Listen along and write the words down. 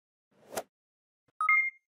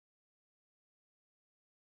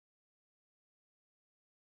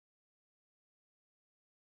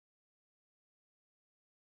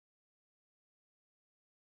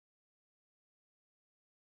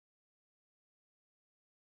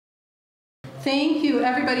Thank you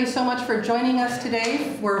everybody so much for joining us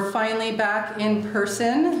today. We're finally back in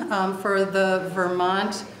person for the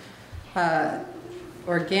Vermont Organics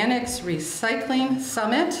Recycling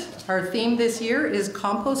Summit. Our theme this year is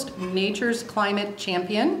Compost Nature's Climate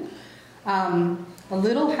Champion. A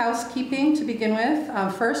little housekeeping to begin with.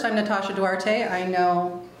 First, I'm Natasha Duarte. I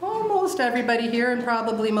know almost everybody here and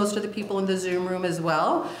probably most of the people in the Zoom room as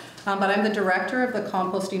well. But I'm the director of the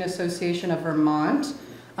Composting Association of Vermont.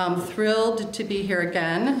 I'm thrilled to be here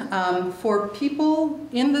again. For people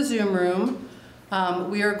in the Zoom room,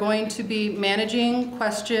 we are going to be managing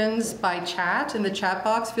questions by chat in the chat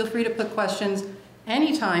box. Feel free to put questions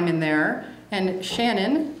anytime in there. And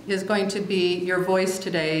Shannon is going to be your voice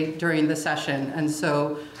today during the session. And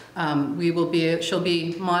so she'll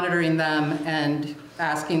be monitoring them and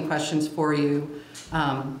asking questions for you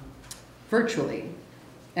virtually.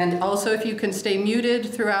 And also, if you can stay muted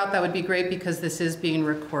throughout, that would be great because this is being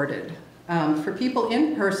recorded. For people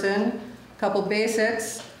in person, a couple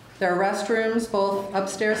basics. There are restrooms both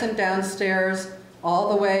upstairs and downstairs,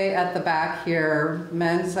 all the way at the back here.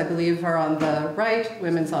 Men's, I believe, are on the right,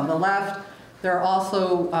 women's on the left. There are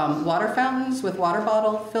also water fountains with water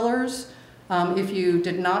bottle fillers. If you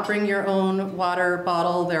did not bring your own water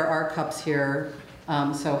bottle, there are cups here,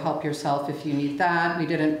 so help yourself if you need that. We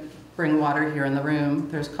didn't bring water here in the room.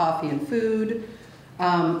 There's coffee and food.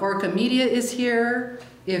 Orca Media is here.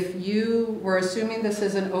 If you were assuming this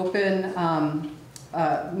is an open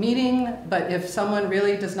meeting, but if someone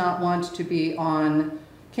really does not want to be on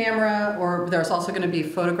camera, or there's also going to be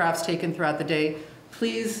photographs taken throughout the day,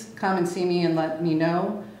 please come and see me and let me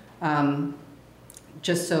know,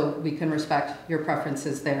 just so we can respect your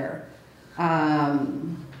preferences there.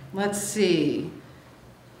 Let's see.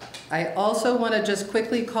 I also want to just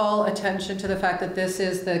quickly call attention to the fact that this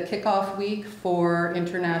is the kickoff week for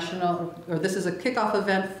this is a kickoff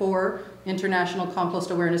event for International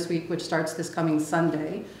Compost Awareness Week, which starts this coming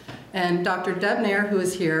Sunday. And Dr. Debnair, who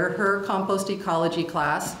is here, her compost ecology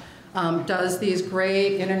class does these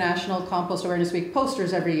great International Compost Awareness Week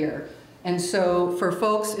posters every year. And so for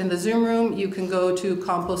folks in the Zoom room, you can go to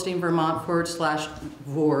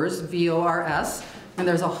compostingvermont.com/VORS, V-O-R-S, and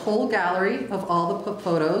there's a whole gallery of all the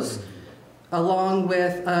photos, along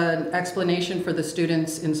with an explanation for the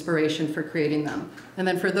students' inspiration for creating them. And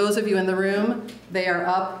then for those of you in the room, they are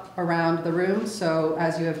up around the room, so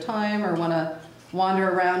as you have time or want to wander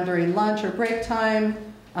around during lunch or break time,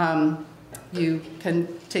 you can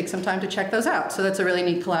take some time to check those out. So that's a really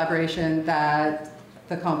neat collaboration that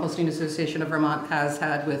the Composting Association of Vermont has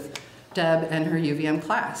had with Deb and her UVM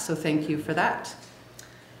class, so thank you for that.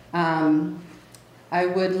 I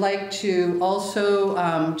would like to also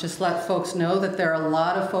just let folks know that there are a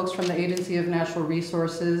lot of folks from the Agency of Natural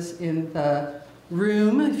Resources in the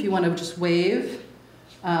room, if you want to just wave.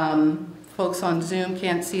 Folks on Zoom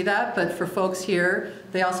can't see that, but for folks here,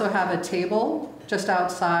 they also have a table just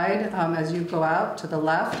outside as you go out to the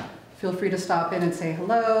left. Feel free to stop in and say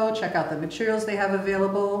hello, check out the materials they have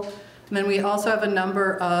available. And then we also have a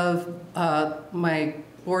number of my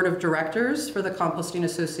board of directors for the Composting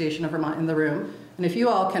Association of Vermont in the room. And if you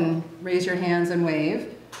all can raise your hands and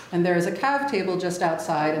wave. And there is a CAV table just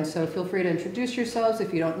outside, and so feel free to introduce yourselves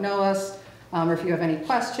if you don't know us, or if you have any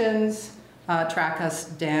questions, track us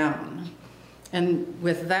down. And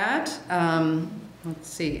with that, let's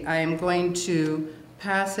see, I am going to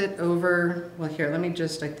pass it over, well here, let me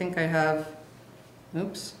just, I think I have,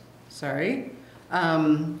 oops, sorry.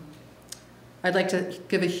 I'd like to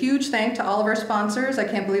give a huge thank to all of our sponsors. I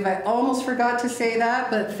can't believe I almost forgot to say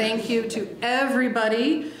that, but thank you to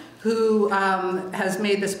everybody who has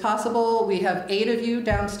made this possible. We have 8 of you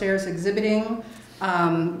downstairs exhibiting.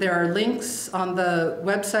 There are links on the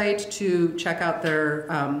website to check out their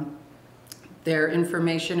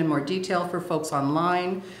information in more detail for folks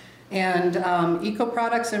online. And Eco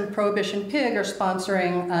Products and Prohibition Pig are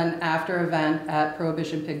sponsoring an after event at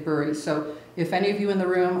Prohibition Pig Brewery. So if any of you in the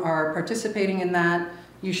room are participating in that,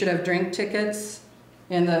 you should have drink tickets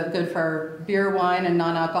good for beer, wine, and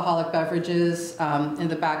non-alcoholic beverages in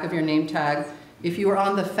the back of your name tag. If you are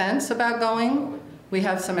on the fence about going, we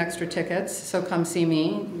have some extra tickets, so come see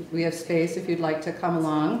me. We have space if you'd like to come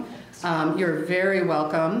along. You're very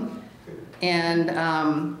welcome. And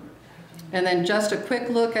then just a quick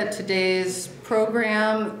look at today's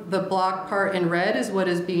program. The block part in red is what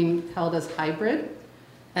is being held as hybrid.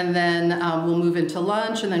 And then we'll move into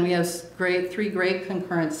lunch, and then we have 3 great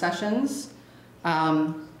concurrent sessions.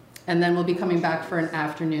 And then we'll be coming back for an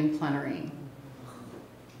afternoon plenary.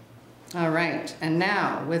 All right, and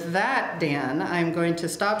now with that, Dan, I'm going to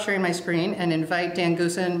stop sharing my screen and invite Dan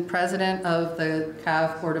Goosen, President of the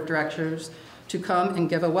CAV Board of Directors, to come and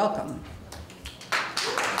give a welcome.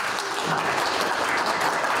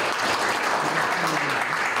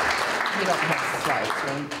 You don't have slides,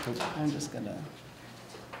 right? I'm just gonna.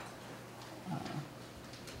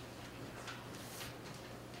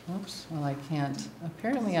 Oops, well I can't,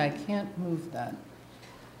 apparently I can't move that.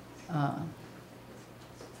 All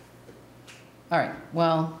right,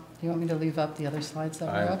 well, do you want me to leave up the other slides that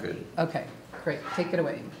were up? I'm good. Okay, great, take it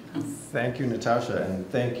away. Thank you, Natasha, and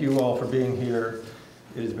thank you all for being here.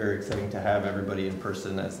 It is very exciting to have everybody in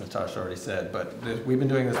person, as Natasha already said, but we've been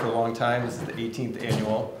doing this for a long time. This is the 18th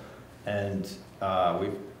annual, and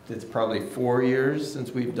it's probably 4 years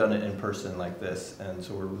since we've done it in person like this, and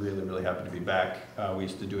so we're really, really happy to be back. We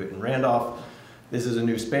used to do it in Randolph. This is a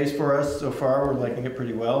new space for us so far. We're liking it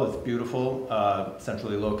pretty well. It's beautiful,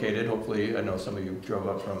 centrally located. Hopefully, I know some of you drove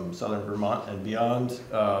up from southern Vermont and beyond.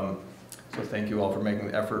 So thank you all for making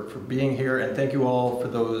the effort for being here, and thank you all for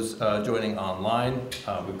those joining online.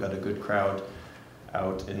 We've got a good crowd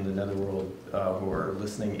out in the netherworld who are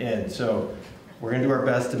listening in. So we're going to do our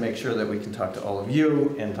best to make sure that we can talk to all of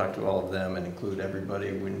you and talk to all of them and include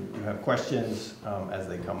everybody when you have questions as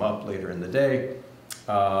they come up later in the day.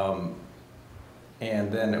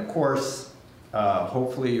 And then, of course,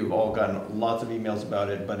 hopefully you've all gotten lots of emails about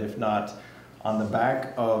it, but if not, on the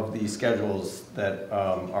back of the schedules that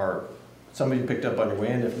are, some of you picked up on your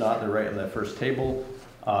way in, if not, they're right on the first table.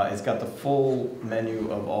 It's got the full menu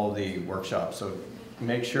of all the workshops, so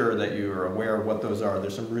make sure that you are aware of what those are.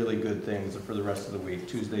 There's some really good things for the rest of the week,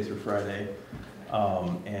 Tuesday through Friday,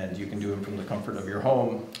 and you can do them from the comfort of your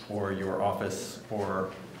home or your office,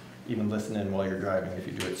 or even listen in while you're driving if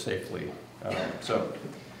you do it safely.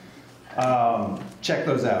 Check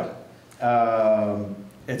those out.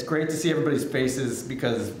 It's great to see everybody's faces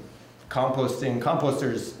because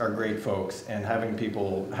composters are great folks, and having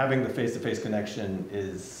the face-to-face connection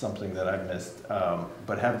is something that I've missed,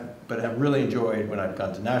 but have really enjoyed when I've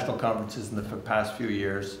gone to national conferences in the past few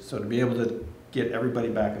years. So to be able to get everybody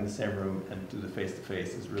back in the same room and do the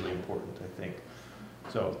face-to-face is really important, I think.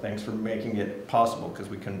 So thanks for making it possible, because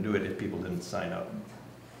we couldn't do it if people didn't sign up.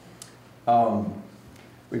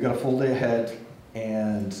 We've got a full day ahead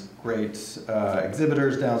and great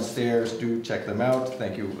exhibitors downstairs. Do check them out.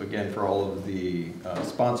 Thank you again for all of the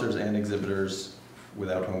sponsors and exhibitors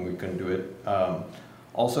without whom we couldn't do it.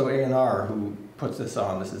 Also A&R, who puts this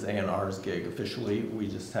on. This is A&R's gig officially. We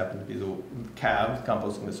just happen to be the CAV,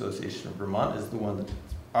 Composting Association of Vermont,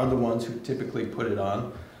 are the ones who typically put it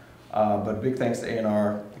on. But big thanks to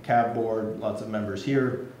A&R, the CAV board, lots of members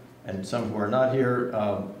here, and some who are not here,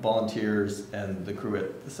 volunteers, and the crew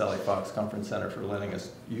at the Sally Fox Conference Center for letting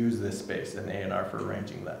us use this space, and A&R for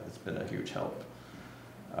arranging that. It's been a huge help.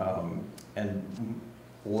 And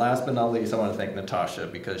last but not least, I want to thank Natasha,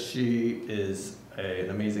 because she is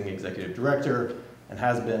an amazing executive director and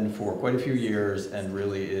has been for quite a few years, and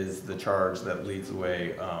really is the charge that leads the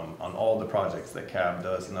way on all the projects that CAB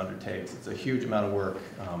does and undertakes. It's a huge amount of work.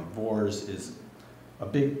 VORS is a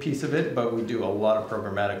big piece of it, but we do a lot of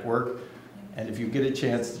programmatic work. And if you get a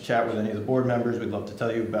chance to chat with any of the board members, we'd love to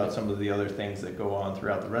tell you about some of the other things that go on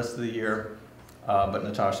throughout the rest of the year. But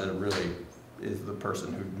Natasha really is the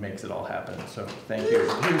person who makes it all happen. So thank you.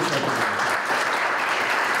 Huge thank you.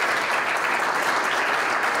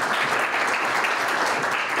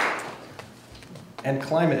 And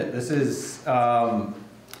climate, this is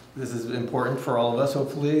important for all of us,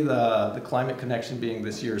 hopefully, the climate connection being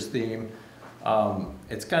this year's theme.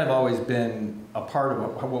 It's kind of always been a part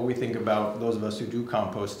of what we think about, those of us who do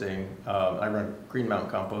composting. I run Green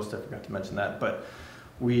Mountain Compost, I forgot to mention that, but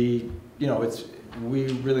we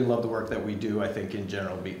really love the work that we do, I think, in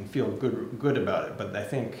general, and feel good about it. But I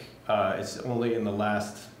think it's only in the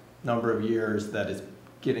last number of years that it's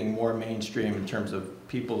getting more mainstream in terms of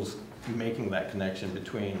people's making that connection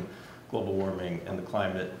between global warming and the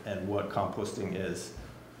climate and what composting is.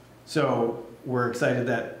 So we're excited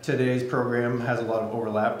that today's program has a lot of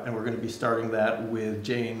overlap, and we're going to be starting that with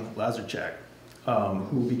Jane Lazarchak,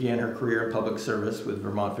 who began her career in public service with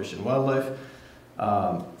Vermont Fish and Wildlife.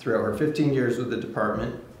 Throughout her 15 years with the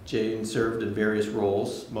department, Jane served in various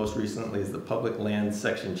roles, most recently as the Public Lands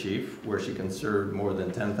Section Chief, where she conserved more than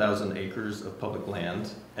 10,000 acres of public land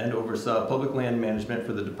and oversaw public land management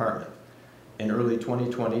for the department. In early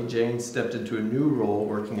 2020, Jane stepped into a new role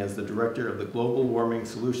working as the director of the Global Warming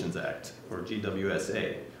Solutions Act, or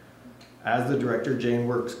GWSA. As the director, Jane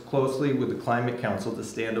works closely with the Climate Council to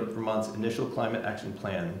stand up Vermont's initial climate action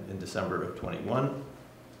plan in December of '21.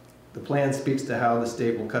 The plan speaks to how the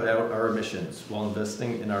state will cut out our emissions while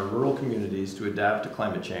investing in our rural communities to adapt to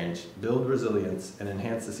climate change, build resilience, and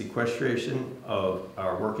enhance the sequestration of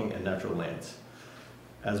our working and natural lands.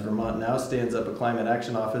 As Vermont now stands up a Climate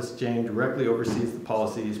Action Office, Jane directly oversees the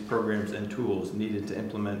policies, programs, and tools needed to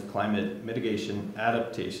implement climate mitigation,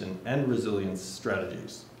 adaptation, and resilience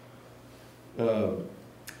strategies.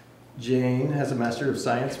 Jane has a Master of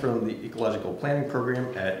Science from the Ecological Planning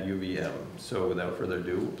Program at UVM. So without further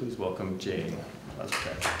ado, please welcome Jane.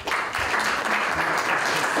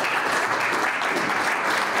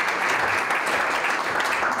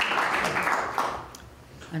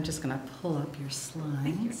 I'm just going to pull up your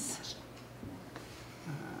slides.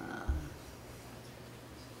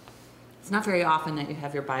 It's not very often that you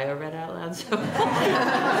have your bio read out loud, so it's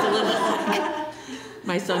a little like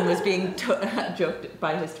my son was being joked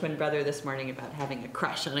by his twin brother this morning about having a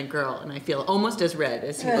crush on a girl, and I feel almost as red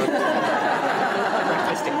as he looked at the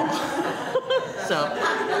breakfast table. So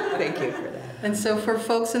thank you for that. And so for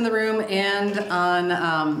folks in the room and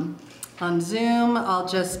on Zoom, I'll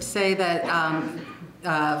just say that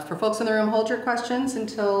for folks in the room, hold your questions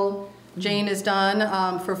until Jane is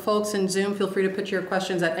done. For folks in Zoom, feel free to put your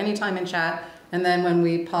questions at any time in chat, and then when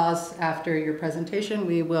we pause after your presentation,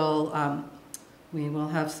 we will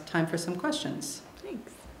have time for some questions.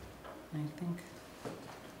 Thanks. I think.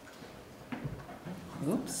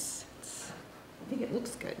 Oops. I think it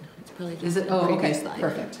looks good. It's probably just Is it? a Oh, preview okay. slide.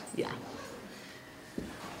 Perfect. Yeah.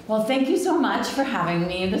 Well, thank you so much for having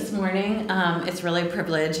me this morning. It's really a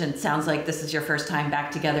privilege, and it sounds like this is your first time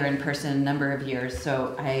back together in person in a number of years.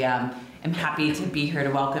 So I am happy to be here to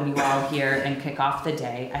welcome you all here and kick off the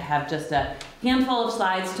day. I have just a handful of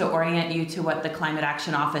slides to orient you to what the Climate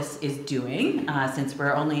Action Office is doing, since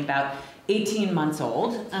we're only about 18 months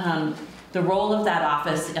old. The role of that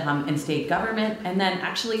office in state government, and then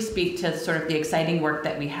actually speak to sort of the exciting work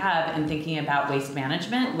that we have in thinking about waste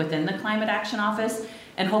management within the Climate Action Office,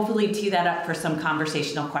 and hopefully tee that up for some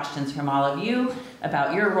conversational questions from all of you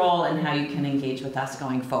about your role and how you can engage with us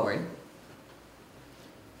going forward.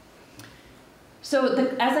 So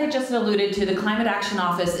as I just alluded to, the Climate Action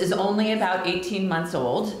Office is only about 18 months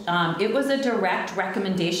old. It was a direct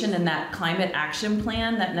recommendation in that climate action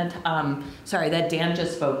plan that Dan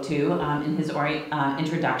just spoke to in his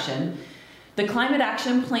introduction. The Climate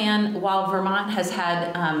Action Plan, while Vermont has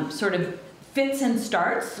had sort of fits and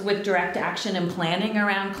starts with direct action and planning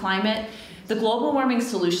around climate, the Global Warming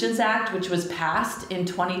Solutions Act, which was passed in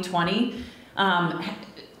 2020,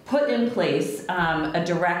 put in place a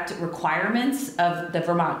direct requirements of the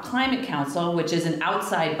Vermont Climate Council, which is an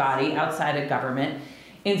outside body, outside of government,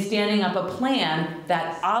 in standing up a plan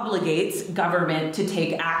that obligates government to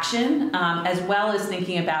take action, as well as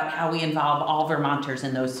thinking about how we involve all Vermonters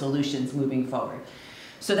in those solutions moving forward.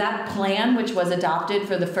 So that plan, which was adopted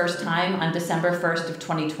for the first time on December 1st of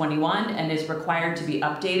 2021 and is required to be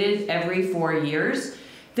updated every 4 years,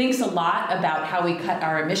 thinks a lot about how we cut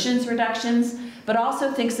our emissions reductions, but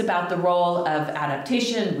also thinks about the role of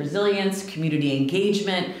adaptation, resilience, community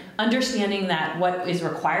engagement, understanding that what is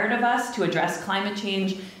required of us to address climate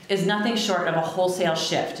change is nothing short of a wholesale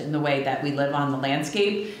shift in the way that we live on the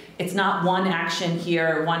landscape. It's not one action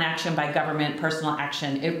here, one action by government, personal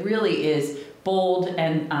action. It really is bold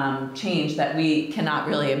and change that we cannot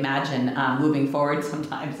really imagine moving forward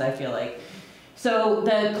sometimes, I feel like. So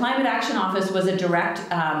the Climate Action Office was a direct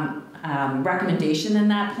recommendation in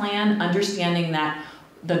that plan, understanding that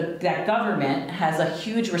that government has a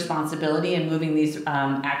huge responsibility in moving these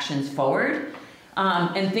actions forward,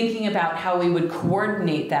 and thinking about how we would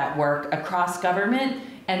coordinate that work across government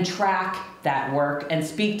and track that work and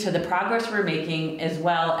speak to the progress we're making, as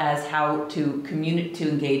well as how to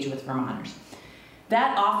engage with Vermonters.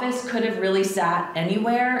 That office could have really sat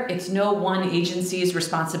anywhere. It's no one agency's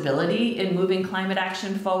responsibility in moving climate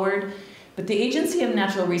action forward, but the Agency of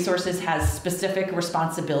Natural Resources has specific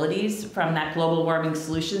responsibilities from that Global Warming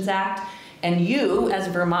Solutions Act, and you, as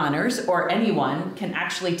Vermonters, or anyone, can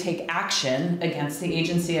actually take action against the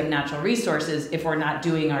Agency of Natural Resources if we're not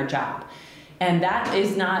doing our job. And that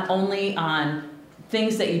is not only on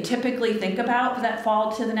things that you typically think about that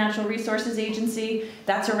fall to the Natural Resources Agency.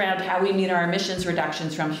 That's around how we meet our emissions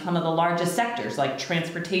reductions from some of the largest sectors, like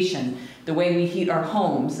transportation, the way we heat our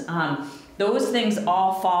homes. Those things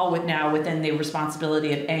all fall within the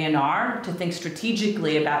responsibility of A&R to think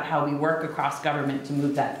strategically about how we work across government to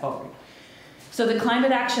move that forward. So the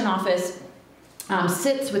Climate Action Office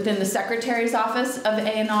sits within the Secretary's Office of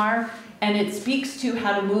A&R, and it speaks to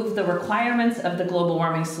how to move the requirements of the Global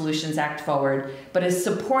Warming Solutions Act forward, but is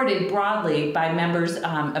supported broadly by members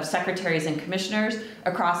of secretaries and commissioners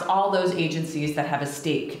across all those agencies that have a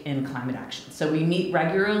stake in climate action. So we meet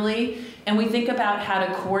regularly, and we think about how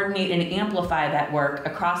to coordinate and amplify that work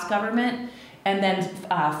across government, and then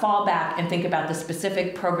fall back and think about the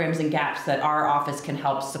specific programs and gaps that our office can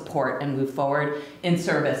help support and move forward in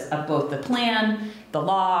service of both the plan, the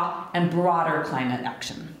law, and broader climate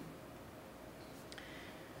action.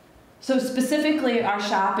 So specifically, our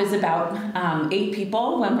shop is about 8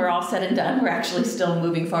 people when we're all said and done. We're actually still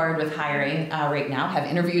moving forward with hiring right now, have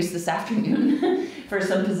interviews this afternoon for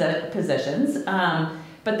some positions.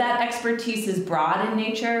 But that expertise is broad in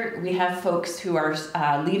nature. We have folks who are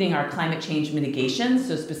leading our climate change mitigation,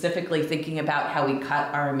 so specifically thinking about how we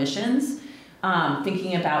cut our emissions,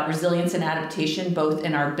 thinking about resilience and adaptation both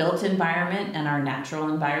in our built environment and our natural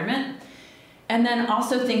environment. And then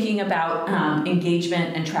also thinking about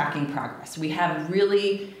engagement and tracking progress. We have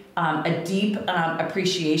really a deep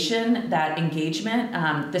appreciation that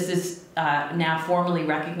engagement, this is now formally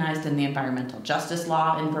recognized in the environmental justice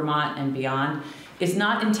law in Vermont and beyond, is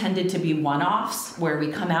not intended to be one-offs where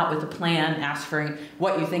we come out with a plan, ask for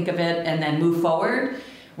what you think of it, and then move forward.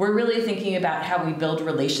 We're really thinking about how we build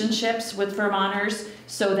relationships with Vermonters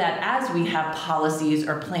so that as we have policies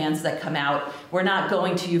or plans that come out, we're not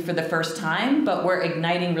going to you for the first time, but we're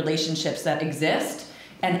igniting relationships that exist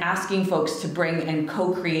and asking folks to bring and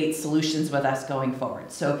co-create solutions with us going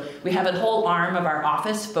forward. So we have a whole arm of our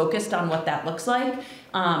office focused on what that looks like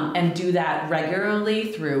and do that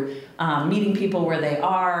regularly through meeting people where they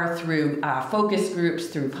are, through focus groups,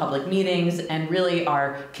 through public meetings, and really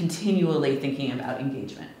are continually thinking about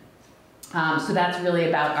engagement. So that's really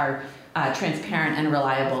about our transparent and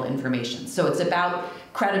reliable information. So it's about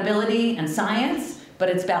credibility and science, but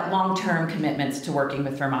it's about long-term commitments to working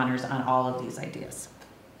with Vermonters on all of these ideas.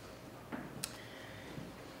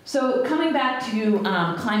 So coming back to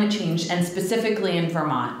climate change, and specifically in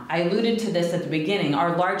Vermont, I alluded to this at the beginning.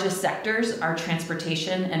 Our largest sectors are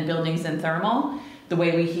transportation and buildings and thermal, the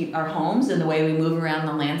way we heat our homes and the way we move around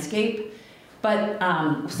the landscape. But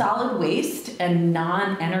solid waste and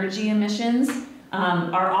non-energy emissions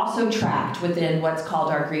are also tracked within what's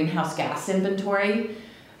called our greenhouse gas inventory.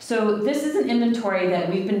 So this is an inventory that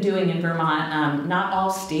we've been doing in Vermont. Not all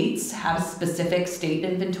states have specific state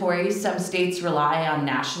inventories. Some states rely on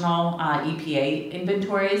national EPA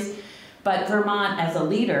inventories. But Vermont, as a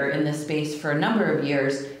leader in this space for a number of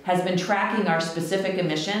years, has been tracking our specific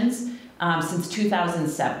emissions since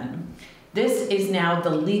 2007. This is now the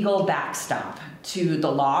legal backstop to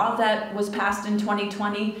the law that was passed in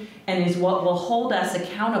 2020 and is what will hold us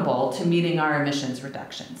accountable to meeting our emissions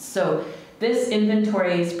reductions. So this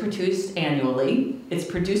inventory is produced annually. It's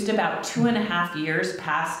produced about 2.5 years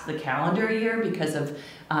past the calendar year because of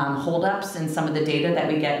holdups in some of the data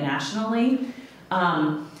that we get nationally.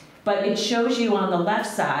 But it shows you on the left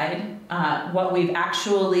side what we've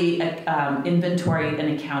actually inventoried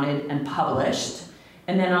and accounted and published.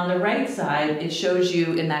 And then on the right side, it shows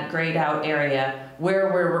you in that grayed out area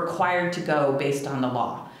where we're required to go based on the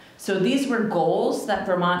law. So these were goals that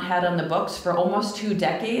Vermont had on the books for almost 2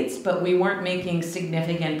 decades, but we weren't making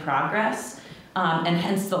significant progress, and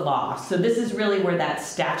hence the law. So this is really where that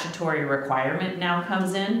statutory requirement now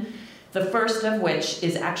comes in, the first of which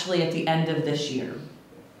is actually at the end of this year.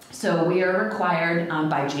 So we are required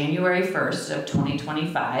by January 1st of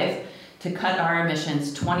 2025 to cut our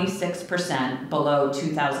emissions 26% below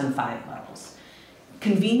 2005 levels.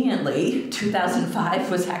 Conveniently,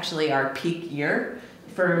 2005 was actually our peak year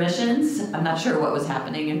for emissions. I'm not sure what was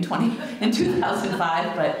happening in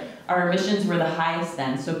 2005, but our emissions were the highest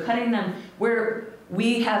then. So cutting them,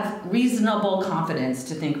 we have reasonable confidence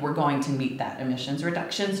to think we're going to meet that emissions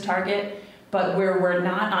reductions target. But where we're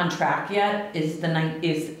not on track yet is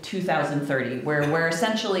 2030, where we're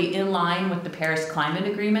essentially in line with the Paris Climate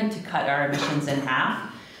Agreement to cut our emissions in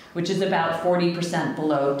half, which is about 40%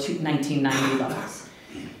 below 1990 levels.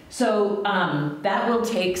 So that will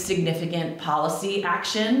take significant policy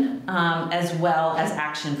action as well as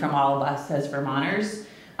action from all of us as Vermonters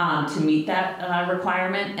to meet that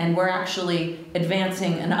requirement. And we're actually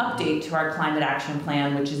advancing an update to our climate action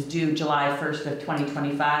plan, which is due July 1st of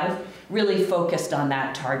 2025, really focused on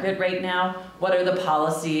that target right now. What are the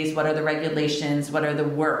policies, what are the regulations, what are the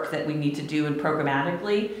work that we need to do and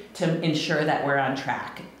programmatically to ensure that we're on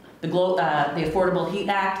track. The Affordable Heat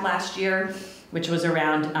Act last year, which was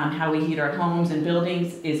around how we heat our homes and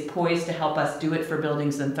buildings, is poised to help us do it for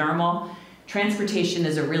buildings and thermal. Transportation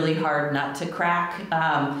is a really hard nut to crack,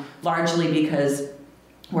 largely because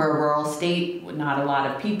we're a rural state, not a lot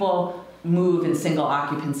of people move in single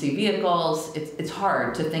occupancy vehicles. It's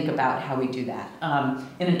hard to think about how we do that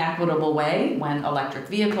in an equitable way when electric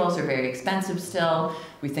vehicles are very expensive still.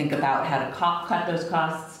 We think about how to cut those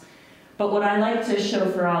costs. But what I like to show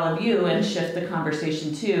for all of you and shift the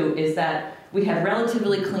conversation to is that we have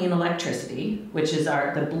relatively clean electricity, which is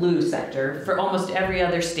the blue sector. For almost every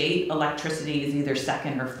other state, electricity is either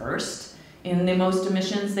second or first in the most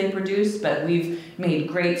emissions they produce, but we've made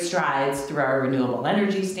great strides through our renewable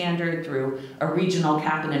energy standard, through a regional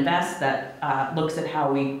cap and invest that looks at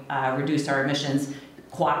how we reduce our emissions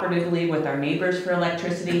cooperatively with our neighbors for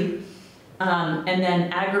electricity. And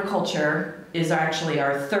then agriculture is actually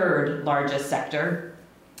our third largest sector,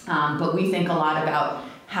 but we think a lot about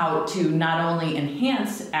how to not only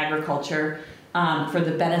enhance agriculture for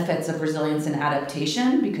the benefits of resilience and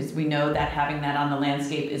adaptation, because we know that having that on the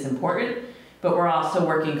landscape is important, but we're also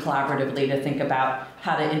working collaboratively to think about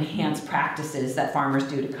how to enhance practices that farmers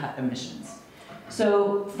do to cut emissions.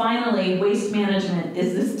 So finally, waste management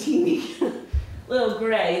is this teeny little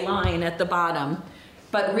gray line at the bottom,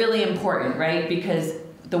 but really important, right? Because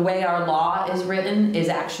the way our law is written is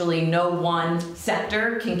actually no one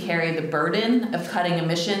sector can carry the burden of cutting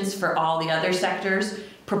emissions for all the other sectors.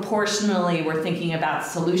 Proportionally, we're thinking about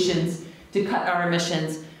solutions to cut our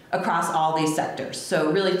emissions across all these sectors. So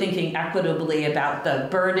really thinking equitably about the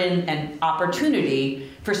burden and opportunity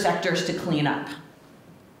for sectors to clean up.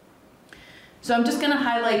 So I'm just going to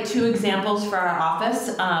highlight 2 examples for our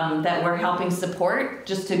office that we're helping support,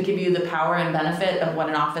 just to give you the power and benefit of what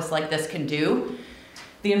an office like this can do.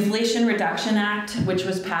 The Inflation Reduction Act, which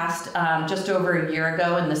was passed just over a year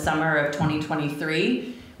ago in the summer of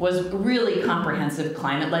 2023, was really comprehensive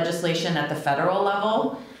climate legislation at the federal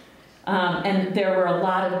level. And there were a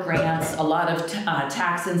lot of grants, a lot of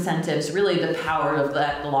tax incentives. Really the power of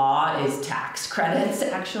that law is tax credits,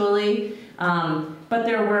 actually. But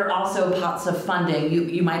there were also pots of funding.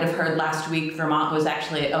 You might have heard last week Vermont was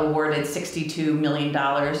actually awarded $62 million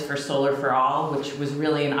for Solar for All, which was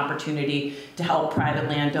really an opportunity to help private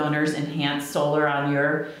landowners enhance solar on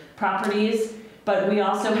your properties. But we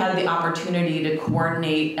also had the opportunity to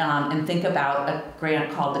coordinate and think about a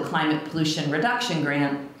grant called the Climate Pollution Reduction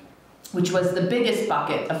Grant, which was the biggest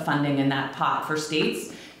bucket of funding in that pot for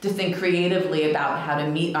states to think creatively about how to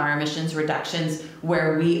meet our emissions reductions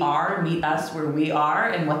where we are, meet us where we are,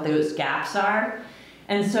 and what those gaps are.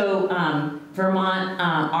 And so Vermont,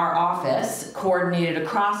 our office, coordinated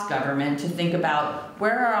across government to think about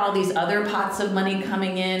where are all these other pots of money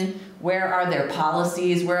coming in, where are their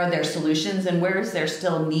policies, where are their solutions, and where is there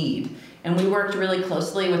still need? And we worked really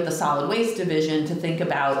closely with the Solid Waste Division to think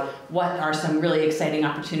about what are some really exciting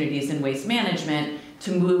opportunities in waste management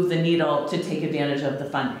to move the needle to take advantage of the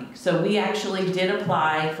funding. So we actually did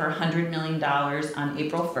apply for $100 million on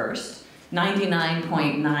April 1st,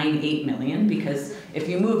 99.98 million, because if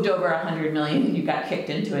you moved over 100 million, you got kicked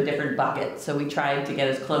into a different bucket. So we tried to get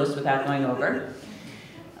as close without going over.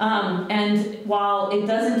 And while it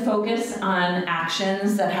doesn't focus on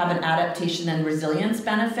actions that have an adaptation and resilience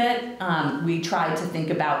benefit, we tried to think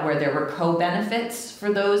about where there were co-benefits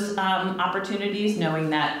for those opportunities, knowing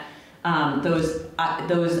that those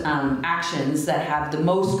actions that have the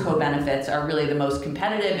most co-benefits are really the most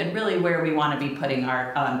competitive and really where we want to be putting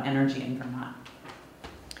our energy in Vermont.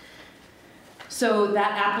 So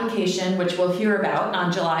that application, which we'll hear about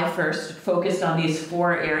on July 1st, focused on these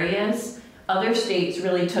 4 areas. Other states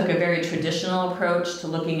really took a very traditional approach to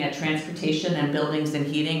looking at transportation and buildings and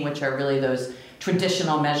heating, which are really those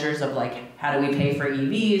traditional measures of like, how do we pay for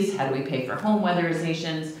EVs? How do we pay for home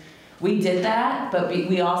weatherizations? We did that, but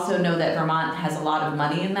we also know that Vermont has a lot of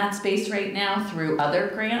money in that space right now through other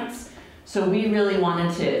grants. So we really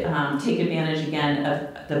wanted to take advantage again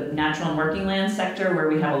of the natural and working land sector where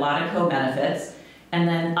we have a lot of co-benefits, and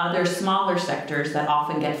then other smaller sectors that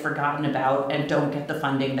often get forgotten about and don't get the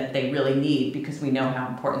funding that they really need because we know how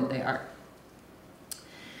important they are.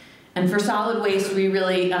 And for solid waste, we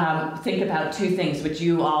really think about 2 things, which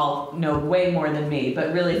you all know way more than me,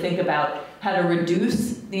 but really think about how to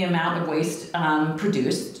reduce the amount of waste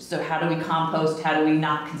produced. So how do we compost? How do we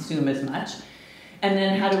not consume as much? And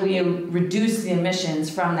then how do we reduce the emissions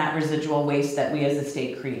from that residual waste that we as a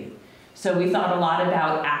state create? So we thought a lot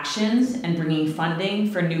about actions and bringing funding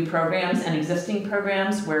for new programs and existing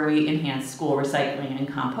programs where we enhance school recycling and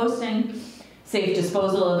composting, safe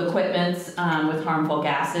disposal of equipment with harmful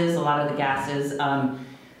gases. A lot of the gases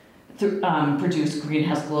produce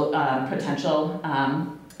greenhouse potential.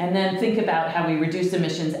 And then think about how we reduce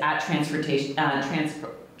emissions at transfer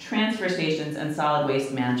stations and solid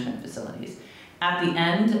waste management facilities. At the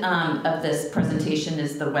end of this presentation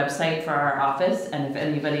is the website for our office, and if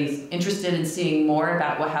anybody's interested in seeing more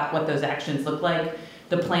about what those actions look like,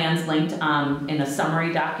 the plan's linked in a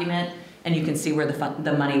summary document, and you can see where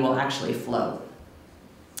the money will actually flow.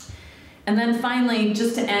 And then finally,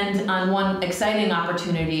 just to end on one exciting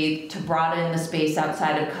opportunity to broaden the space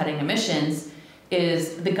outside of cutting emissions,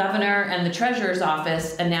 is the governor and the treasurer's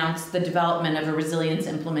office announced the development of a resilience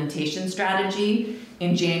implementation strategy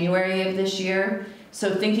in January of this year.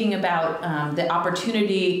 So thinking about the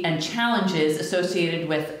opportunity and challenges associated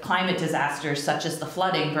with climate disasters such as the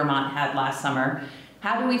flooding Vermont had last summer,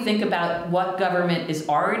 how do we think about what government is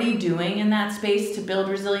already doing in that space to build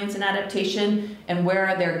resilience and adaptation, and where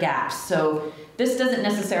are there gaps? So this doesn't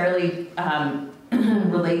necessarily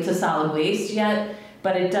relate to solid waste yet,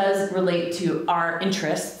 but it does relate to our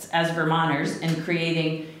interests as Vermonters in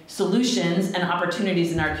creating solutions and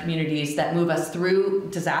opportunities in our communities that move us through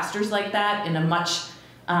disasters like that in a much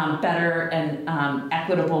better and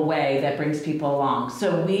equitable way that brings people along.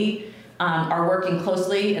 So we are working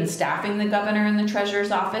closely and staffing the governor and the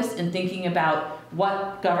treasurer's office and thinking about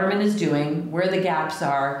what government is doing, where the gaps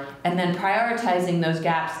are, and then prioritizing those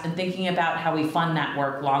gaps and thinking about how we fund that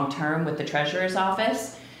work long term with the treasurer's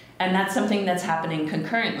office. And that's something that's happening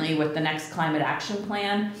concurrently with the next climate action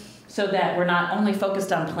plan, so that we're not only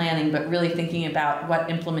focused on planning, but really thinking about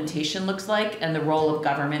what implementation looks like and the role of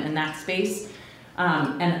government in that space.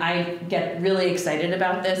 And I get really excited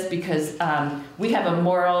about this because we have a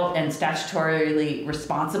moral and statutorily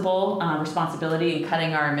responsibility in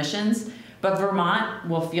cutting our emissions, but Vermont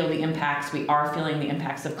will feel the impacts. We are feeling the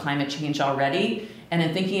impacts of climate change already. And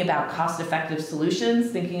in thinking about cost-effective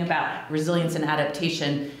solutions, thinking about resilience and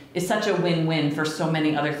adaptation is such a win-win for so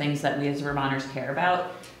many other things that we as Vermonters care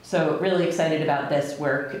about. So really excited about this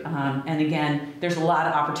work. And again, there's a lot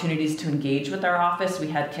of opportunities to engage with our office. We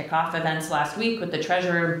had kickoff events last week with the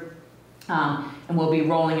treasurer, and we'll be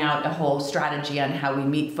rolling out a whole strategy on how we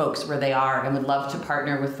meet folks where they are, and would love to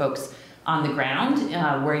partner with folks on the ground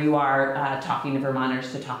where you are talking to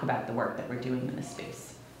Vermonters to talk about the work that we're doing in this space.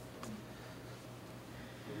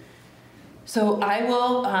 So I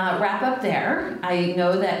will wrap up there. I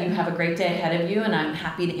know that you have a great day ahead of you, and I'm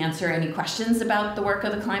happy to answer any questions about the work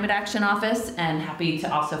of the Climate Action Office, and happy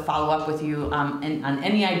to also follow up with you on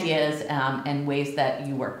any ideas and ways that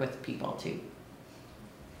you work with people too.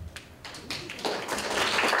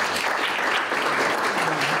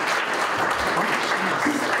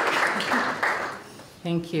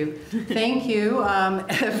 Thank you. Thank you,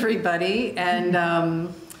 everybody.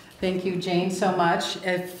 And thank you, Jane, so much.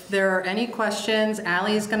 If there are any questions,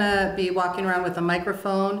 Allie is going to be walking around with a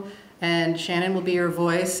microphone, and Shannon will be your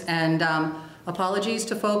voice. And apologies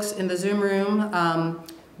to folks in the Zoom room.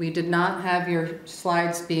 We did not have your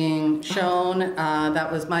slides being shown.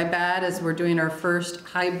 That was my bad, as we're doing our first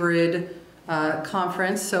hybrid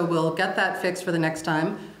conference, so we'll get that fixed for the next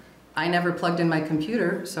time. I never plugged in my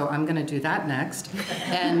computer, so I'm going to do that next.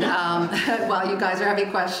 And while you guys are having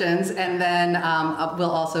questions, and then we'll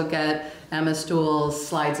also get Emma Stuhl's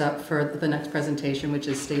slides up for the next presentation, which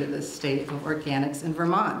is State of the State of Organics in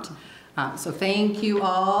Vermont. So thank you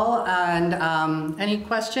all, and any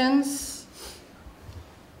questions?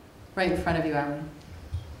 Right in front of you, Alan.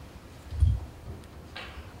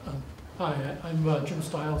 Hi, I'm Jim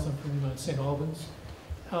Stiles. I'm from St. Albans.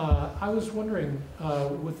 I was wondering,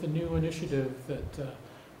 with the new initiative that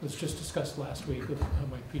was just discussed last week with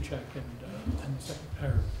Mike Pichek and the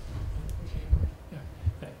secretary,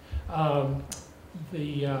 are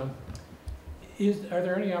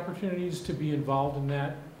there any opportunities to be involved in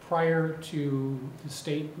that prior to the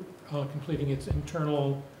state completing its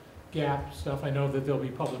internal gap stuff? I know that there'll be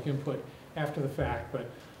public input after the fact, but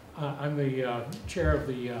I'm the chair of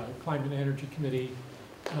the Climate and Energy Committee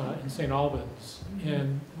in St. Albans,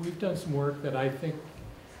 and we've done some work that I think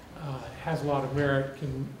has a lot of merit.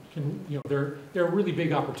 There are really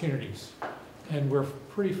big opportunities, and we're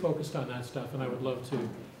pretty focused on that stuff. And I would love to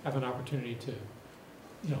have an opportunity to,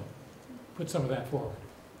 put some of that forward.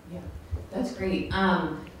 Yeah, that's great.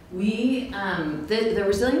 The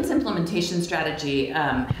resilience implementation strategy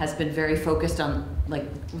has been very focused on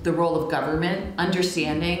the role of government,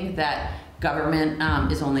 understanding that government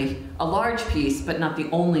is only a large piece, but not the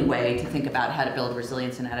only way to think about how to build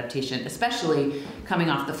resilience and adaptation, especially coming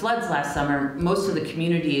off the floods last summer. Most of the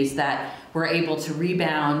communities that were able to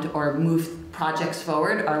rebound or move projects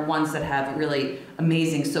forward are ones that have really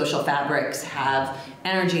amazing social fabrics, have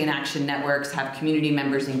energy and action networks, have community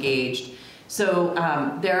members engaged. So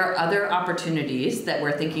there are other opportunities that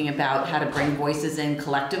we're thinking about how to bring voices in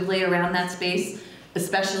collectively around that space,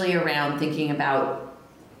 especially around thinking about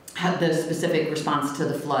the specific response to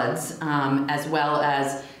the floods, as well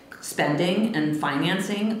as spending and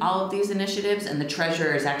financing all of these initiatives. And the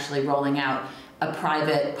treasurer is actually rolling out a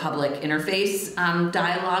private public interface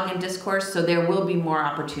dialogue and discourse. So there will be more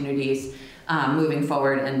opportunities moving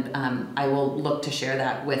forward, and I will look to share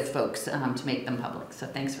that with folks to make them public. So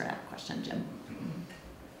thanks for that question, Jim.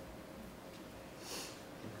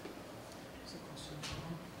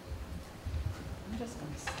 I'm just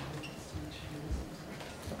going to slide this.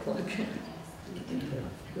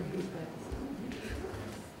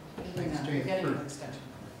 Thanks, Jane.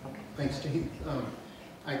 Thanks, Jane.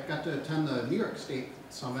 I got to attend the New York State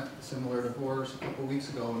Summit, similar to VORS, a couple weeks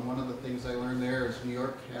ago, and one of the things I learned there is New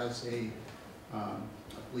York has I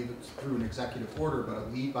believe it's through an executive order, but a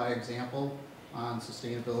lead by example on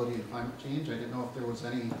sustainability and climate change. I didn't know if there was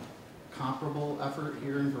any comparable effort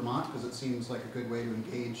here in Vermont, because it seems like a good way to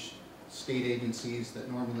engage state agencies that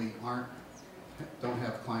normally don't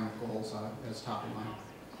have climate goals as top of mind.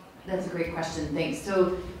 That's a great question, thanks.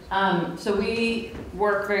 So, so we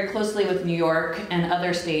work very closely with New York and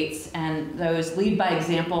other states, and those lead by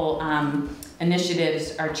example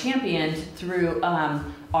initiatives are championed through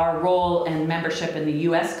our role and membership in the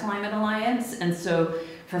U.S. Climate Alliance. And so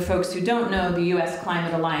for folks who don't know, the U.S.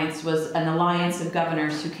 Climate Alliance was an alliance of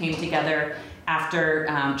governors who came together after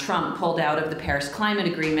Trump pulled out of the Paris Climate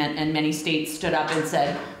Agreement, and many states stood up and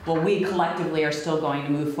said, well, we collectively are still going to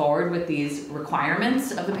move forward with these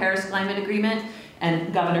requirements of the Paris Climate Agreement.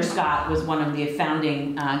 And Governor Scott was one of the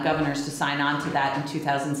founding governors to sign on to that in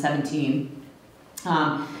 2017.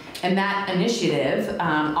 And that initiative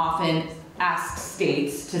often asks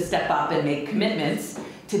states to step up and make commitments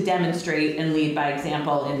to demonstrate and lead by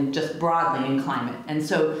example in just broadly in climate. And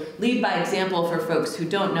so lead by example, for folks who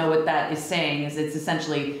don't know what that is saying, is it's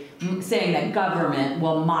essentially saying that government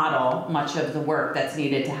will model much of the work that's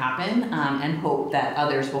needed to happen and hope that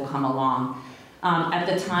others will come along. At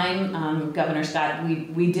the time, Governor Scott,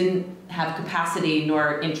 we didn't have capacity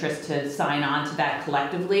nor interest to sign on to that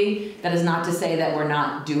collectively. That is not to say that we're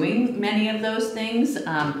not doing many of those things.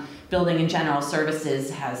 Building and General Services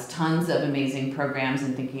has tons of amazing programs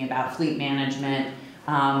in thinking about fleet management,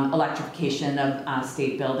 electrification of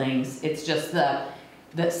state buildings. It's just that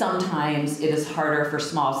sometimes it is harder for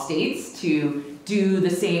small states to do the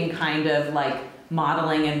same kind of like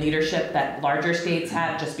modeling and leadership that larger states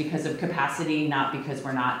have, just because of capacity, not because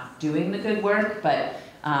we're not doing the good work. But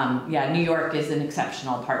yeah, New York is an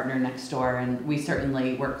exceptional partner next door, and we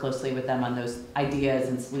certainly work closely with them on those ideas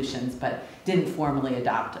and solutions, but didn't formally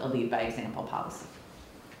adopt a lead by example policy.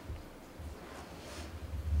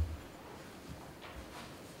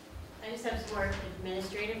 I just have some more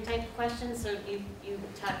administrative type questions. So you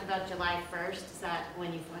talked about July 1st. Is that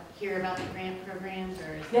when you hear about the grant programs,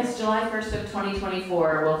 or is yes, July 1st of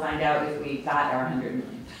 2024, we'll find out if we got our 100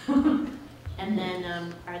 million. And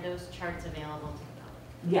then are those charts available to the public?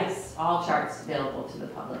 Yes, all charts available to the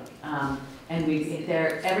public. And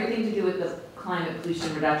everything to do with the climate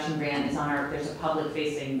pollution reduction grant is on there's a public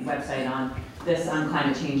facing website on this on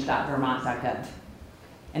climatechange.vermont.gov.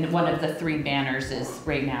 And one of the 3 banners is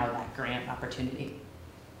right now that grant opportunity.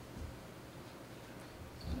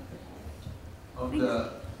 Of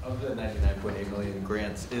the 99.8 million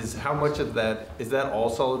grants, is how much of that, is that all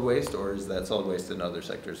solid waste, or is that solid waste in other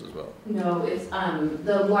sectors as well? No, it's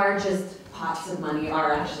the largest pots of money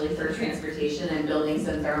are actually for transportation and buildings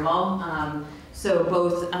and thermal. So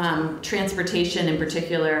both transportation in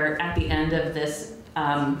particular at the end of this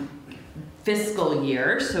fiscal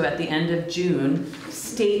year, so at the end of June,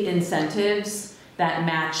 state incentives that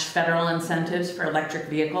match federal incentives for electric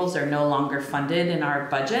vehicles are no longer funded in our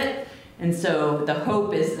budget. And so the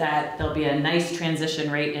hope is that there'll be a nice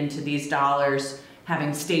transition rate into these dollars,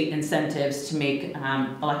 having state incentives to make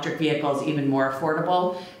electric vehicles even more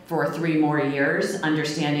affordable for 3 more years,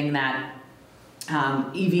 understanding that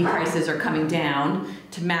EV prices are coming down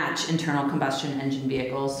to match internal combustion engine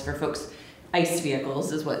vehicles for folks. ICE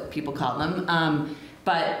vehicles is what people call them,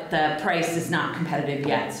 but the price is not competitive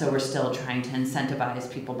yet, so we're still trying to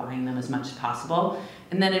incentivize people buying them as much as possible.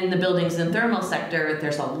 And then in the buildings and thermal sector,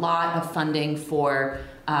 there's a lot of funding for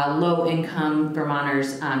low-income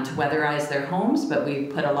Vermonters to weatherize their homes, but we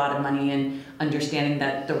put a lot of money in understanding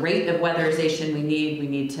that the rate of weatherization we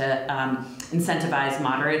need to incentivize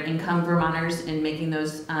moderate-income Vermonters in making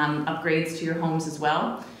those upgrades to your homes as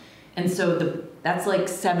well. And so that's like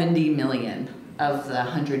 70 million of the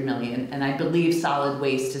 100 million, and I believe solid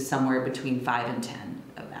waste is somewhere between 5 and 10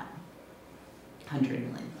 of that 100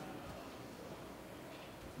 million.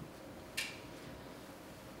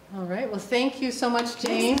 All right, well, thank you so much,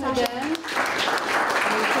 Jane, again. We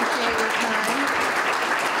appreciate your time.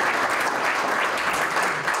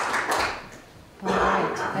 All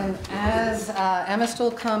right, and as Emma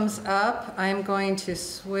Stool comes up, I'm going to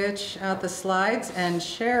switch out the slides and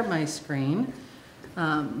share my screen.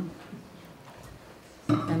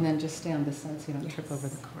 And then just stay on this side so you don't trip over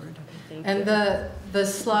the cord. Thank And the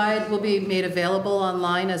slide will be made available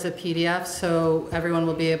online as a PDF, so everyone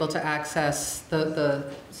will be able to access the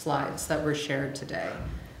slides that were shared today.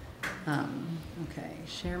 Okay,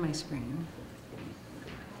 share my screen.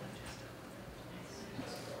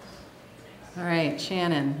 All right,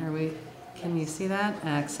 Shannon, can you see that?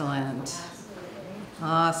 Excellent.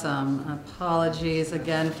 Awesome. Apologies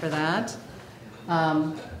again for that.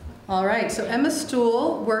 All right, so Emma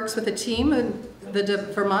Stool works with a team in the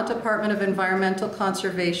Vermont Department of Environmental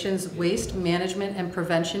Conservation's Waste Management and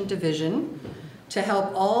Prevention Division to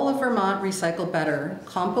help all of Vermont recycle better,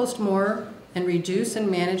 compost more, and reduce and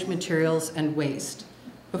manage materials and waste.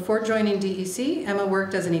 Before joining DEC, Emma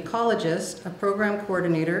worked as an ecologist, a program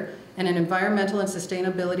coordinator, and an environmental and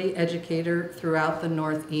sustainability educator throughout the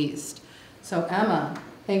Northeast. So Emma,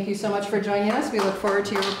 thank you so much for joining us. We look forward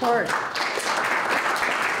to your report.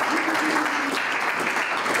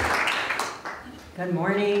 Good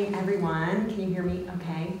morning, everyone. Can you hear me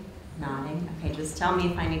okay? Nodding. Okay, just tell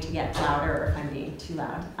me if I need to get louder or if I'm being too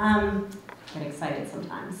loud. Get excited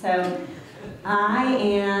sometimes. So I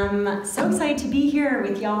am so excited to be here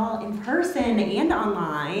with y'all in person and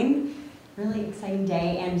online. Really exciting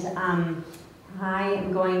day. And I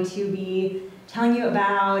am going to be telling you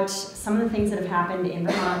about some of the things that have happened in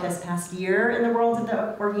Vermont this past year in the world of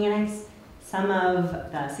the organics, some of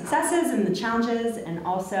the successes and the challenges, and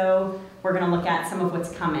also we're going to look at some of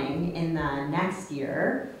what's coming in the next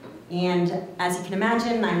year. And as you can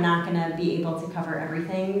imagine, I'm not going to be able to cover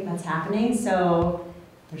everything that's happening, so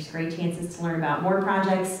there's great chances to learn about more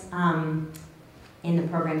projects in the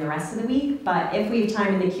program the rest of the week. But if we have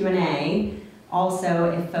time in the Q&A,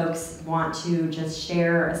 also if folks want to just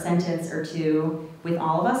share a sentence or two with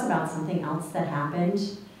all of us about something else that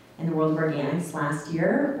happened in the world of organics last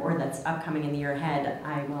year or that's upcoming in the year ahead,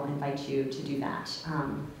 I will invite you to do that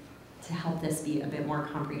to help this be a bit more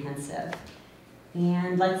comprehensive.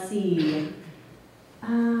 And let's see,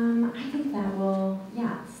 I think that will,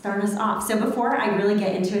 start us off. So before I really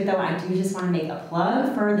get into it though, I do just want to make a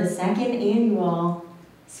plug for the second annual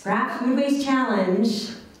Scrap Food Waste Challenge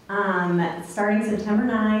starting September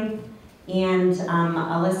 9th. And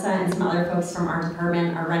Alyssa and some other folks from our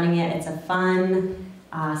department are running it. It's a fun,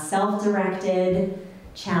 self-directed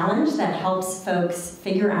challenge that helps folks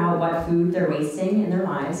figure out what food they're wasting in their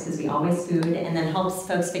lives, because we all waste food, and then helps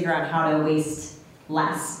folks figure out how to waste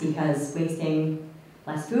less, because wasting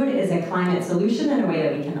less food is a climate solution in a way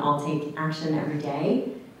that we can all take action every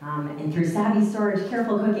day. And through savvy storage,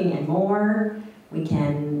 careful cooking, and more, we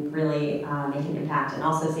can really make an impact and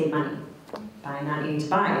also save money by not needing to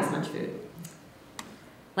buy as much food.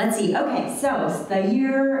 Let's see, okay, so the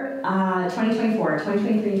year 2024,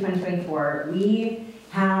 2023, 2024, we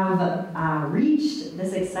have reached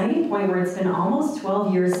this exciting point where it's been almost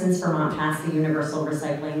 12 years since Vermont passed the Universal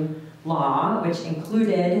Recycling Law, which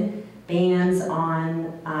included bans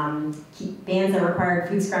on bans that required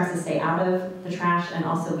food scraps to stay out of the trash and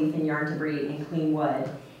also leaf and yarn debris and clean wood.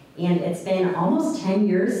 And it's been almost 10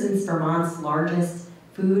 years since Vermont's largest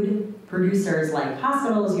food producers like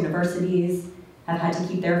hospitals, universities, have had to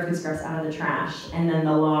keep their food scraps out of the trash. And then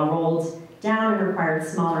the law rolled down and required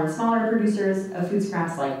smaller and smaller producers of food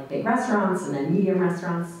scraps like big restaurants and then medium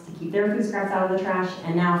restaurants to keep their food scraps out of the trash.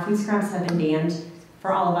 And now food scraps have been banned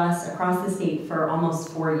for all of us across the state for almost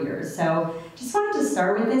 4 years. So just wanted to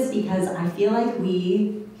start with this because I feel like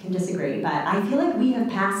we can disagree, but I feel like we have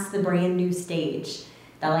passed the brand new stage.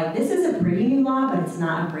 That like, this is a pretty new law, but it's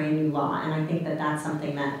not a brand new law. And I think that that's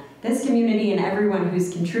something that this community and everyone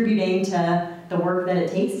who's contributing to the work that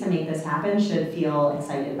it takes to make this happen should feel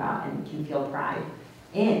excited about and can feel pride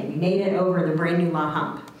in. We made it over the brand new law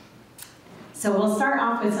hump. So we'll start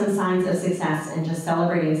off with some signs of success and just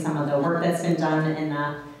celebrating some of the work that's been done and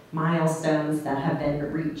the milestones that have been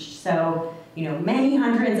reached. So, many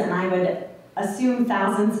hundreds, and I would assume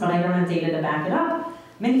thousands, but I don't have data to back it up,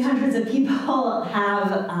 many hundreds of people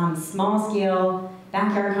have small-scale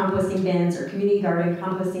backyard composting bins or community garden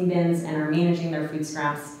composting bins and are managing their food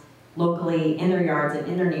scraps locally in their yards and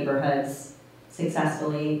in their neighborhoods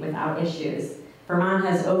successfully without issues. Vermont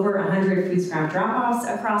has over 100 food scrap drop-offs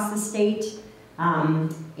across the state,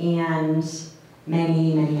 and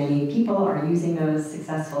many, many, many people are using those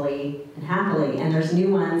successfully and happily. And there's new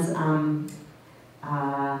ones, I'll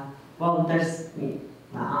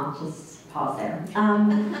just pause there.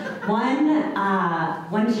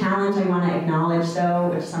 One challenge I want to acknowledge though,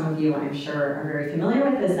 which some of you I'm sure are very familiar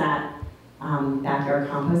with, is that backyard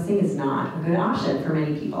composting is not a good option for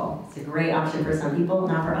many people. It's a great option for some people,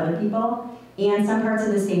 not for other people. And some parts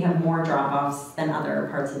of the state have more drop-offs than other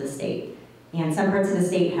parts of the state. And some parts of the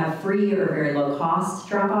state have free or very low cost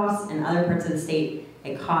drop-offs, and other parts of the state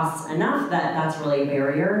it costs enough that that's really a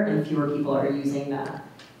barrier and fewer people are using the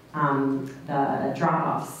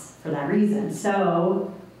drop-offs for that reason.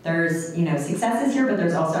 So there's successes here, but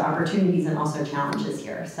there's also opportunities and also challenges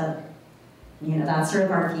here. So that's sort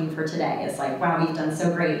of our theme for today. It's like, wow, we've done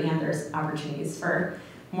so great, and there's opportunities for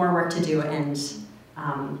more work to do, and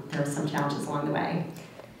there are some challenges along the way.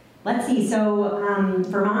 Let's see, so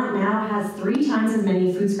Vermont now has 3 times as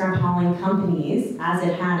many food scrap hauling companies as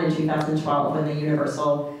it had in 2012 when the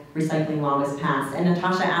universal recycling law was passed. And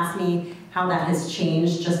Natasha asked me how that has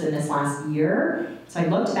changed just in this last year. So I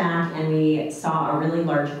looked back and we saw a really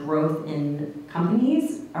large growth in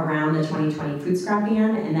companies around the 2020 food scrap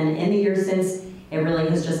ban. And then in the years since, it really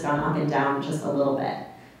has just gone up and down just a little bit.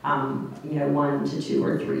 1 to 2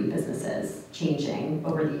 or 3 businesses changing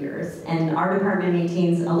over the years. And our department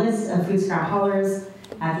maintains a list of food scrap haulers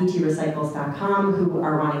at vtrecycles.com who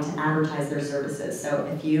are wanting to advertise their services. So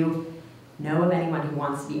if you know of anyone who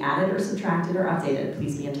wants to be added or subtracted or updated,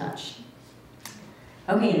 please be in touch.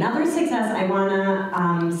 Okay, another success I want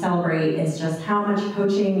to celebrate is just how much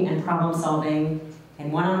coaching and problem solving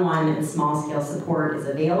and one-on-one and small-scale support is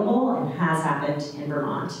available and has happened in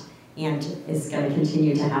Vermont, and is going to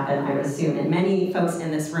continue to happen, I would assume. And many folks in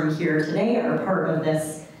this room here today are part of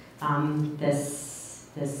this,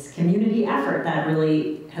 this community effort that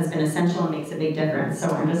really has been essential and makes a big difference. So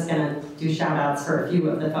I'm just going to do shout outs for a few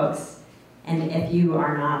of the folks. And if you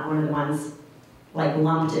are not one of the ones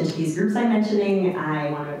lumped into these groups I'm mentioning, I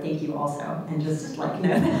want to thank you also, and just know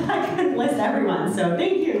that I couldn't list everyone. So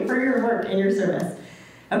thank you for your work and your service.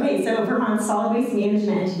 Okay, so Vermont's solid waste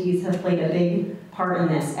management entities have played a big part in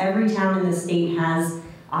this. Every town in the state has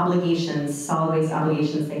obligations, solid waste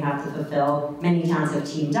obligations they have to fulfill. Many towns have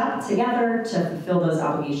teamed up together to fulfill those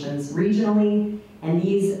obligations regionally, and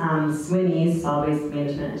these SWMEs, solid waste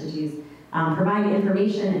management entities, provide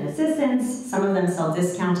information and assistance. Some of them sell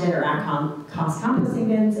discounted or at-cost composting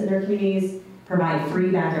bins in their communities, provide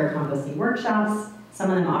free backyard composting workshops. Some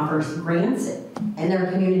of them offer grants in their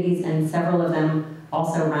communities, and several of them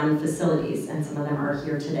also run facilities, and some of them are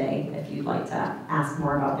here today if you'd like to ask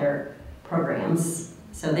more about their programs.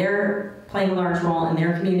 So they're playing a large role in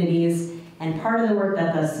their communities, and part of the work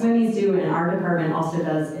that the SWMEs do and our department also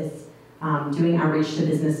does is doing outreach to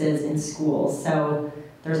businesses in schools. So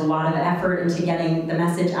there's a lot of effort into getting the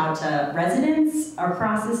message out to residents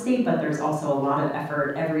across the state, but there's also a lot of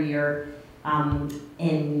effort every year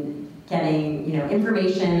in getting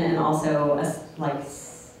information and also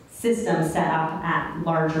systems set up at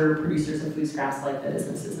larger producers of food scraps like the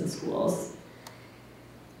businesses and schools.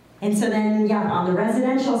 And so then, on the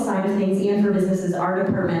residential side of things and for businesses, our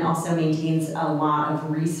department also maintains a lot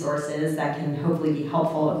of resources that can hopefully be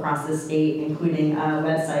helpful across the state, including a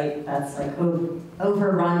website that's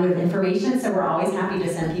overrun with information. So we're always happy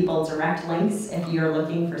to send people direct links if you're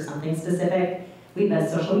looking for something specific. We have a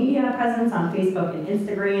social media presence on Facebook and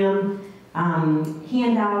Instagram.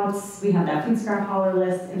 Handouts, we have that food scrap hauler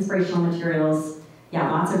list, inspirational materials.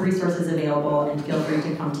 Lots of resources available, and feel free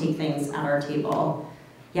to come take things at our table.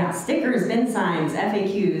 Stickers, bin signs,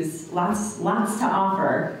 FAQs, lots to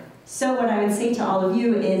offer. So what I would say to all of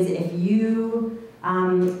you is if you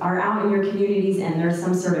are out in your communities and there's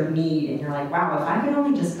some sort of need and you're like, wow, if I could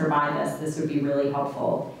only just provide this would be really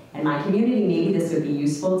helpful. In my community, maybe this would be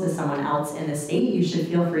useful to someone else in the state, you should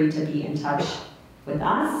feel free to be in touch with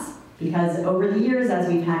us. Because over the years, as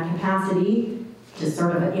we've had capacity to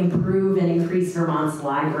sort of improve and increase Vermont's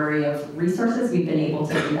library of resources, we've been able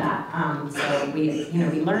to do that. So we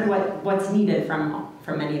learned what's needed from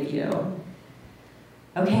many of you.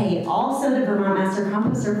 Okay, also the Vermont Master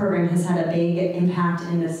Composter Program has had a big impact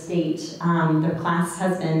in the state. The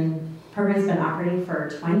program's been operating for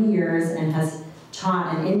 20 years and has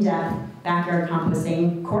taught an in-depth backyard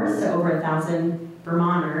composting course to over 1,000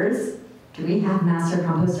 Vermonters. Do we have master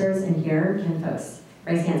composters in here? Can folks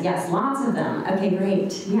raise hands? Yes, lots of them. Okay,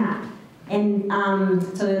 great. And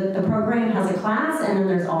so the program has a class, and then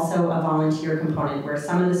there's also a volunteer component where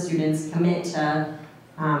some of the students commit to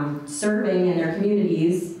serving in their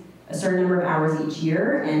communities a certain number of hours each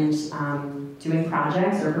year and doing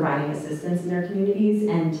projects or providing assistance in their communities.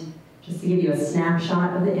 And just to give you a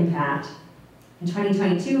snapshot of the impact, in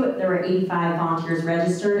 2022, there were 85 volunteers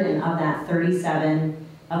registered, and of that, 37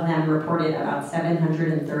 of them reported about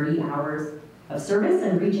 730 hours of service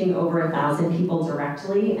and reaching over 1,000 people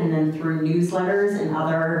directly, and then through newsletters and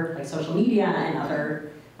other social media and other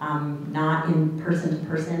not in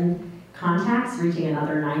person-to-person contacts, reaching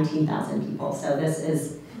another 19,000 people. So this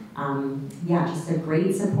is yeah, just a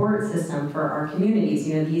great support system for our communities.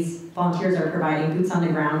 You know, these volunteers are providing boots on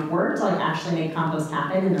the ground work to like actually make compost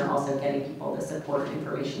happen, and they're also getting people the support and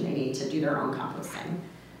information they need to do their own composting.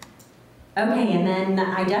 Okay, and then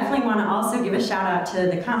I definitely want to also give a shout out to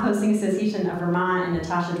the Composting Association of Vermont and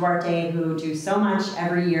Natasha Duarte, who do so much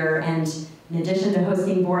every year. And in addition to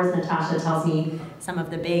hosting VORS, Natasha tells me some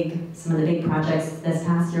of the big projects this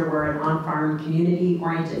past year were an on-farm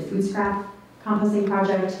community-oriented food scrap composting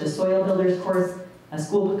project, the Soil Builders course, a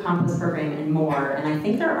school compost program, and more. And I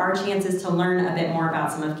think there are chances to learn a bit more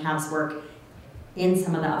about some of CAV's work in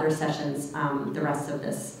some of the other sessions the rest of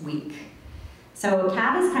this week. So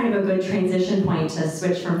CAV is kind of a good transition point to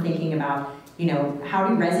switch from thinking about, you know, how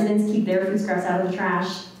do residents keep their food scraps out of the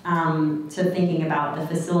trash, to thinking about the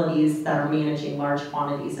facilities that are managing large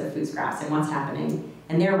quantities of food scraps and what's happening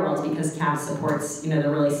in their worlds, because CAV supports, you know, the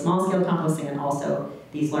really small scale composting and also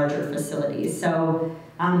these larger facilities. So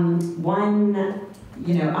one,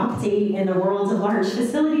 you know, update in the world of large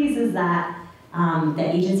facilities is that the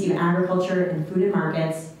Agency of Agriculture and Food and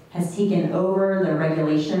Markets has taken over the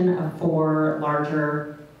regulation for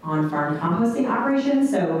larger on-farm composting operations.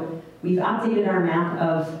 So we've updated our map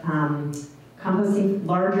of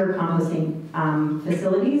larger composting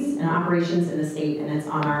facilities and operations in the state, and it's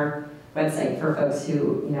on our website for folks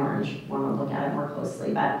who, you know, want to look at it more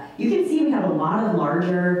closely. But you can see we have a lot of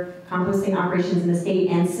larger composting operations in the state,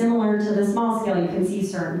 and similar to the small scale, you can see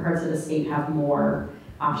certain parts of the state have more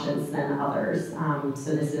options than others.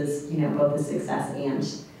 So this is, you know, both a success and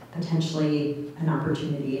potentially an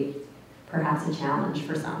opportunity, perhaps a challenge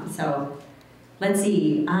for some. So let's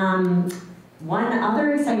see. One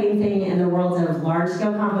other exciting thing in the world of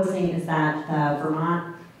large-scale composting is that the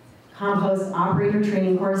Vermont Compost Operator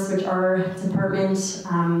Training course, which our department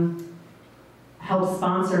helps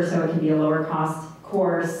sponsor so it can be a lower cost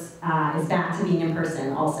course, is back to being in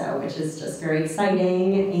person also, which is just very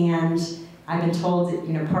exciting. And I've been told,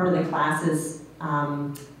 you know, part of the classes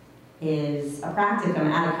is a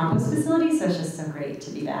practicum at a compost facility, so it's just so great to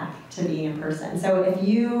be back to being in person. So if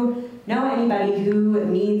you know anybody who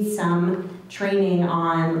needs some training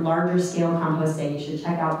on larger scale composting, you should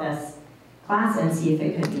check out this class and see if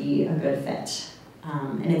it could be a good fit.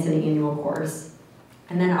 And it's an annual course.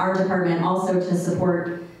 And then our department, also to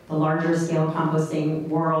support the larger scale composting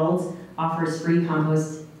world, offers free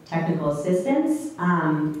compost technical assistance.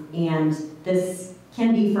 And this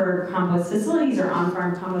can be for compost facilities or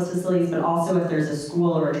on-farm compost facilities, but also if there's a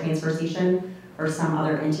school or a transfer station or some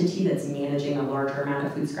other entity that's managing a larger amount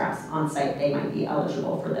of food scraps on site, they might be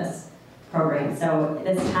eligible for this program. So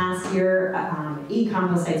this past year, 8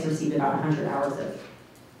 compost sites received about 100 hours of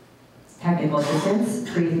technical assistance,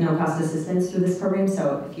 free no-cost assistance through this program.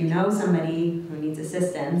 So if you know somebody who needs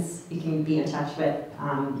assistance, you can be in touch with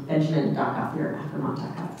Benjamin Dockoff at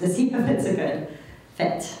Vermont.gov to see if it's a good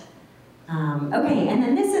fit. Okay, and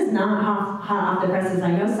then this is not hot off the presses.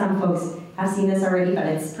 I know some folks have seen this already, but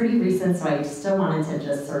it's pretty recent, so I still wanted to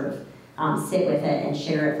just sort of sit with it and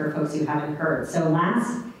share it for folks who haven't heard. So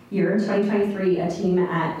last year, in 2023, a team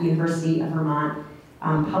at University of Vermont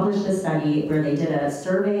published a study where they did a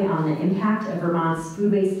survey on the impact of Vermont's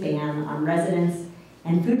food waste ban on residents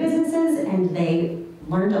and food businesses, and they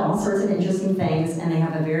learned all sorts of interesting things, and they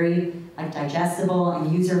have a very digestible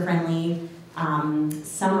and user-friendly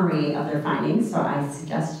summary of their findings, so I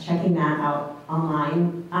suggest checking that out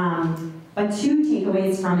online. But 2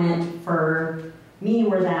 takeaways from it for me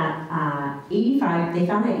were that they found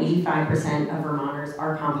that 85% of Vermonters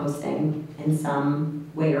are composting in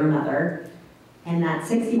some way or another, and that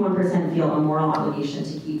 61% feel a moral obligation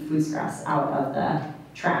to keep food scraps out of the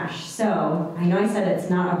trash. So I know I said it's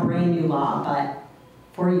not a brand new law, but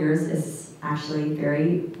 4 years is actually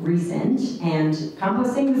very recent, and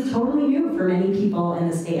composting was totally new for many people in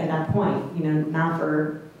the state at that point. You know, not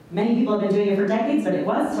for many people have been doing it for decades, but it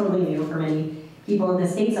was totally new for many people in the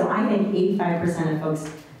state. So I think 85% of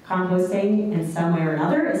folks composting in some way or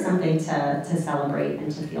another is something to celebrate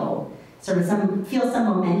and to feel some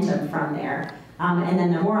momentum from there. And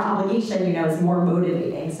then the moral obligation, you know, is more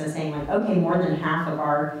motivating. So saying like, okay, more than half of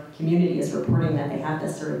our community is reporting that they have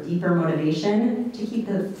this sort of deeper motivation to keep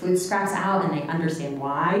the food scraps out, and they understand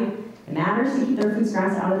why it matters to keep their food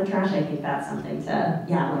scraps out of the trash. I think that's something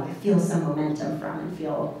to, feel some momentum from and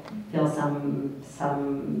feel some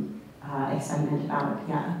excitement about it,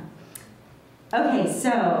 yeah. Okay, so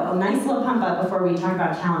a nice little pump up before we talk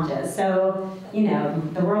about challenges. So, you know,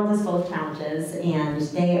 the world is full of challenges and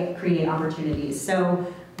they create opportunities. So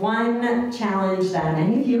one challenge that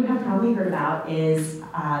many of you have probably heard about is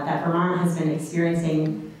that Vermont has been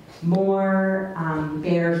experiencing more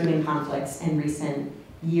bare human conflicts in recent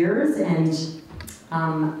years. And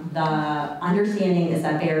the understanding is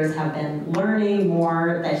that bears have been learning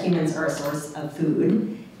more that humans are a source of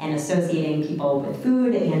food and associating people with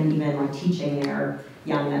food and even like teaching their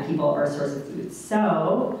young that people are a source of food.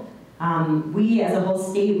 So we as a whole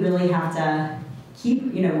state really have to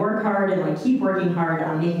keep, work hard and like keep working hard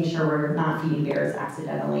on making sure we're not feeding bears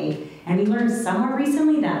accidentally. And we learned somewhat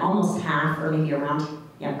recently that almost half, or maybe around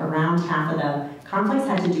half of the conflicts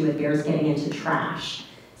had to do with bears getting into trash.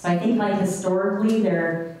 So I think like historically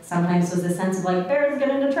there sometimes was a sense of like bears get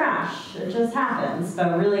into trash, it just happens.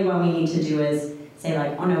 But really what we need to do is say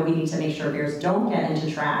like, oh no, we need to make sure bears don't get into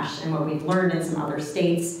trash. And what we've learned in some other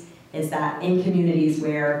states is that in communities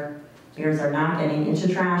where bears are not getting into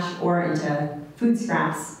trash or into food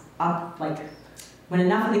scraps, when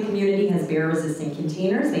enough of the community has bear-resistant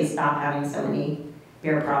containers, they stop having so many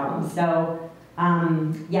bear problems. So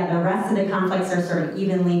the rest of the conflicts are sort of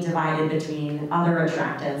evenly divided between other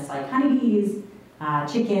attractants like honeybees,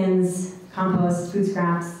 chickens, compost, food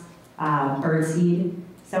scraps, birdseed.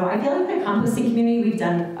 So I feel like the composting community, we've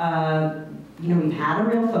done, we've had a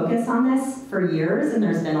real focus on this for years, and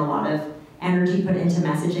there's been a lot of energy put into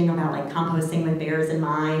messaging about like composting with bears in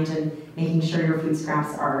mind and making sure your food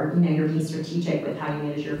scraps are, you're being strategic with how you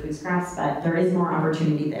manage your food scraps, but there is more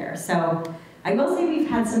opportunity there. So I will say we've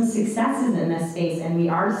had some successes in this space, and we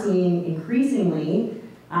are seeing increasingly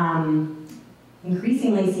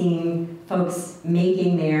seeing folks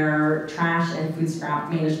making their trash and food scrap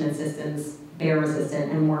management systems bear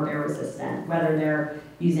resistant and more bear resistant, whether they're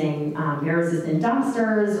using bear resistant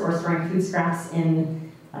dumpsters or storing food scraps in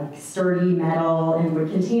like sturdy metal and wood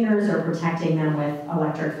containers or protecting them with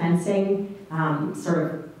electric fencing.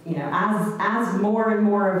 As more and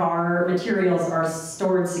more of our materials are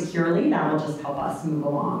stored securely, that will just help us move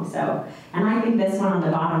along. So, and I think this one on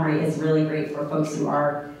the bottom right is really great for folks who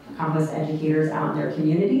are compost educators out in their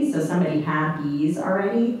community. So somebody had bees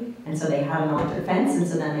already, and so they had an electric fence, and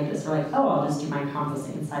so then they just were like, oh, I'll just do my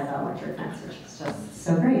composting inside that electric fence, which is just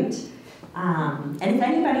so great. And if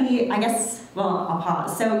anybody, I'll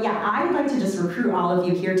pause. So yeah, I'd like to just recruit all of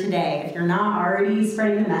you here today. If you're not already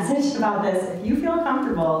spreading the message about this, if you feel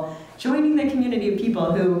comfortable joining the community of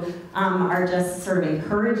people who are just sort of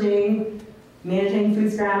encouraging managing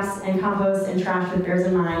food scraps and compost and trash with bears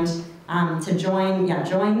in mind, to join the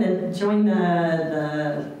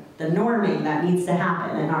norming that needs to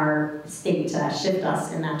happen in our state to shift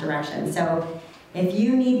us in that direction. So if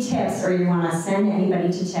you need tips or you want to send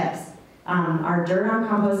anybody to tips, our Dirt on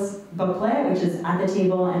Compost booklet, which is at the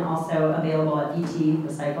table and also available at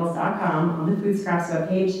vtrecycles.com on the food scraps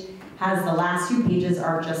webpage, has the last 2 pages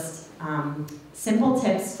are just simple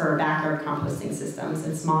tips for backyard composting systems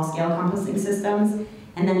and small-scale composting systems.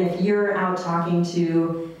 And then if you're out talking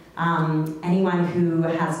to anyone who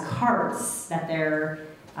has carts that they're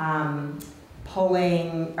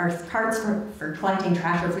pulling, or carts for collecting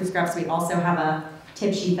trash or food scraps, we also have a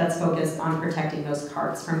tip sheet that's focused on protecting those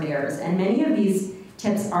carts from bears. And many of these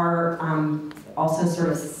tips are also sort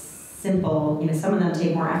of simple. Some of them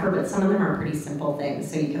take more effort, but some of them are pretty simple things.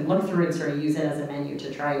 So you can look through it, sort of use it as a menu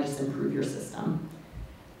to try and just improve your system.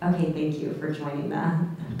 Okay, thank you for joining the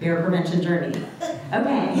bear prevention journey.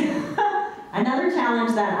 Okay, another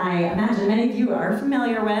challenge that I imagine many of you are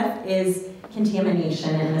familiar with is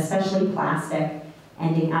contamination, and especially plastic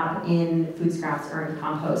ending up in food scraps or in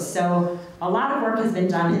compost. So a lot of work has been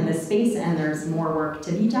done in this space, and there's more work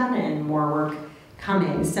to be done and more work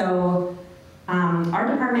coming. So our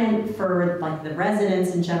department, for like the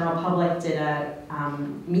residents and general public, did a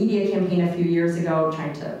media campaign a few years ago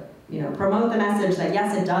trying to promote the message that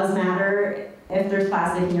yes, it does matter if there's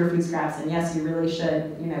plastic in your food scraps, and yes, you really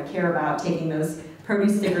should care about taking those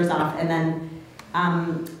produce stickers off. And then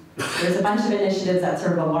there's a bunch of initiatives at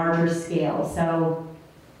sort of a larger scale. So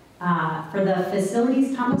for the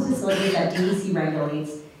facilities, compost facilities that DEC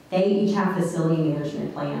regulates, they each have facility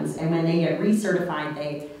management plans, and when they get recertified,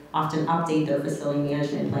 they often update their facility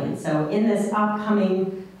management plans. So in this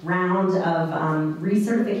upcoming round of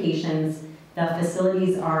recertifications, the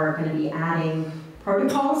facilities are going to be adding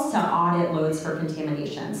protocols to audit loads for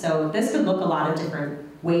contamination. So this could look a lot of different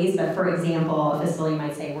ways, but for example, a facility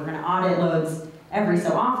might say, we're going to audit loads every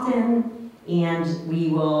so often, and we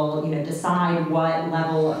will decide what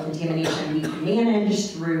level of contamination we can manage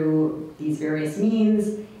through these various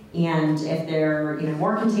means. And if they're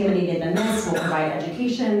more contaminated than this, we'll provide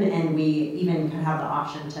education, and we even could have the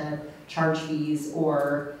option to charge fees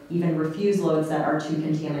or even refuse loads that are too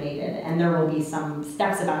contaminated. And there will be some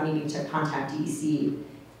steps about needing to contact DEC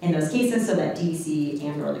in those cases so that DEC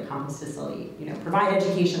and or the compost facility provide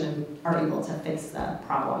education and are able to fix the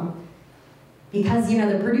problem. Because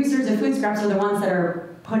the producers of food scraps are the ones that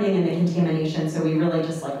are putting in the contamination, so we really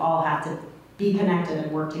just like all have to be connected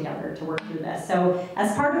and work together to work through this. So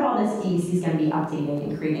as part of all this, DEC is going to be updating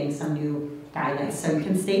and creating some new guidance. So you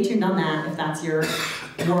can stay tuned on that if that's your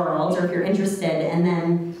world or if you're interested. And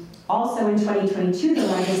then also in 2022, the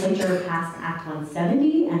legislature passed Act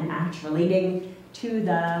 170, an act relating to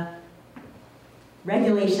the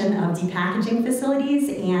regulation of depackaging facilities,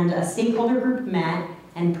 and a stakeholder group met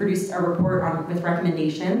and produced a report with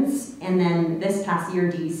recommendations. And then this past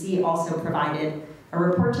year, DEC also provided a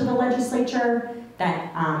report to the legislature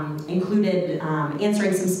that included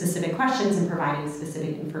answering some specific questions and providing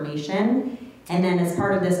specific information. And then as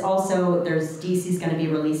part of this also, DEC is going to be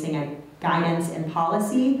releasing a guidance and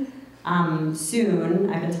policy soon,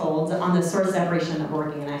 I've been told, on the source separation of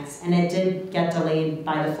organics. And it did get delayed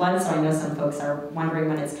by the flood, so I know some folks are wondering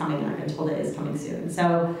when it's coming, and I've been told it is coming soon.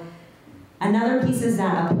 So another piece is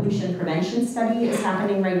that a pollution prevention study is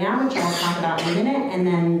happening right now, which I'll talk about in a minute. And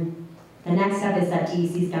then the next step is that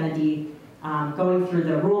DEC is going to be going through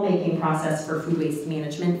the rulemaking process for food waste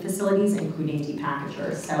management facilities, including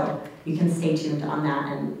depackagers. So you can stay tuned on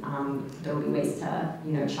that, and there will be ways to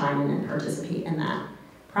chime in and participate in that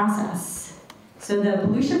process. So the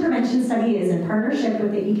pollution prevention study is in partnership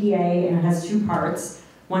with the EPA, and it has two parts.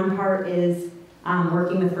 One part is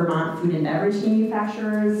working with Vermont food and beverage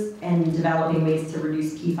manufacturers and developing ways to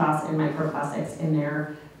reduce PFAS and microplastics in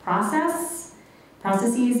their processes.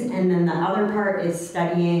 And then the other part is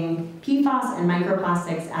studying PFAS and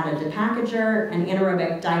microplastics at a depackager, an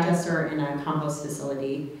anaerobic digester, and a compost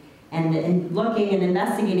facility. And looking and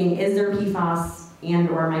investigating, is there PFAS and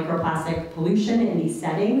or microplastic pollution in these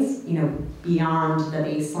settings, beyond the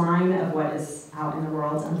baseline of what is out in the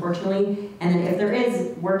world, unfortunately. And then if there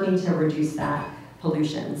is, working to reduce that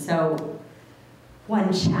pollution. So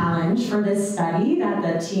one challenge for this study that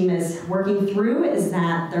the team is working through is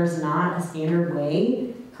that there's not a standard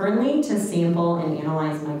way currently to sample and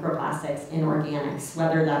analyze microplastics in organics,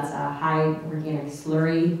 whether that's a high organic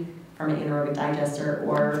slurry from an anaerobic digester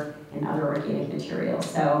or in other organic materials.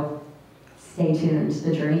 So stay tuned,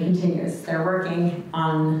 the journey continues. They're working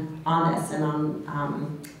on this and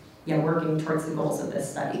on working towards the goals of this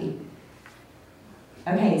study.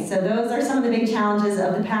 Okay, so those are some of the big challenges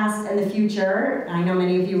of the past and the future. I know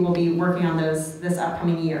many of you will be working on those this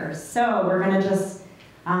upcoming year. So we're gonna just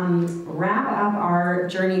wrap up our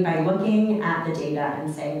journey by looking at the data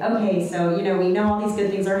and saying, okay, so we know all these good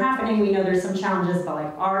things are happening, we know there's some challenges, but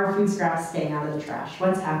like, are food scraps staying out of the trash?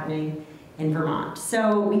 What's happening in Vermont?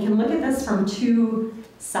 So we can look at this from two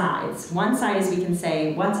sides. One side is we can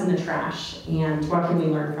say, what's in the trash and what can we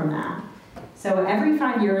learn from that? So every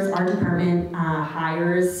 5 years, our department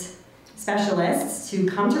hires specialists to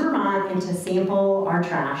come to Vermont and to sample our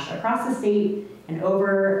trash across the state and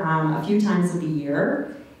over a few times of the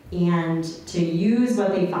year, and to use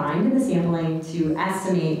what they find in the sampling to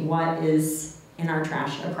estimate what is in our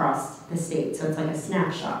trash across the state. So it's like a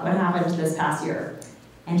snapshot. What happened this past year?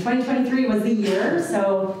 And 2023 was the year,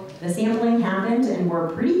 so the sampling happened, and we're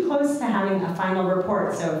pretty close to having a final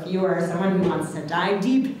report. So if you are someone who wants to dive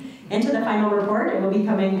deep into the final report, it will be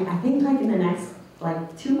coming, I think, like in the next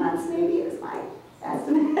 2 months, maybe is my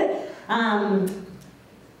estimate.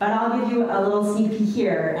 But I'll give you a little sneak peek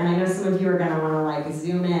here, and I know some of you are going to want to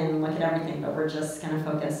zoom in and look at everything, but we're just going to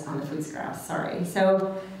focus on the food scraps. Sorry.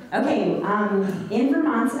 So, okay, in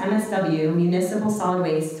Vermont's MSW, municipal solid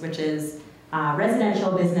waste, which is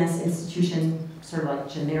residential, business, institution, sort of like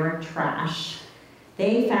generic trash,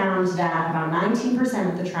 they found that about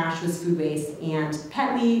 19% of the trash was food waste, and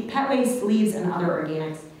pet waste, leaves, and other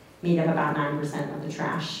organics made up about 9% of the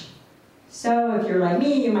trash. So if you're like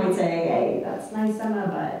me, you might say, hey, that's nice, Emma,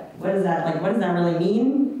 but what does that really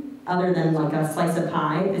mean? Other than like a slice of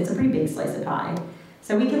pie, it's a pretty big slice of pie.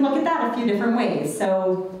 So we can look at that a few different ways.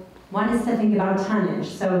 So one is to think about tonnage.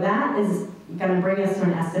 So that is going to bring us to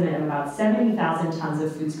an estimate of about 70,000 tons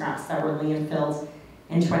of food scraps that were landfilled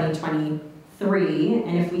in 2023.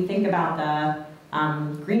 And if we think about the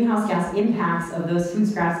greenhouse gas impacts of those food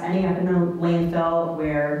scraps ending up in the landfill,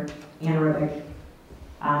 where anaerobic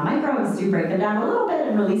microbes do break them down a little bit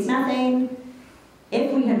and release methane,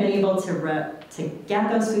 if we had been able to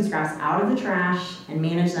get those food scraps out of the trash and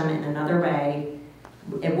manage them in another way,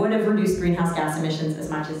 it would have reduced greenhouse gas emissions as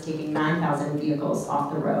much as taking 9,000 vehicles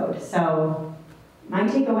off the road. So my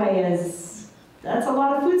takeaway is that's a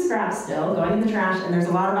lot of food scraps still going in the trash, and there's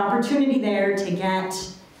a lot of opportunity there to get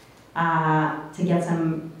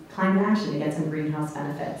some climate action, to get some greenhouse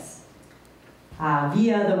benefits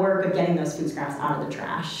via the work of getting those food scraps out of the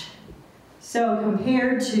trash. So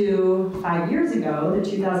compared to 5 years ago, the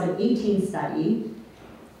 2018 study,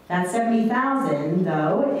 that 70,000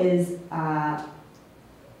 though is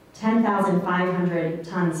 10,500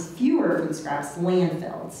 tons fewer food scraps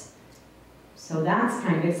landfilled. So that's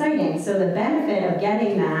kind of exciting. So the benefit of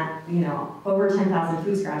getting that, over 10,000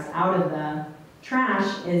 food scraps out of the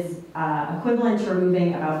trash is equivalent to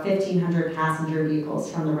removing about 1,500 passenger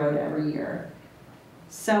vehicles from the road every year.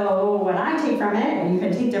 So what I take from it, and you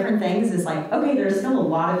can take different things, is like, okay, there's still a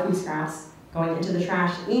lot of food scraps going into the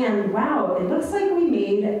trash, and wow, it looks like we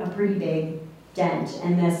made a pretty big dent.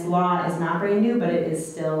 And this law is not brand new, but it is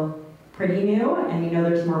still pretty new, and we know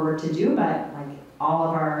there's more work to do, but like all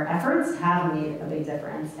of our efforts have made a big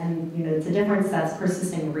difference. And it's a difference that's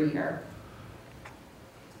persisting every year.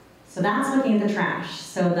 So that's looking at the trash.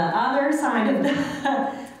 So the other side of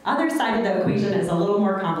the equation is a little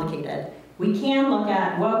more complicated. We can look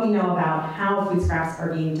at what we know about how food scraps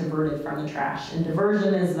are being diverted from the trash. And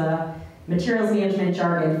diversion is the materials management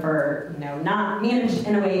jargon for not managed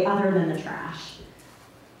in a way other than the trash.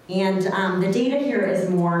 And the data here is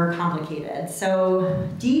more complicated. So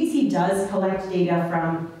DEC does collect data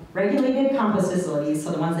from regulated compost facilities,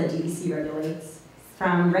 so the ones that DEC regulates,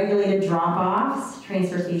 from regulated drop-offs,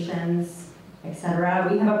 transfer stations, etc.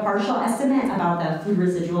 We have a partial estimate about the food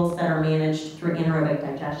residuals that are managed through anaerobic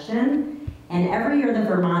digestion. And every year the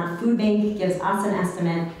Vermont Food Bank gives us an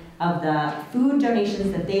estimate of the food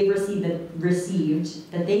donations that they've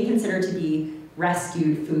received that they consider to be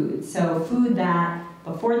rescued food. So food that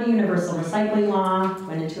before the universal recycling law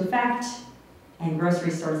went into effect and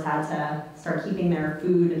grocery stores had to start keeping their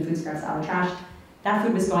food and food scraps out of trash, that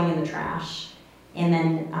food was going in the trash. And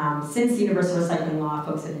then since the universal recycling law,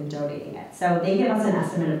 folks have been donating it. So they give us an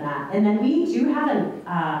estimate of that. And then we do have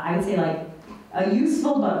I would say like a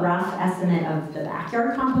useful but rough estimate of the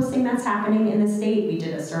backyard composting that's happening in the state. We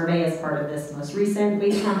did a survey as part of this most recent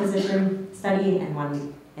waste composition study and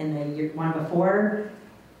one in the year one before.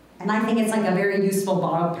 And I think it's like a very useful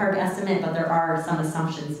ballpark estimate, but there are some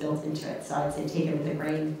assumptions built into it. So I'd say take it with a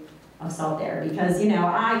grain of salt there, because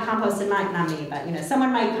I compost in not me, but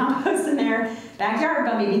someone might compost in their backyard,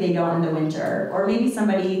 but maybe they don't in the winter, or maybe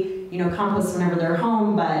somebody composts whenever they're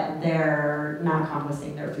home, but they're not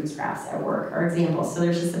composting their food scraps at work, or examples. So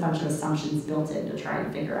there's just a bunch of assumptions built in to try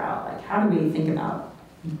and figure out like how do we think about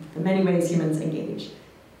the many ways humans engage.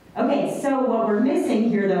 Okay, so what we're missing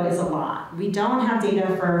here though is a lot. We don't have data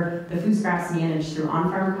for the food scraps managed through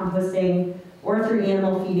on-farm composting, or through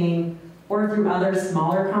animal feeding, or through other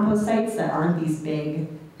smaller compost sites that aren't these big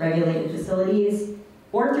regulated facilities,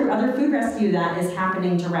 or through other food rescue that is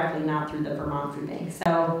happening directly, not through the Vermont Food Bank.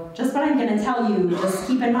 So just what I'm gonna tell you, just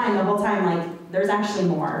keep in mind the whole time, like there's actually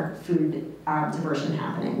more food diversion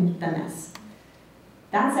happening than this.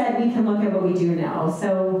 That said, we can look at what we do know.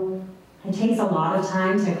 So it takes a lot of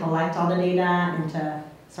time to collect all the data and to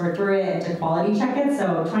sort through it and to quality check it.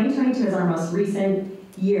 So 2022 is our most recent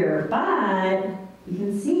year, but you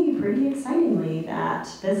can see pretty excitingly that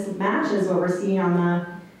this matches what we're seeing on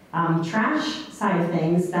the trash side of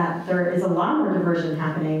things, that there is a lot more diversion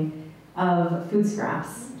happening of food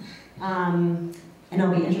scraps. And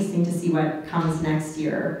it'll be interesting to see what comes next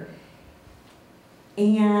year.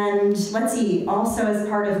 And let's see, also as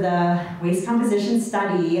part of the waste composition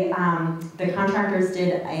study, the contractors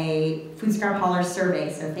did a food scrap hauler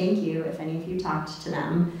survey, so thank you if any of you talked to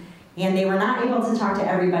them. And they were not able to talk to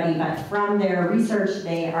everybody, but from their research,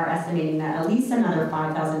 they are estimating that at least another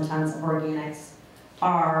 5,000 tons of organics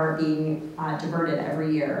are being diverted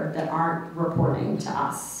every year that aren't reporting to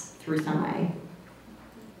us through some way.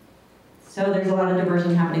 So there's a lot of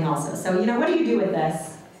diversion happening also. So what do you do with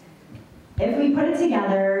this? If we put it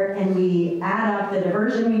together and we add up the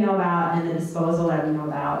diversion we know about and the disposal that we know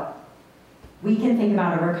about, we can think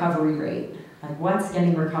about a recovery rate, like what's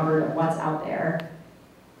getting recovered of what's out there.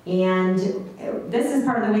 And this is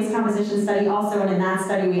part of the waste composition study also, and in that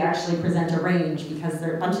study we actually present a range because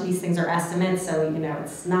a bunch of these things are estimates, so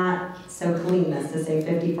it's not so clean as to say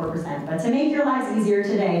 54%. But to make your lives easier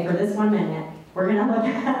today, for this 1 minute, we're going to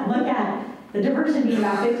look at the diversion being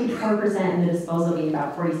about 54% and the disposal being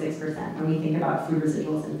about 46% when we think about food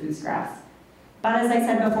residuals and food scraps. But as I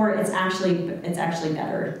said before, it's actually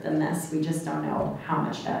better than this. We just don't know how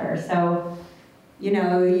much better. So you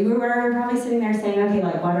were probably sitting there saying, okay,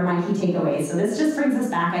 like what are my key takeaways? So this just brings us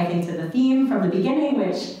back, I think, to the theme from the beginning,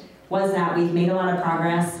 which was that we've made a lot of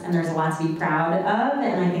progress and there's a lot to be proud of,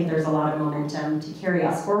 and I think there's a lot of momentum to carry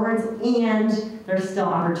us forwards, and there's still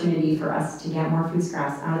opportunity for us to get more food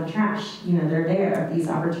scraps out of the trash. They're there, these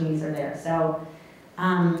opportunities are there. So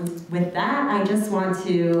with that, I just want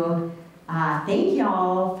to thank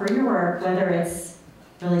y'all for your work, whether it's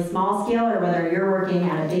really small scale or whether you're working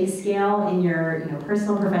at a big scale in your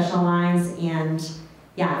personal, professional lives. And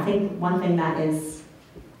yeah, I think one thing that is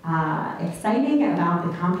exciting about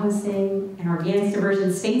the composting and organics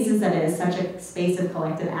diversion spaces that it is such a space of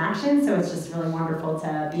collective action. So it's just really wonderful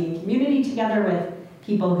to be in community together with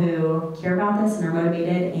people who care about this and are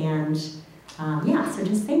motivated. And yeah, so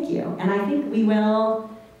just thank you. And I think we will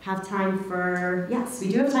have time for, yes,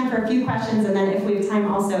 we do have time for a few questions. And then if we have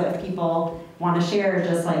time also, if people want to share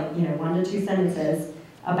just like, 1 to 2 sentences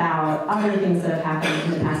about other things that have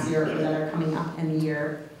happened in the past year or that are coming up in the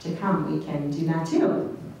year to come, we can do that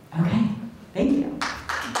too. Okay, thank you.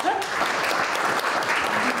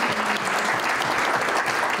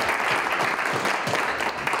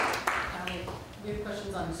 We have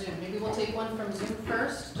questions on Zoom. Maybe we'll take one from Zoom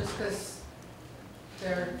first, just because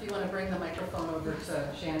if you want to bring the microphone over to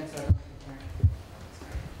Shannon.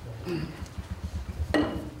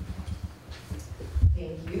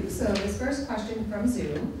 Thank you. So this first question from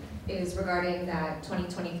Zoom is regarding that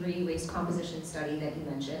 2023 waste composition study that you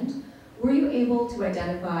mentioned. Were you able to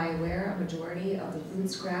identify where a majority of the food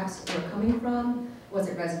scraps were coming from? Was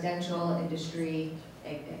it residential, industry,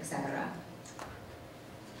 etc.?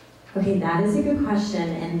 Okay, that is a good question,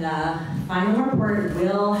 and the final report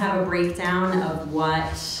will have a breakdown of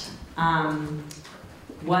what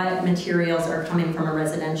materials are coming from a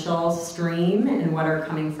residential stream and what are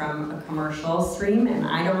coming from a commercial stream, and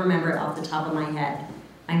I don't remember it off the top of my head.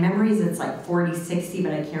 My memory is it's like 40-60,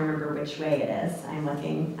 but I can't remember which way it is. I'm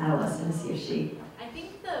looking at Alyssa to see if she I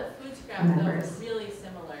think the food scrap though is really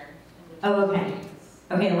similar. Oh, okay.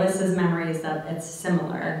 Okay, Alyssa's memory is that it's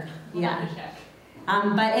similar. We'll Yeah. have to check.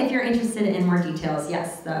 But if you're interested in more details,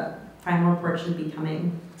 yes, the final report should be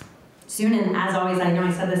coming soon. And as always, I know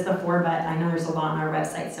I said this before, but I know there's a lot on our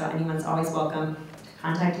website, so anyone's always welcome to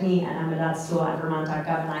contact me at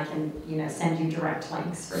emma.stool@vermont.gov, and I can, send you direct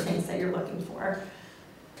links for things that you're looking for.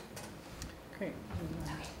 Okay.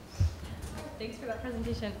 Thanks for that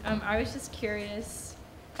presentation. I was just curious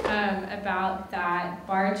about that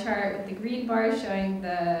bar chart with the green bar showing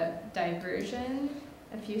the diversion.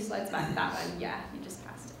 A few slides back, that one, yeah, you just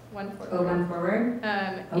passed it. One forward. Oh, one forward?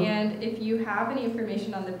 And if you have any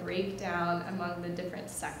information on the breakdown among the different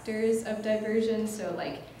sectors of diversion, so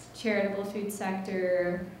like charitable food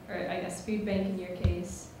sector, or I guess food bank in your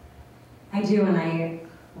case. I do, and I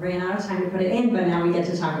ran out of time to put it in, but now we get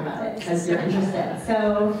to talk about it because you're interested.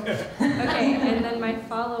 So. Okay, and then my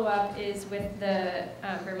follow-up is with the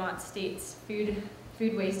Vermont State's food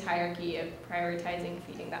waste hierarchy of prioritizing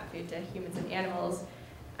feeding that food to humans and animals.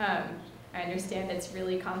 I understand it's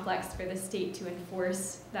really complex for the state to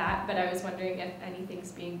enforce that, but I was wondering if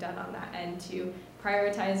anything's being done on that end to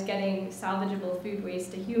prioritize getting salvageable food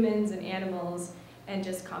waste to humans and animals and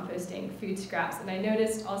just composting food scraps. And I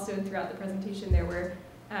noticed also throughout the presentation there were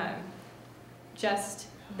just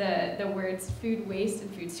the words food waste and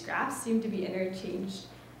food scraps seem to be interchanged.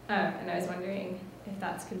 And I was wondering if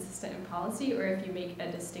that's consistent in policy or if you make a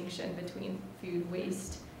distinction between food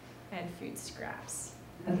waste and food scraps.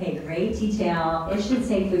 Okay, great detail. It should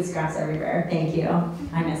say food scraps everywhere. Thank you.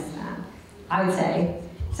 I missed that. I would say.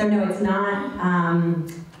 So no, it's not,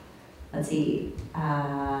 let's see.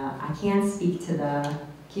 I can't speak to the,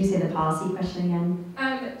 can you say the policy question again?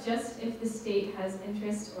 Just if the state has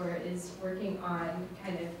interest or is working on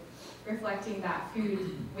kind of reflecting that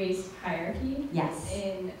food waste hierarchy. Yes.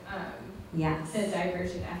 In yes. the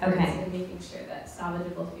diversion efforts Okay. and making sure that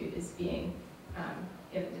salvageable food is being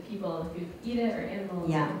given to people who eat it or animals.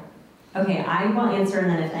 Yeah. Okay, I will answer, and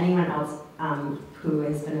then if anyone else who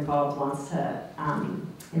has been involved wants to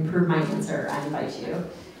improve my answer, I invite you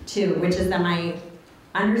to, which is that my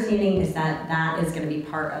understanding is that that is going to be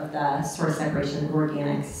part of the source separation of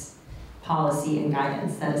organics policy and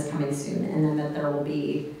guidance that is coming soon, and then that there will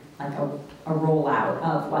be like a rollout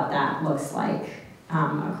of what that looks like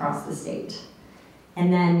across the state.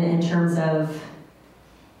 And then in terms of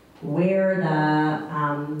where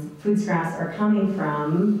the food scraps are coming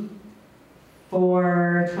from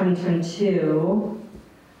for 2022,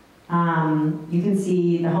 you can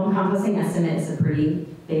see the home composting estimate is a pretty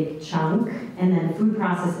big chunk, and then food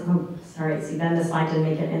processing, oh, sorry, see then the slide didn't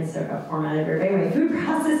make it in so formatted, but anyway, food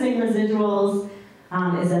processing residuals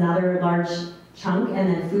is another large chunk, and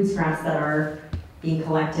then food scraps that are being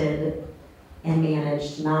collected and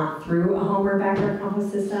managed not through a home or backyard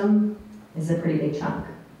compost system is a pretty big chunk.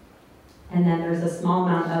 And then there's a small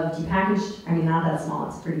amount of depackaged, I mean not that small,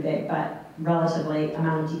 it's pretty big, but relatively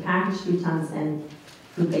amount of depackaged food tons and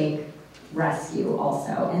food bank rescue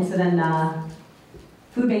also. And so then the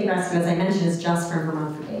food bank rescue, as I mentioned, is just from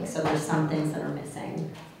Vermont Food Bank, so there's some things that are missing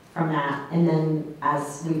from that. And then,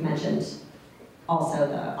 as we've mentioned, also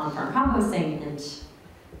the on-farm composting and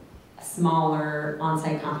smaller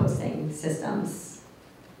on-site composting systems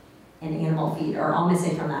and animal feed are all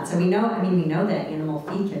missing from that. So we know, I mean, we know that animal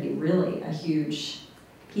feed can be really a huge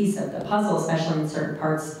piece of the puzzle, especially in certain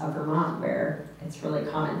parts of Vermont where it's really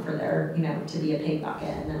common for there, you know, to be a pig bucket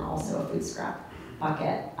and then also a food scrap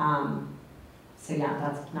bucket. So yeah,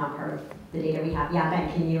 that's not part of the data we have. Yeah,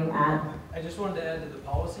 Ben, can you add? I just wanted to add to the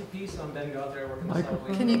policy piece. I'm Ben Gothard, working with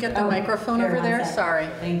Southwest. Can you get the microphone here, over one there? sec. Sorry.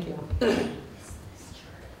 Thank you. Thank you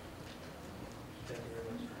very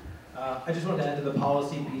much. I just wanted to add to the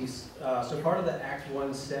policy piece. So part of the Act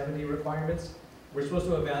 170 requirements, we're supposed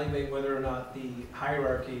to evaluate whether or not the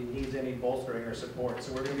hierarchy needs any bolstering or support.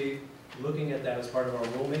 So we're going to be looking at that as part of our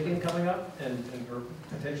rulemaking coming up, and we're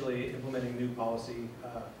potentially implementing new policy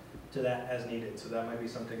to that as needed. So that might be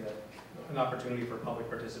something that, an opportunity for public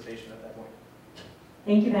participation at that point.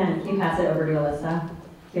 Thank you, Ben. Can you pass it over to Alyssa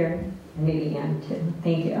here? And maybe Ann too.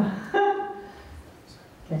 Thank you.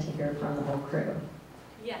 Get to hear from the whole crew.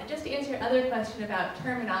 Yeah, just to answer your other question about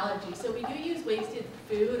terminology. So we do use wasted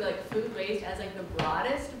food, like food waste, as like the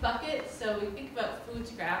broadest bucket. So we think about food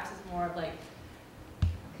scraps as more of like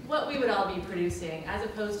what we would all be producing, as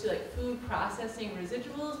opposed to like food processing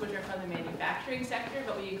residuals, which are from the manufacturing sector,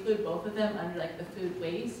 but we include both of them under like the food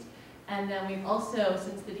waste. And then we've also,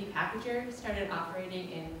 since the depackager started operating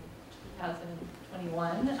in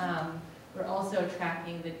 2021, we're also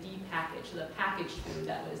tracking the depackaged, so the packaged food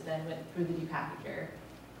that was then went through the depackager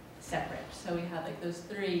separate. So we have like those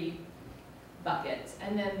 3 buckets.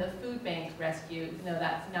 And then the food bank rescue, even though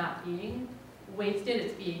that's not being wasted,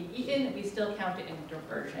 it's being eaten, we still count it in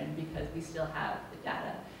diversion because we still have the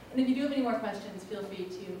data. And if you do have any more questions, feel free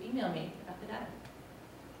to email me about the data.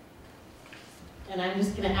 And I'm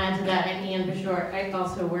just going to add to that, I'm Ann Bashore. I've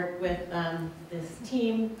also worked with this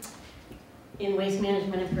team in waste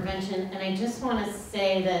management and prevention, and I just want to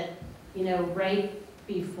say that, you know, right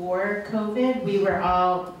before COVID, we were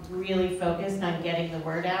all really focused on getting the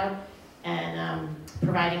word out and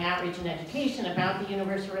providing outreach and education about the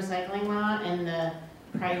universal recycling law and the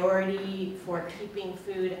priority for keeping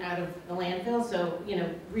food out of the landfill. So, you know,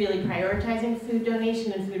 really prioritizing food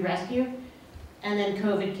donation and food rescue. And then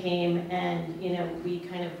COVID came and, you know, we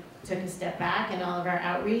kind of took a step back in all of our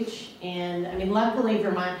outreach. And I mean, luckily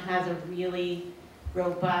Vermont has a really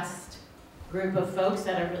robust group of folks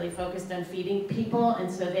that are really focused on feeding people.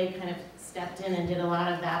 And so they kind of stepped in and did a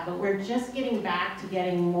lot of that. But we're just getting back to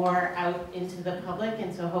getting more out into the public.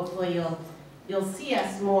 And so hopefully you'll see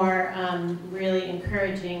us more really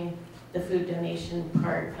encouraging the food donation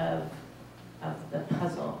part of the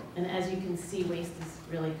puzzle. And as you can see, waste is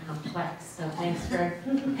really complex. So thanks for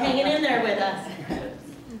hanging in there with us.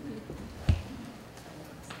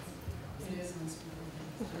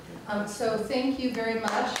 So thank you very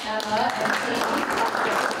much, Emma and team.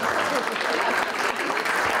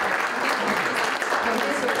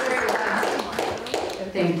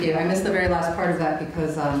 Thank you. I missed the very last part of that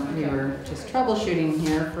because we were just troubleshooting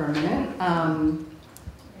here for a minute.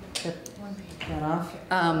 Get that off.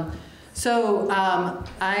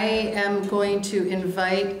 I am going to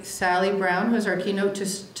invite Sally Brown, who is our keynote,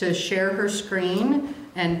 to share her screen,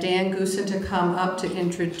 and Dan Goosen to come up to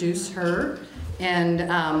introduce her. And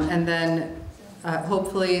then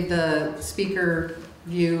hopefully the speaker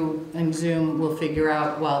view and Zoom will figure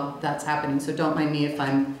out while that's happening. So don't mind me if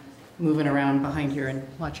I'm moving around behind here, and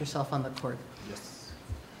watch yourself on the cord. Yes.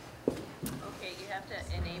 Okay, you have to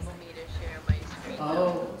enable me to share my screen.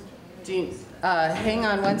 Oh, hang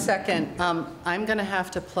on one second. I'm going to have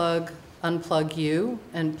to unplug you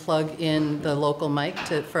and plug in the local mic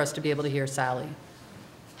for us to be able to hear Sally.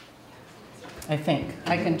 I think.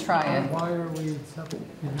 I can try it. Why are we separate?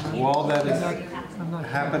 While that is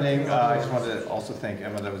happening, I just wanted to also thank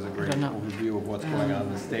Emma. That was a great overview of what's going on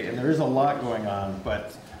in the state. And there is a lot going on,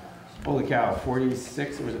 but holy cow,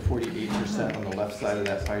 46, or was it 48% on the left side of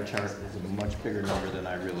that pie chart is a much bigger number than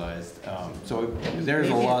I realized. So there's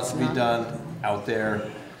a lot to be done out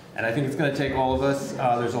there. And I think it's going to take all of us.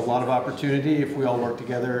 There's a lot of opportunity if we all work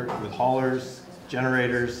together with haulers,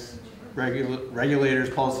 generators, regulators,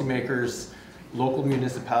 policymakers, local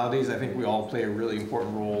municipalities. I think we all play a really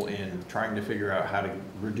important role in trying to figure out how to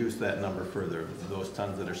reduce that number further, those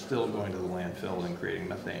tons that are still going to the landfill and creating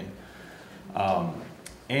methane.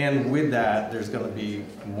 And with that, there's going to be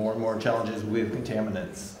more and more challenges with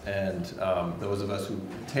contaminants. And those of us who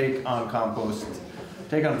take on compost,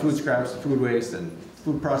 take on food scraps, food waste, and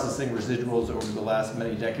food processing residuals over the last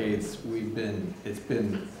many decades, it's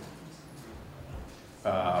been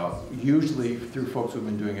usually through folks who've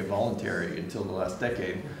been doing it voluntary until the last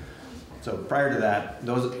decade. So prior to that,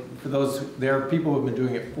 there are people who've been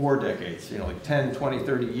doing it for decades, like 10, 20,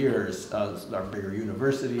 30 years, our bigger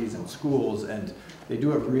universities and schools, and they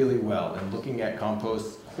do it really well. And looking at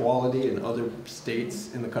compost quality in other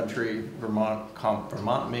states in the country,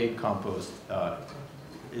 Vermont-made compost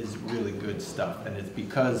is really good stuff. And it's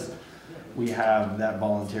because we have that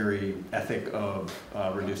voluntary ethic of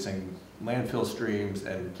reducing landfill streams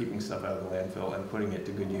and keeping stuff out of the landfill and putting it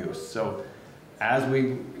to good use. So as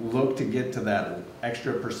we look to get to that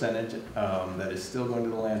extra percentage that is still going to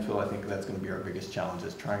the landfill, I think that's going to be our biggest challenge,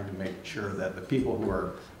 is trying to make sure that the people who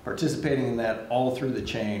are participating in that all through the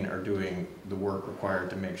chain are doing the work required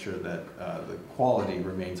to make sure that the quality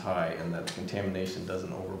remains high and that the contamination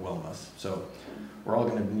doesn't overwhelm us. So we're all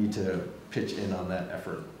going to need to pitch in on that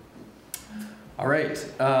effort. All right,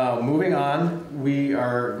 moving on, we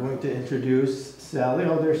are going to introduce Sally.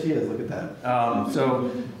 Oh, there she is, look at that. So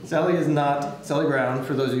Sally Brown,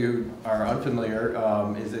 for those of you who are unfamiliar,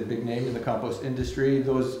 is a big name in the compost industry.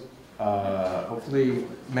 Hopefully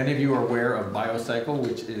many of you are aware of BioCycle,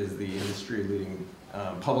 which is the industry-leading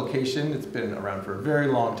publication. It's been around for a very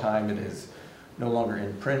long time. It is no longer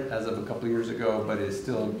in print as of a couple of years ago, but it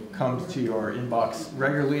still comes to your inbox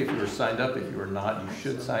regularly if you are signed up. If you are not, you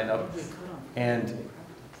should sign up. And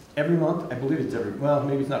every month, I believe it's well,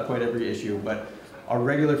 maybe it's not quite every issue, but our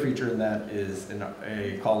regular feature in that is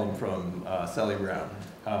a column from Sally Brown.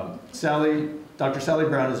 Dr. Sally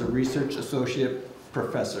Brown is a research associate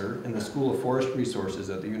professor in the School of Forest Resources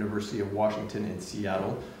at the University of Washington in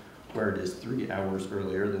Seattle, where it is 3 hours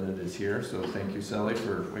earlier than it is here. So thank you, Sally,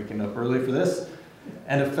 for waking up early for this.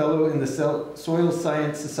 And a fellow in the Soil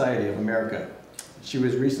Science Society of America. She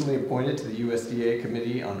was recently appointed to the USDA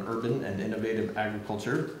Committee on Urban and Innovative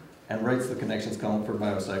Agriculture and writes the Connections column for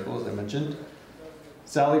BioCycle, as I mentioned.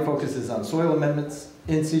 Sally focuses on soil amendments,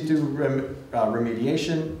 in situ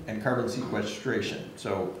remediation, and carbon sequestration.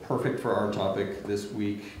 So perfect for our topic this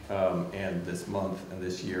week and this month and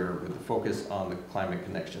this year, with a focus on the climate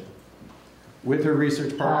connection. With her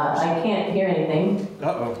research partners... I can't hear anything.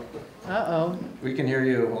 Uh-oh. Uh-oh. We can hear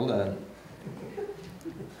you. Hold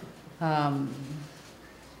on.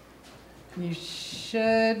 You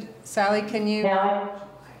should, Sally, can you? Now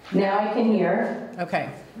I can hear. Okay.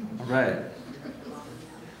 All right.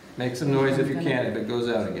 Make some noise if you can, if it goes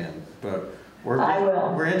out again. But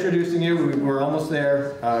we're introducing you. We're almost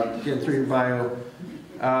there. Getting through your bio.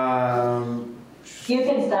 You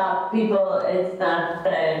can stop, people. It's not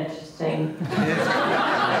that interesting.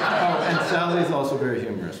 And Sally's also very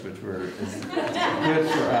humorous, which is good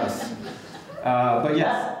for us. But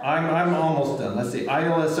yes, I'm almost done. Let's see.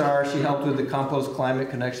 ILSR, she helped with the Compost Climate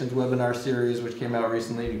Connections webinar series, which came out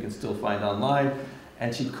recently. You can still find online.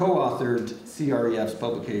 And she co-authored CREF's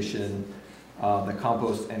publication, The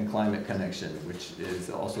Compost and Climate Connection, which is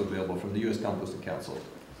also available from the U.S. Composting Council.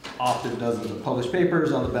 Authored dozens of published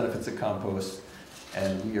papers on the benefits of compost.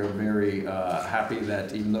 And we are very happy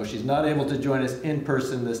that even though she's not able to join us in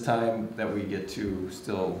person this time, that we get to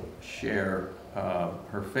still share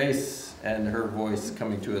her face and her voice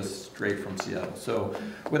coming to us straight from Seattle. So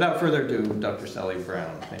without further ado, Dr. Sally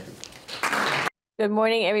Brown, thank you. Good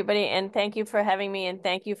morning, everybody, and thank you for having me, and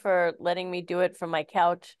thank you for letting me do it from my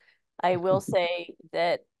couch. I will say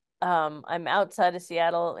that I'm outside of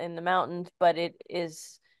Seattle in the mountains, but it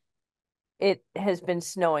has been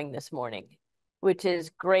snowing this morning, which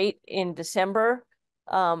is great in December,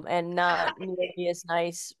 and not nearly as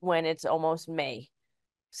nice when it's almost May.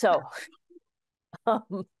 So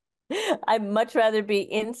I'd much rather be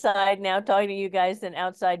inside now talking to you guys than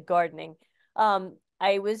outside gardening.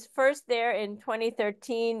 I was first there in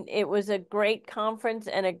 2013. It was a great conference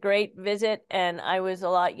and a great visit, and I was a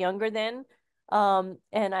lot younger then. And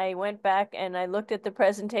I went back and I looked at the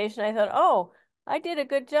presentation. I thought, oh, I did a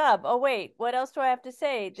good job. Oh, wait, what else do I have to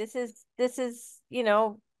say? This is, you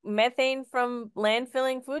know, methane from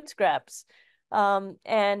landfilling food scraps.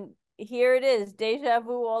 And here it is, deja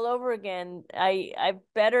vu all over again. I'm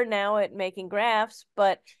better now at making graphs,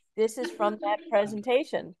 but this is from that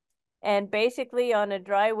presentation. And basically on a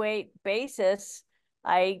dry weight basis,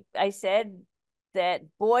 I said that,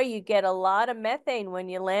 boy, you get a lot of methane when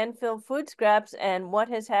you landfill food scraps. And what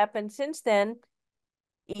has happened since then?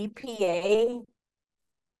 EPA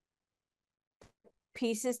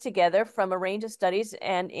pieces together from a range of studies,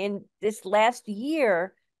 and in this last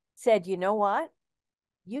year said, you know what?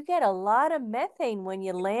 You get a lot of methane when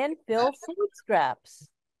you landfill food scraps.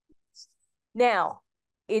 Now,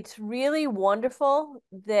 it's really wonderful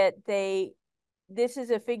that this is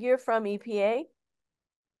a figure from EPA,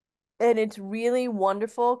 and it's really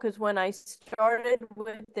wonderful because when I started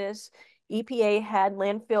with this, EPA had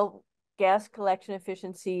landfill gas collection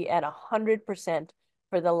efficiency at 100%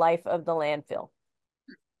 for the life of the landfill.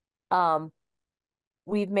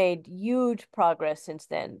 We've made huge progress since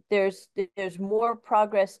then. There's more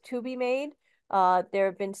progress to be made. There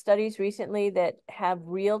have been studies recently that have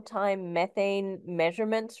real-time methane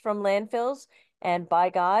measurements from landfills, and by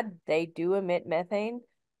God, they do emit methane.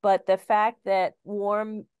 But the fact that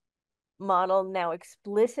WARM model now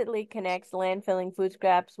explicitly connects landfilling food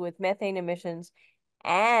scraps with methane emissions,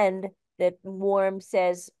 and that WARM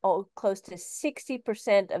says close to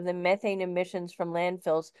 60% of the methane emissions from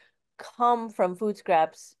landfills come from food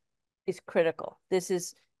scraps is critical. This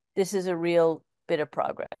is a real bit of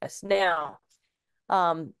progress. Now,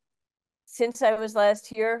 since I was last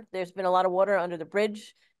here, there's been a lot of water under the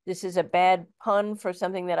bridge. This is a bad pun for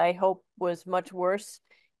something that I hope was much worse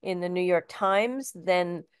in the New York Times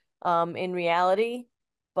than in reality.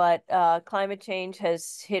 But climate change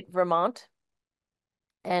has hit Vermont,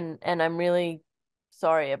 and I'm really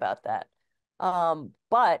sorry about that.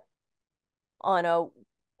 But on a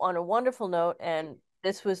wonderful note, and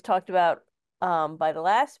this was talked about by the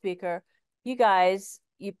last speaker, you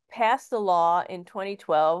passed the law in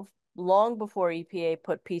 2012, long before EPA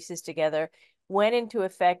put pieces together, went into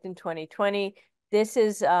effect in 2020. This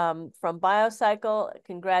is from BioCycle.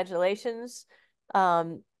 Congratulations.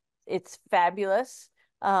 It's fabulous.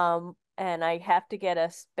 And I have to get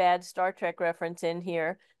a bad Star Trek reference in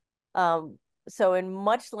here. So in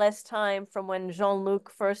much less time from when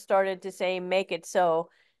Jean-Luc first started to say, make it so,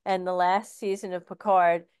 and the last season of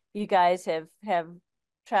Picard, you guys have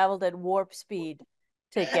traveled at warp speed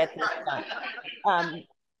to get this done.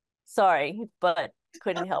 Sorry, but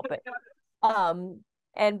couldn't help it.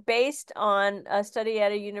 And based on a study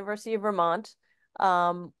at a University of Vermont,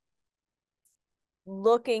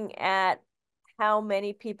 looking at how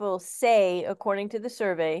many people say, according to the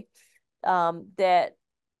survey, that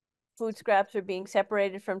food scraps are being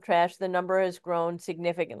separated from trash, the number has grown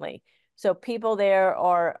significantly. So people there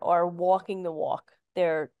are walking the walk.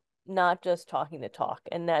 They're not just talking the talk,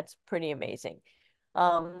 and that's pretty amazing.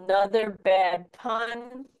 Another bad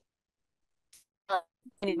pun.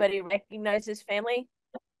 Anybody recognize this family?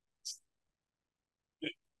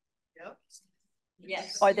 Yep.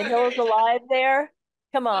 Yes. Are the hills alive there?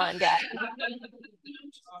 Come on, guys.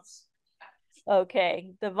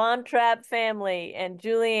 Okay, the Von Trapp family and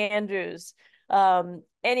Julie Andrews.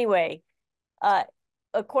 Anyway,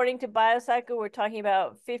 according to BioCycle, we're talking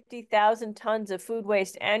about 50,000 tons of food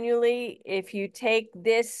waste annually. If you take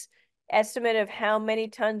this estimate of how many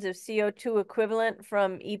tons of CO2 equivalent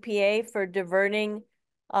from EPA for diverting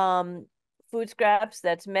food scraps,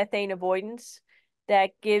 that's methane avoidance,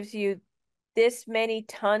 that gives you this many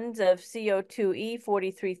tons of CO2e,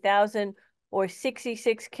 43,000, or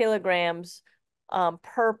 66 kilograms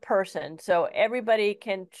per person. So everybody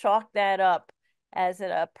can chalk that up as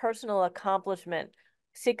a personal accomplishment.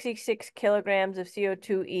 66 kilograms of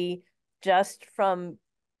CO2e just from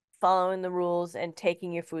following the rules and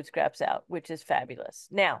taking your food scraps out, which is fabulous.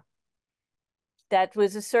 Now, that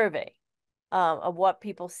was a survey of what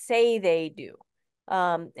people say they do.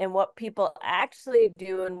 And what people actually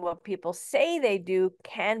do and what people say they do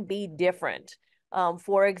can be different.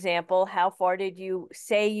 For example, how far did you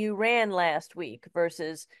say you ran last week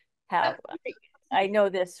versus how, I know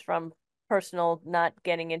this from personal, not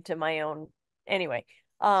getting into my own, anyway.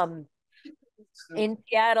 In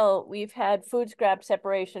Seattle, we've had food scrap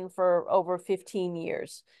separation for over 15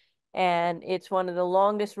 years. And it's one of the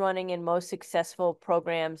longest running and most successful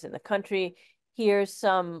programs in the country. Here's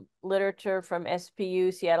some literature from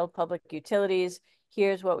SPU, Seattle Public Utilities.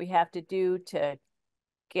 Here's what we have to do to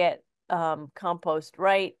get compost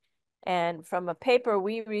right. And from a paper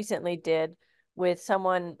we recently did with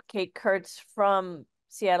someone, Kate Kurtz from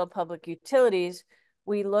Seattle Public Utilities,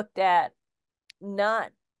 we looked at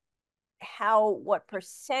not what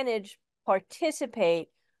percentage participate,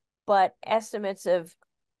 but estimates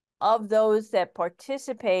of those that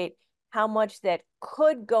participate, how much that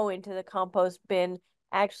could go into the compost bin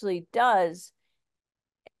actually does.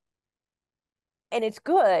 And it's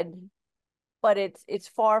good, but it's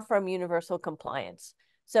far from universal compliance.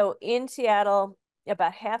 So in Seattle,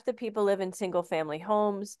 about half the people live in single family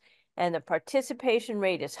homes, and the participation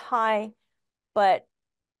rate is high, but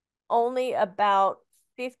only about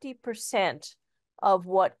 50% of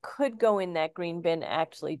what could go in that green bin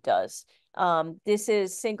actually does. This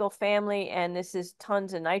is single family, and this is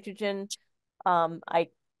tons of nitrogen. I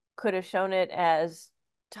could have shown it as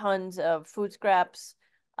tons of food scraps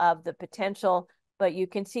of the potential, but you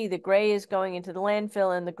can see the gray is going into the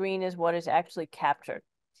landfill and the green is what is actually captured.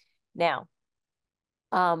 Now,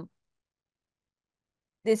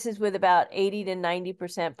 this is with about 80 to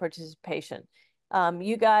 90% participation.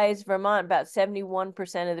 You guys, Vermont, about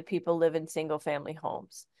 71% of the people live in single family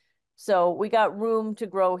homes. So we got room to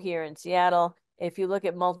grow here in Seattle. If you look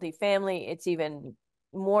at multifamily, it's even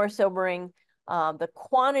more sobering. The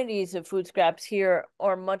quantities of food scraps here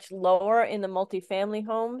are much lower in the multifamily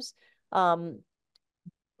homes,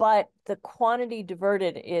 but the quantity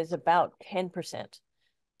diverted is about 10%.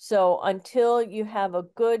 So until you have a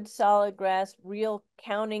good solid grasp, real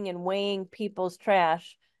counting and weighing people's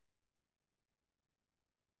trash,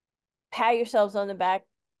 pat yourselves on the back,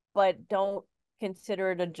 but don't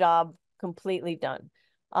consider it a job completely done.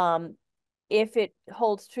 If it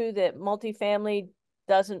holds true that multifamily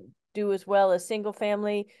doesn't do as well as single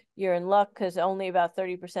family, you're in luck because only about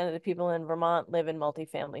 30% of the people in Vermont live in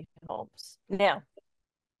multifamily homes. Now,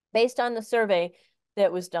 based on the survey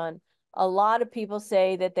that was done, a lot of people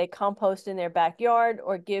say that they compost in their backyard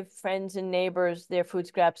or give friends and neighbors their food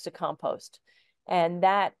scraps to compost. And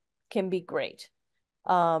that can be great.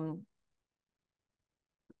 But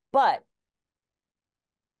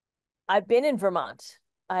I've been in Vermont.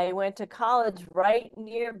 I went to college right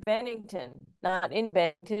near Bennington, not in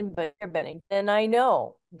Bennington, but near Bennington. And I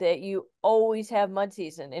know that you always have mud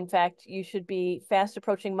season. In fact, you should be fast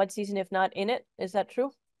approaching mud season, if not in it. Is that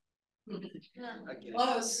true?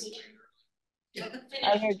 Close.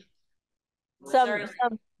 I heard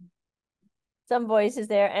some voices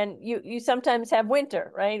there, and you sometimes have winter,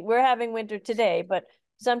 right? We're having winter today, but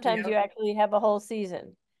sometimes you actually have a whole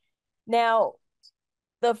season. Now,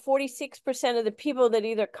 the 46% of the people that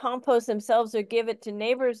either compost themselves or give it to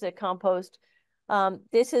neighbors that compost,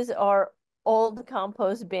 this is our old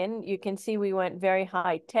compost bin. You can see we went very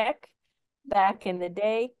high tech back in the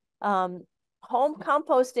day. Home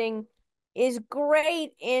composting is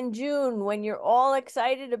great in June when you're all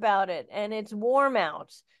excited about it and it's warm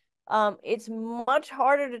out. It's much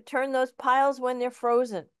harder to turn those piles when they're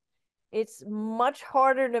frozen. It's much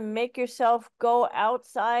harder to make yourself go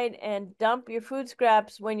outside and dump your food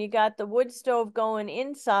scraps when you got the wood stove going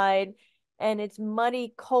inside and it's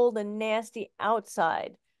muddy, cold, and nasty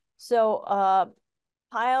outside. So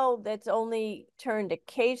pile that's only turned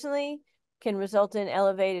occasionally can result in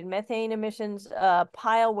elevated methane emissions. A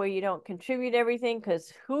pile where you don't contribute everything,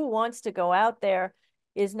 because who wants to go out there,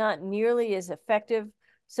 is not nearly as effective.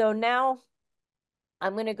 So now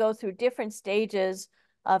I'm going to go through different stages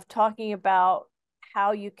of talking about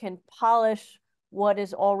how you can polish what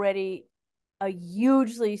is already a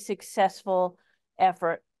hugely successful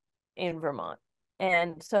effort in Vermont.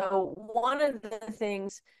 And so one of the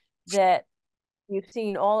things that you've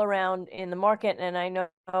seen all around in the market, and I know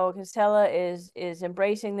Casella is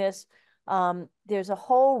embracing this, there's a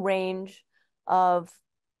whole range of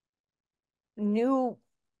new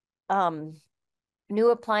new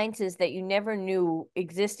appliances that you never knew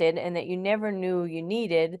existed and that you never knew you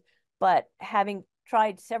needed, but having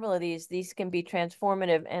tried several of these can be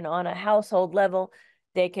transformative, and on a household level,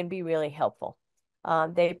 they can be really helpful.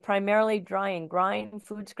 They primarily dry and grind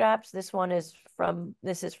food scraps. This is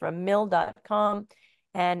from mill.com.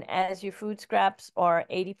 And as your food scraps are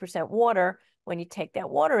 80% water, when you take that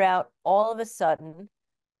water out, all of a sudden,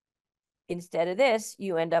 instead of this,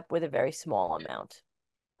 you end up with a very small amount.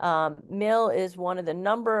 Mill is one of a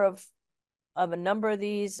number of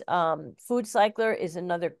these. Food Cycler is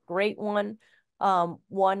another great one.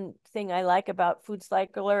 One thing I like about Food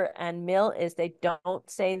Cycler and Mill is they don't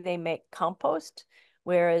say they make compost,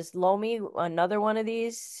 whereas Lomi, another one of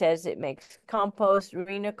these, says it makes compost.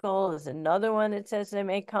 Renical is another one that says they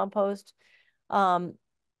make compost.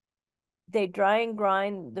 They dry and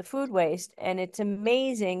grind the food waste, and it's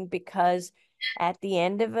amazing because at the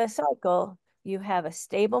end of a cycle, you have a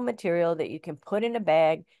stable material that you can put in a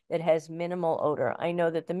bag that has minimal odor. I know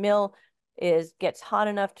that the mill gets hot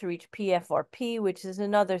enough to reach PFRP, which is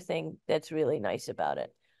another thing that's really nice about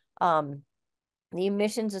it. The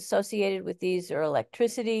emissions associated with these are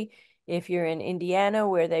electricity. If you're in Indiana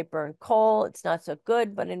where they burn coal, it's not so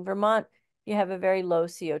good, but in Vermont, you have a very low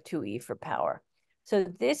CO2e for power. So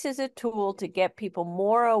this is a tool to get people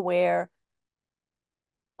more aware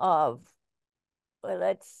of,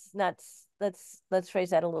 let's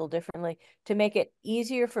phrase that a little differently, to make it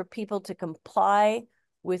easier for people to comply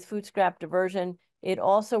with food scrap diversion. It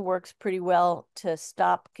also works pretty well to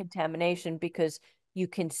stop contamination because you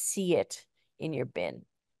can see it in your bin.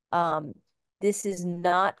 This is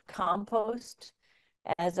not compost.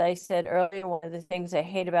 As I said earlier, one of the things I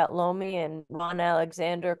hate about Lomi, and Ron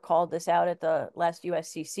Alexander called this out at the last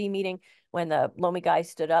USCC meeting when the Lomi guy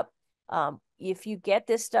stood up. If you get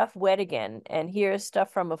this stuff wet again, and here's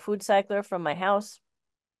stuff from a food cycler from my house,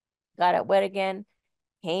 got it wet again,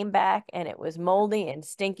 came back, and it was moldy and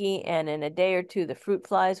stinky, and in a day or two, the fruit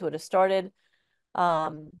flies would have started.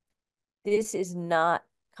 This is not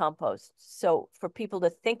compost. So for people to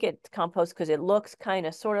think it's compost because it looks kind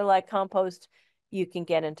of sort of like compost, you can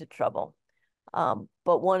get into trouble.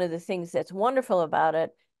 But one of the things that's wonderful about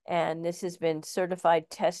it, and this has been certified,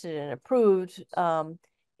 tested, and approved,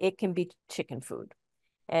 it can be chicken food.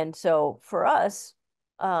 And so for us,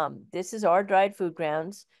 this is our dried food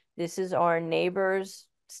grounds. This is our neighbor's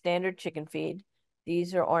standard chicken feed.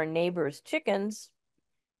 These are our neighbor's chickens.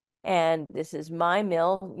 And this is my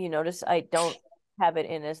mill. You notice I don't have it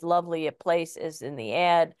in as lovely a place as in the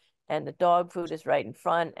ad. And the dog food is right in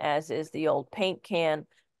front, as is the old paint can.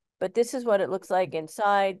 But this is what it looks like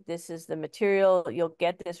inside. This is the material. You'll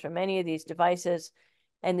get this from any of these devices.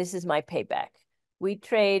 And this is my payback. We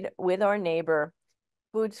trade with our neighbor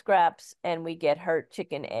food scraps and we get her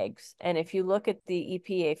chicken eggs. And if you look at the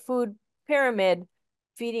EPA food pyramid,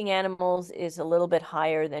 feeding animals is a little bit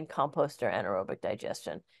higher than compost or anaerobic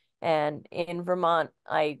digestion. And in Vermont,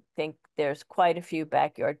 I think there's quite a few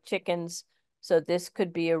backyard chickens. So this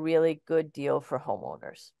could be a really good deal for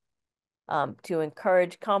homeowners. To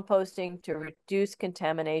encourage composting, to reduce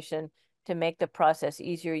contamination, to make the process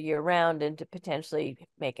easier year round, and to potentially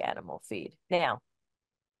make animal feed. Now,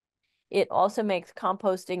 it also makes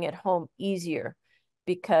composting at home easier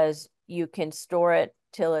because you can store it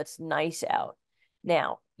till it's nice out.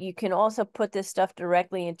 Now, you can also put this stuff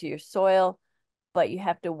directly into your soil, but you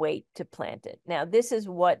have to wait to plant it. Now, this is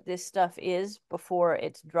what this stuff is before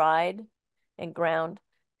it's dried and ground.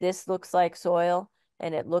 This looks like soil,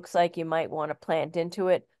 and it looks like you might want to plant into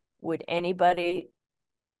it. Would anybody,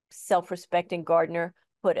 self-respecting gardener,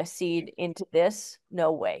 put a seed into this?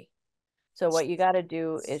 No way. So what you got to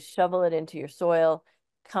do is shovel it into your soil,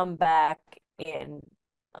 come back in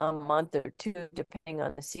a month or two, depending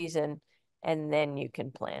on the season, and then you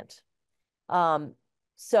can plant.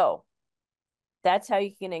 So that's how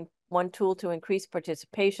you can, one tool to increase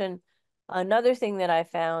participation. Another thing that I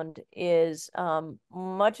found is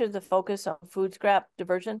much of the focus on food scrap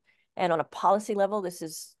diversion, and on a policy level, this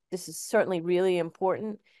is certainly really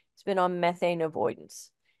important. It's been on methane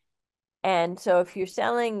avoidance. And so if you're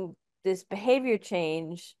selling this behavior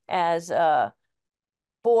change as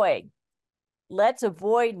boy, let's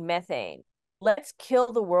avoid methane. Let's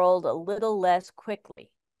kill the world a little less quickly.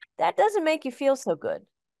 That doesn't make you feel so good.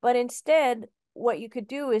 But instead, what you could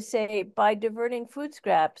do is say, by diverting food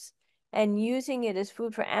scraps and using it as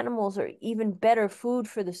food for animals, or even better, food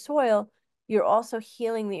for the soil, you're also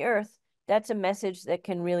healing the earth. That's a message that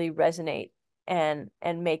can really resonate and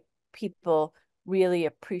make people really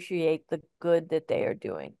appreciate the good that they are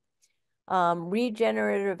doing.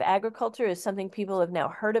 Regenerative agriculture is something people have now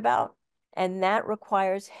heard about, and that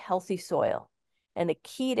requires healthy soil. And the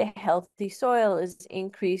key to healthy soil is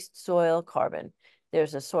increased soil carbon.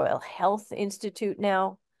 There's a Soil Health Institute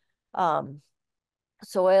now.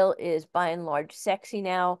 Soil is by and large sexy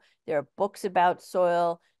now. There are books about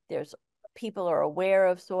soil. People are aware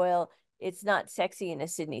of soil. It's not sexy in a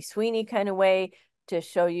Sydney Sweeney kind of way. To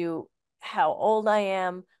show you how old I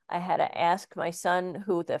am, I had to ask my son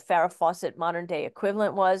who the Farrah Fawcett modern day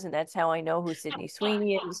equivalent was, and that's how I know who Sydney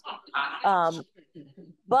Sweeney is.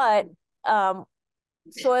 But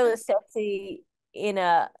soil is sexy in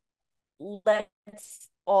a let's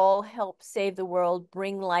all help save the world,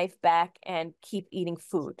 bring life back, and keep eating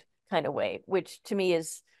food kind of way, which to me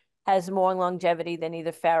has more longevity than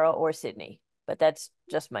either Farrah or Sydney. But that's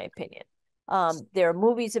just my opinion. There are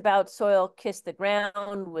movies about soil. Kiss the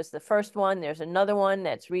Ground was the first one. There's another one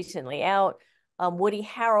that's recently out. Woody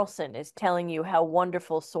Harrelson is telling you how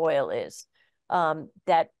wonderful soil is.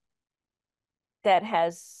 That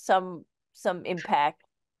has some impact.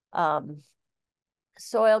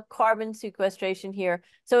 Soil carbon sequestration here.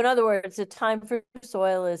 So in other words, the time for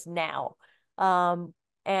soil is now.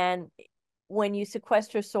 And when you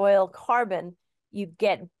sequester soil carbon, you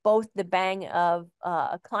get both the bang of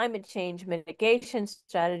a climate change mitigation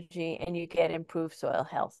strategy, and you get improved soil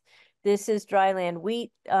health. This is dryland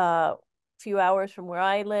wheat, a few hours from where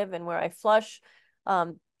I live and where I flush.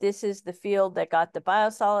 This is the field that got the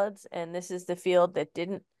biosolids, and this is the field that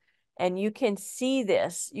didn't. And you can see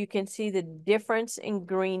this. You can see the difference in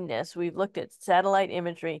greenness. We've looked at satellite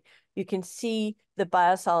imagery. You can see the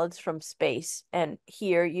biosolids from space. And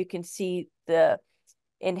here you can see the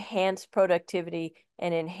enhanced productivity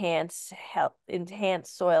and enhanced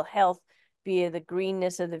soil health via the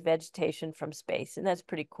greenness of the vegetation from space. And that's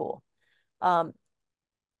pretty cool.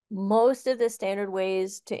 Most of the standard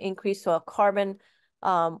ways to increase soil carbon,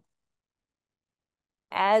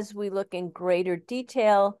 as we look in greater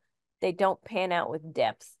detail, they don't pan out with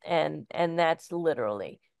depth, and that's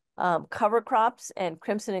literally. Cover crops and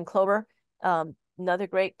crimson and clover, another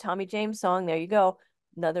great Tommy James song, there you go,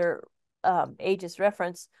 another ageist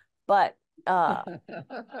reference, but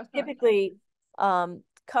typically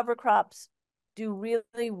cover crops do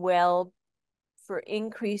really well for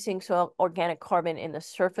increasing soil organic carbon in the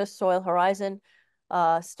surface soil horizon.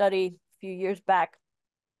 Study a few years back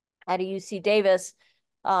at UC Davis,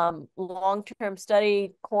 long-term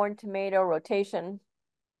study, corn tomato rotation,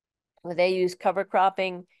 where they used cover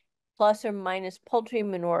cropping plus or minus poultry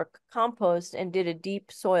manure compost and did a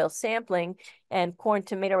deep soil sampling. And corn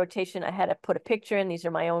tomato rotation, I had to put a picture in. These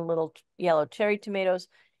are my own little yellow cherry tomatoes.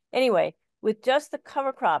 Anyway, with just the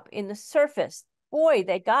cover crop in the surface, boy,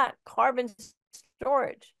 they got carbon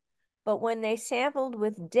storage. But when they sampled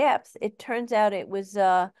with depth, it turns out it was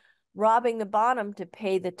robbing the bottom to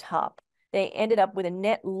pay the top. They ended up with a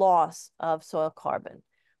net loss of soil carbon.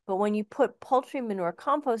 But when you put poultry manure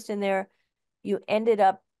compost in there, you ended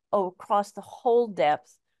up across the whole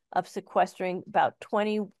depth of sequestering about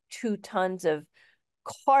 22 tons of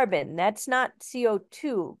carbon. That's not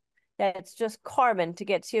CO2. That's just carbon. To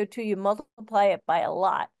get CO2, you multiply it by a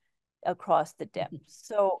lot across the depth.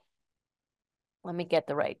 So let me get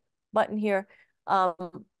the right button here.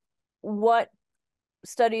 What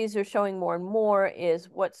studies are showing more and more is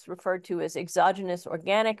what's referred to as exogenous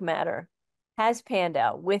organic matter has panned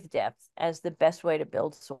out with depth as the best way to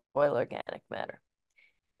build soil organic matter.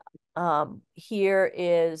 Here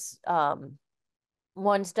is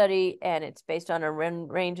one study, and it's based on a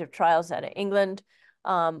range of trials out of England.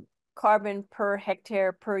 Carbon per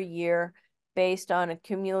hectare per year based on a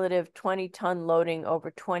cumulative 20-ton loading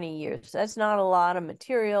over 20 years. That's not a lot of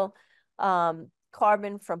material.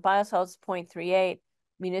 Carbon from biosolids, 0.38,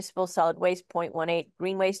 municipal solid waste, 0.18,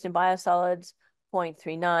 green waste and biosolids,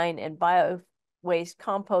 0.39, and bio waste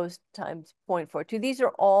compost times 0.42. These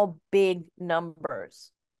are all big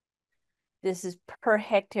numbers. This is per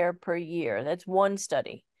hectare per year. That's one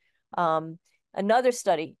study. Another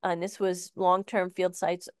study, and this was long-term field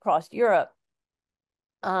sites across Europe,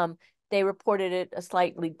 they reported it a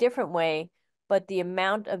slightly different way, but the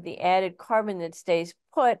amount of the added carbon that stays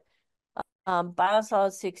put,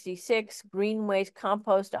 biosolids 66, green waste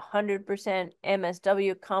compost 100%,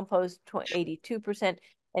 MSW compost 82%.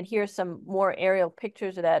 And here's some more aerial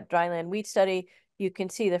pictures of that dryland wheat study. You can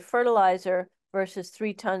see the fertilizer versus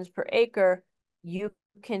 3 tons per acre. You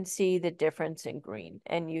can see the difference in green,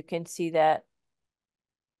 and you can see that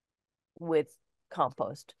with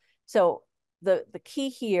compost. So the key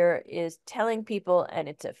here is telling people, and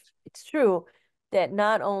it's true, that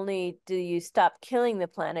not only do you stop killing the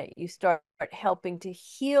planet, you start helping to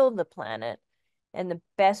heal the planet. And the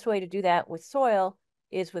best way to do that with soil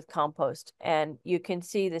is with compost. And you can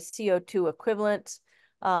see the CO2 equivalents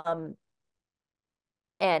and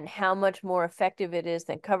how much more effective it is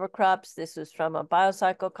than cover crops. This is from a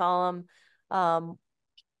biocycle column.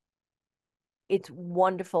 It's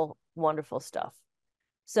wonderful, wonderful stuff.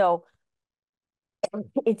 So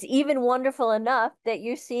it's even wonderful enough that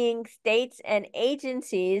you're seeing states and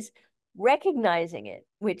agencies recognizing it,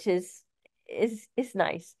 which is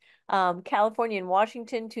nice. California and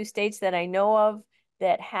Washington, 2 states that I know of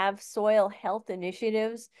that have soil health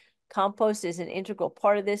initiatives. Compost is an integral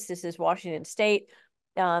part of this. This is Washington State.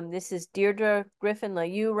 This is Deirdre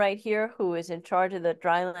Griffin-Layu right here, who is in charge of the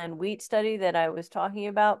dryland wheat study that I was talking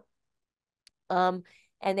about. And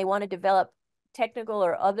they want to develop technical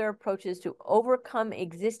or other approaches to overcome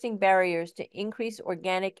existing barriers to increase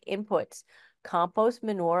organic inputs, compost,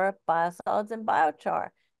 manure, biosolids, and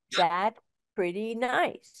biochar. That's pretty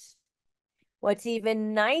nice. What's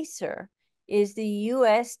even nicer is the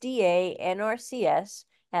USDA NRCS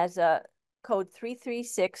has a code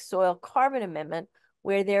 336 soil carbon amendment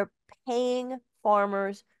where they're paying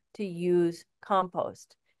farmers to use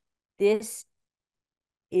compost. This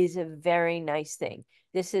is a very nice thing.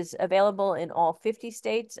 This is available in all 50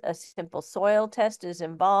 states. A simple soil test is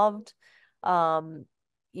involved.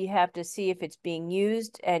 You have to see if it's being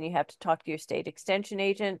used, and you have to talk to your state extension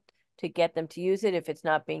agent to get them to use it if it's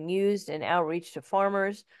not being used, and outreach to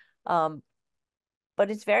farmers. But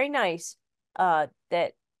it's very nice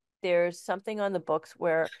that there's something on the books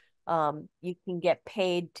where you can get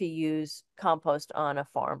paid to use compost on a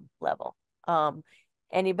farm level.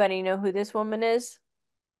 Anybody know who this woman is?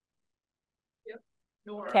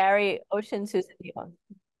 Nora. Carrie Oceans, who's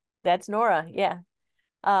that's Nora, yeah.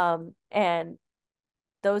 And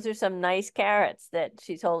those are some nice carrots that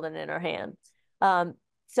she's holding in her hand.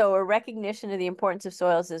 So a recognition of the importance of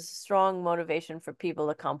soils is a strong motivation for people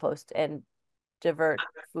to compost and divert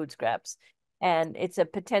food scraps. And it's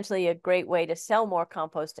potentially a great way to sell more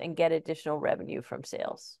compost and get additional revenue from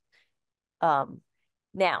sales.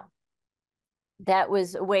 Now, that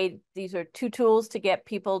was a way, these are 2 tools to get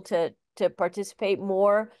people to participate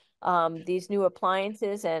more. These new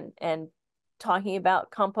appliances and talking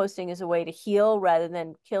about composting as a way to heal rather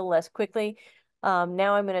than kill less quickly.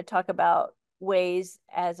 Now I'm going to talk about ways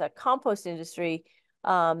as a compost industry,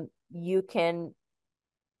 you can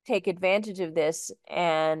take advantage of this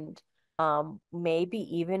and maybe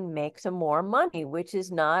even make some more money, which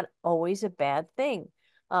is not always a bad thing.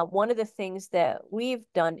 One of the things that we've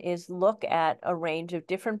done is look at a range of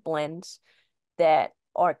different blends that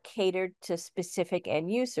are catered to specific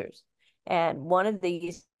end users. And one of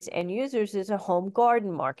these end users is a home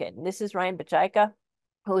garden market. And this is Ryan Bajaika,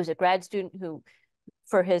 who is a grad student who,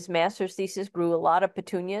 for his master's thesis, grew a lot of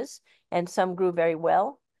petunias, and some grew very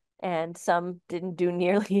well, and some didn't do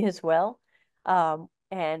nearly as well.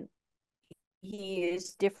 And he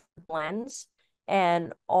used different blends,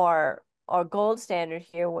 and our gold standard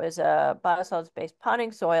here was a biosolids-based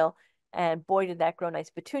potting soil, and boy, did that grow nice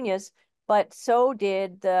petunias. But so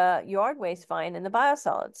did the yard waste vine and the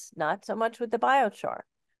biosolids, not so much with the biochar.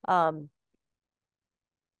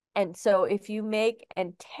 And so if you make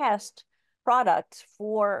and test products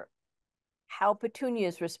for how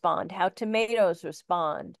petunias respond, how tomatoes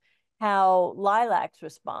respond, how lilacs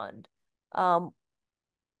respond,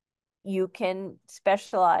 you can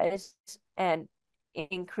specialize and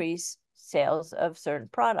increase sales of certain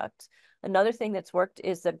products. Another thing that's worked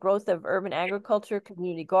is the growth of urban agriculture,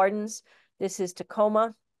 community gardens. This is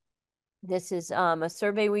Tacoma. This is a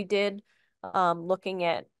survey we did looking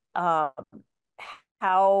at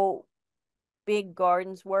how big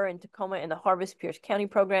gardens were in Tacoma in the Harvest Pierce County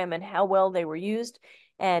program and how well they were used.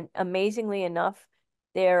 And amazingly enough,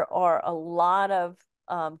 there are a lot of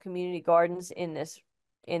community gardens in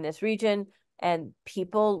this region, and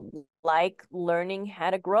people like learning how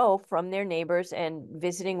to grow from their neighbors and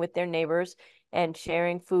visiting with their neighbors and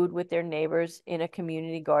sharing food with their neighbors in a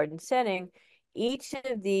community garden setting. Each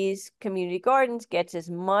of these community gardens gets as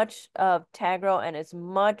much of Tagro and as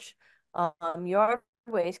much yard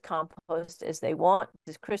waste compost as they want.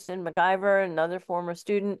 This is Kristen McIver, another former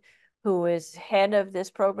student who is head of this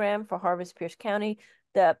program for Harvest Pierce County.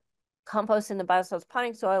 The compost and the biosolids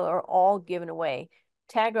potting soil are all given away.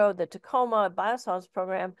 Tagro, the Tacoma biosolids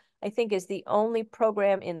program, I think is the only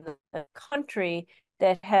program in the country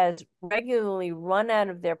that has regularly run out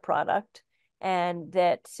of their product, and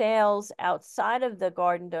that sales outside of the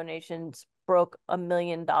garden donations broke $1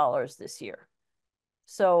 million this year.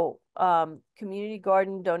 So community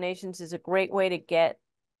garden donations is a great way to get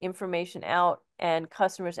information out and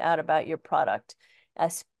customers out about your product,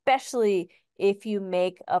 especially if you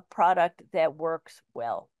make a product that works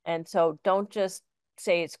well. And so don't just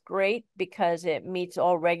say it's great because it meets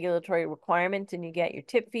all regulatory requirements and you get your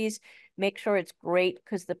tip fees. Make sure it's great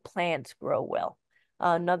because the plants grow well.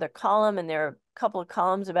 Another column, and there are a couple of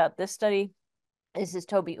columns about this study. This is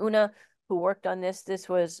Toby Una, who worked on this. This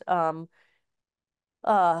was one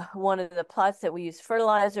of the plots that we use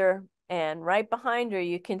fertilizer, and right behind her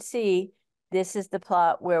you can see this is the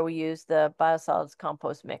plot where we use the biosolids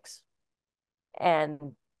compost mix. And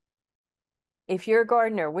if you're a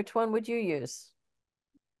gardener, which one would you use?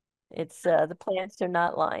 It's the plants are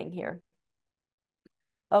not lying here.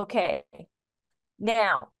 Okay,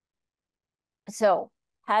 now, so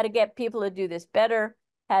how to get people to do this better,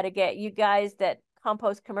 how to get you guys that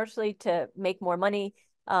compost commercially to make more money,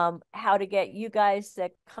 how to get you guys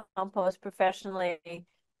that compost professionally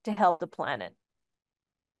to help the planet.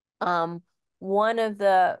 One of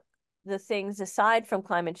the things aside from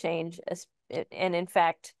climate change, and in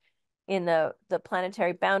fact, in the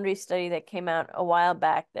planetary boundary study that came out a while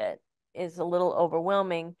back that is a little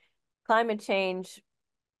overwhelming, climate change,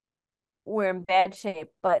 we're in bad shape,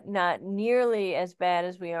 but not nearly as bad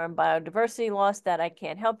as we are in biodiversity loss, that I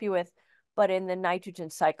can't help you with, but in the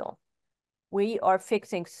nitrogen cycle. We are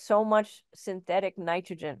fixing so much synthetic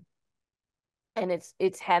nitrogen, and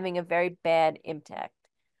it's having a very bad impact.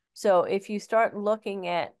 So if you start looking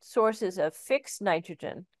at sources of fixed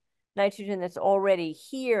nitrogen that's already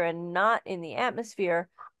here and not in the atmosphere,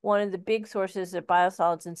 one of the big sources are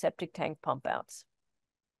biosolids and septic tank pump outs.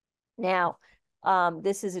 Now,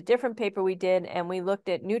 this is a different paper we did, and we looked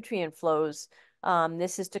at nutrient flows.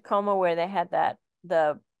 This is Tacoma, where they had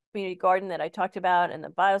the community garden that I talked about and the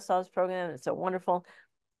biosolids program. It's so wonderful.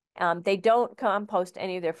 They don't compost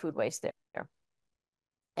any of their food waste there.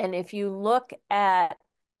 And if you look at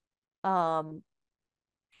how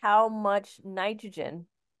much nitrogen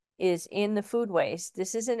is in the food waste,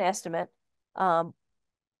 this is an estimate.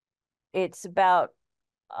 It's about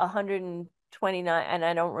 129, and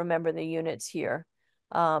I don't remember the units here.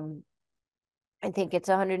 I think it's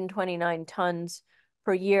 129 tons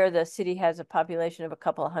per year. The city has a population of a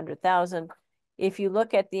couple of 100,000. If you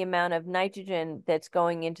look at the amount of nitrogen that's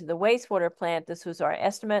going into the wastewater plant, this was our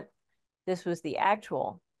estimate. This was the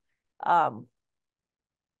actual.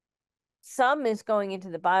 Some is going into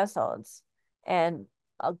the biosolids. and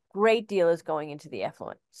a great deal is going into the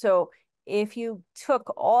effluent. So if you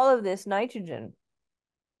took all of this nitrogen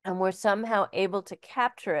and were somehow able to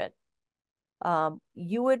capture it,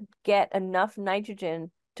 you would get enough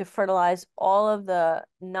nitrogen to fertilize all of the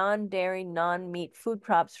non-dairy, non-meat food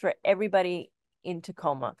crops for everybody in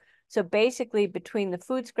Tacoma. So basically, between the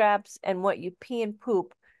food scraps and what you pee and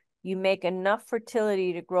poop, you make enough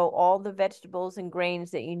fertility to grow all the vegetables and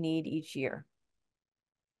grains that you need each year.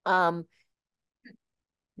 Now,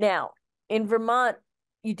 in Vermont,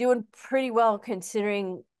 you're doing pretty well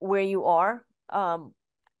considering where you are.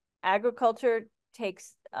 Agriculture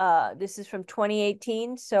takes, this is from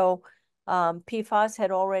 2018, so PFAS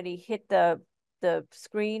had already hit the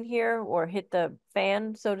screen here, or hit the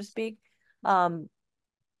fan, so to speak.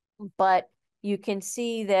 But you can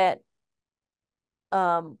see that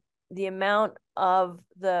the amount of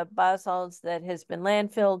the biosolids that has been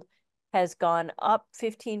landfilled has gone up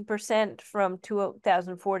 15% from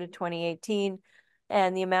 2004 to 2018,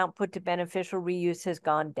 and the amount put to beneficial reuse has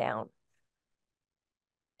gone down.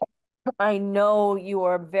 I know you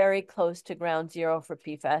are very close to ground zero for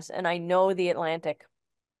PFAS, and I know the Atlantic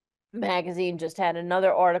magazine just had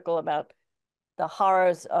another article about the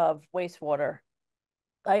horrors of wastewater.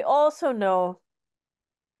 I also know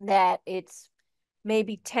that it's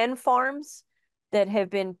maybe 10 farms that have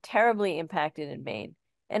been terribly impacted in Maine.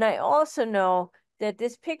 And I also know that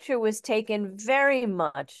this picture was taken very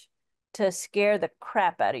much to scare the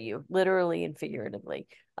crap out of you, literally and figuratively.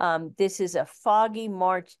 This is a foggy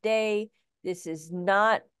March day. This is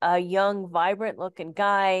not a young, vibrant looking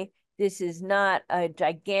guy. This is not a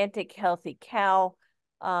gigantic, healthy cow.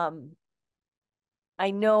 I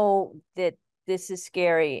know that this is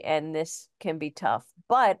scary and this can be tough,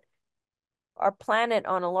 but our planet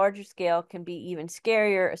on a larger scale can be even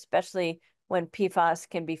scarier, especially when PFAS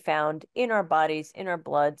can be found in our bodies, in our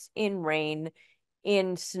bloods, in rain,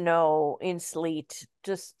 in snow, in sleet,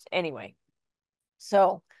 just anyway.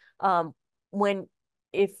 So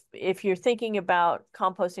if you're thinking about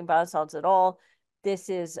composting biosolids at all, this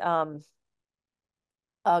is a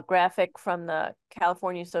graphic from the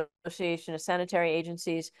California Association of Sanitary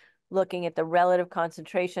Agencies looking at the relative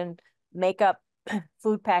concentration, makeup,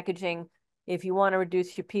 food packaging. If you want to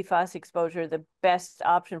reduce your PFAS exposure, the best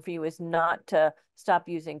option for you is not to stop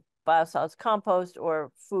using biosolids compost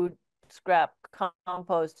or food scrap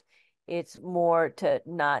compost. It's more to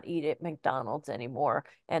not eat at McDonald's anymore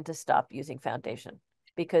and to stop using foundation,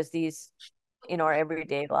 because these, in our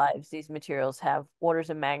everyday lives, these materials have orders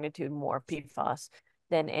of magnitude more PFAS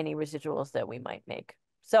than any residuals that we might make.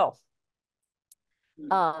 So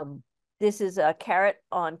this is a carrot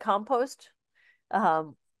on compost.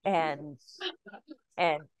 And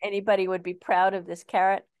anybody would be proud of this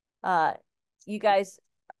carrot. You guys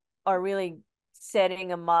are really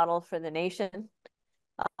setting a model for the nation.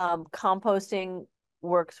 Composting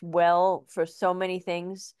works well for so many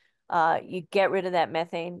things. You get rid of that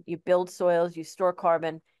methane, you build soils, you store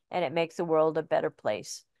carbon, and it makes the world a better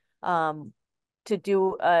place. To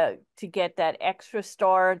get that extra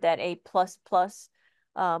star, that A++,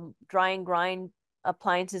 dry and grind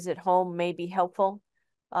appliances at home may be helpful.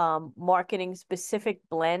 Marketing specific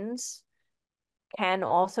blends can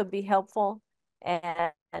also be helpful,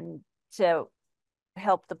 and to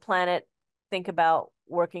help the planet think about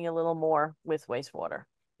working a little more with wastewater.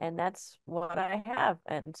 And that's what I have.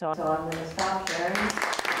 And so I'm going to stop sharing.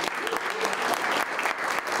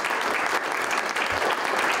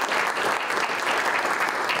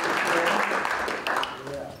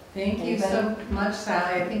 Thank you so much,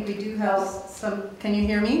 Sally. I think we do have some, can you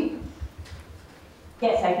hear me?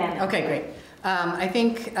 Yes, I can. Okay, great. I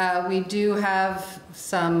think we do have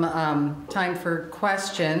some time for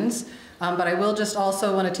questions, but I will just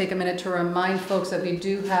also want to take a minute to remind folks that we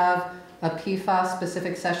do have a PFAS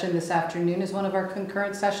specific session this afternoon as one of our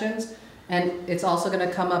concurrent sessions, and it's also going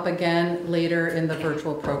to come up again later in the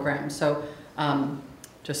virtual program. So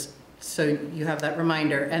just so you have that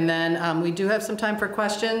reminder. And then we do have some time for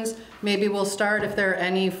questions. Maybe we'll start, if there are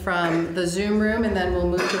any, from the Zoom room, and then we'll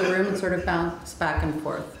move to the room and sort of bounce back and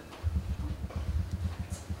forth.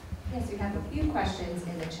 Yes, we have a few questions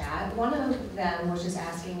in the chat. One of them was just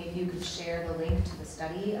asking if you could share the link to the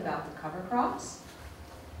study about the cover crops.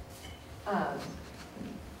 I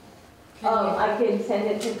can send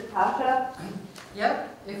it to Natasha.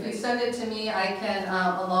 Yep, if you send it to me, I can,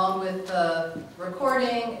 along with the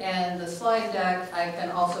recording and the slide deck, I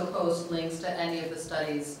can also post links to any of the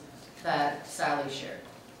studies that Sally shared.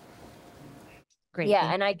 Great.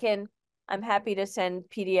 Yeah, and I'm happy to send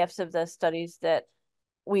PDFs of the studies that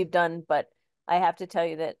we've done, but I have to tell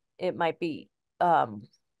you that it might be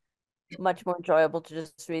much more enjoyable to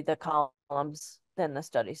just read the column columns than the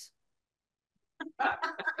studies.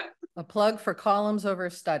 A plug for columns over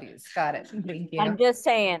studies. Got it. Thank you. I'm just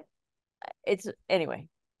saying, it's, anyway.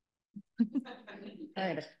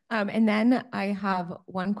 And then I have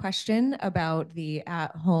one question about the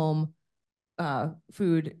at-home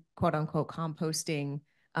food, quote unquote, composting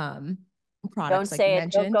products Don't like say you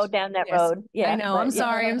it, don't mentioned. go down that Yes. road. Yeah, I know, but I'm yeah.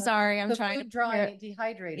 sorry, I'm sorry. I'm The trying food to drying,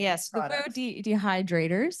 dehydrating. Yes, the products. food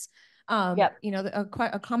dehydrators. Yep. You know,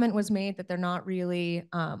 a comment was made that they're not really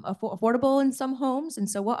affordable in some homes. And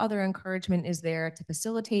so what other encouragement is there to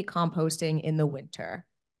facilitate composting in the winter?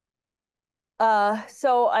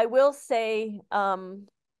 So I will say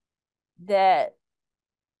that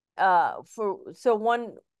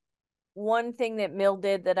one thing that Mill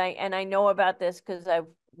did that I know about this because I've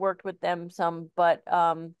worked with them some, but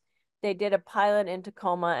they did a pilot in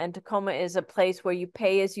Tacoma, and Tacoma is a place where you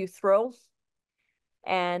pay as you throw.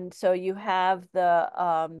 And so you have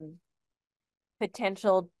the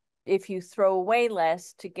potential, if you throw away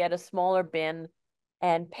less, to get a smaller bin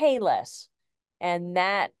and pay less. And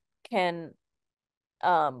that can,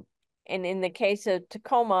 and in the case of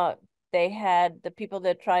Tacoma, they had the people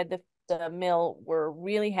that tried the mill were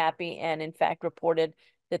really happy and in fact reported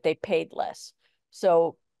that they paid less.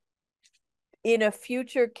 So in a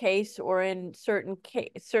future case or in certain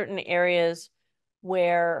areas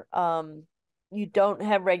where you don't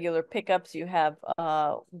have regular pickups, you have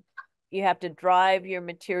to drive your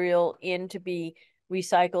material in to be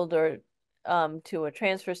recycled or to a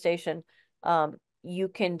transfer station. You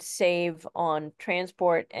can save on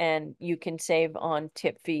transport and you can save on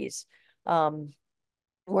tip fees.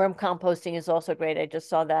 Worm composting is also great. I just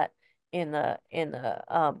saw that in the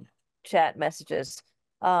chat messages.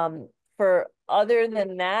 For other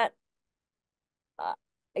than that,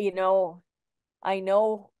 you know, I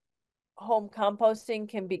know home composting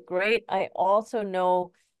can be great. I also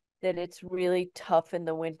know that it's really tough in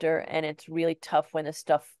the winter and it's really tough when the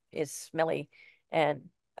stuff is smelly and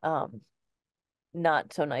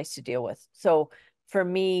not so nice to deal with. So for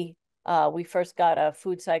me, we first got a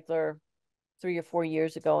food cycler 3 or 4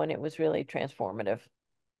 years ago, and it was really transformative.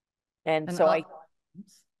 And so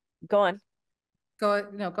go on. Go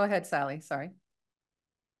ahead, Sally. Sorry.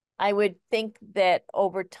 I would think that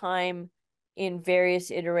over time, in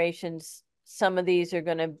various iterations, some of these are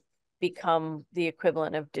going to become the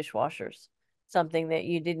equivalent of dishwashers, something that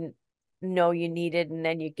you didn't know you needed, and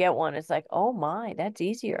then you get one. It's like, oh my, that's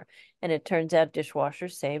easier. And it turns out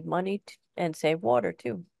dishwashers save money and save water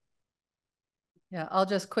too. Yeah, I'll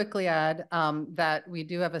just quickly add that we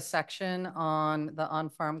do have a section on the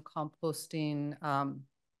on-farm composting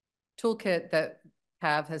toolkit that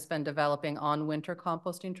has been developing on winter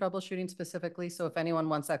composting troubleshooting specifically. So if anyone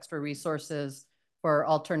wants extra resources for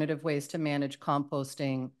alternative ways to manage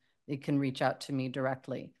composting, they can reach out to me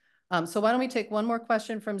directly. So why don't we take one more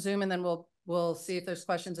question from Zoom, and then we'll see if there's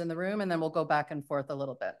questions in the room, and then we'll go back and forth a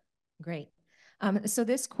little bit. Great. So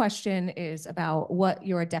this question is about what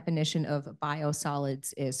your definition of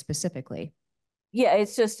biosolids is specifically. Yeah,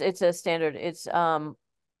 it's a standard. It's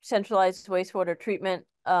centralized wastewater treatment.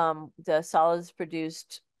 The solids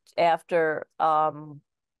produced after the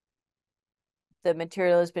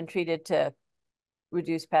material has been treated to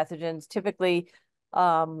reduce pathogens. Typically,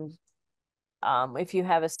 if you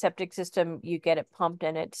have a septic system, you get it pumped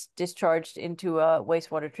and it's discharged into a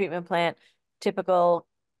wastewater treatment plant. Typical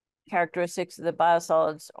characteristics of the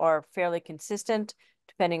biosolids are fairly consistent.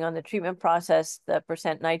 Depending on the treatment process, the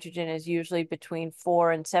percent nitrogen is usually between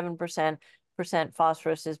 4 and 7%.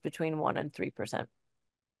 Phosphorus is between 1 and 3%.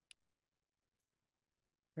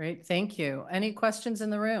 Great, thank you. Any questions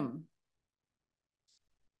in the room?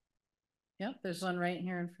 Yep, there's one right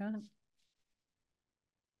here in front.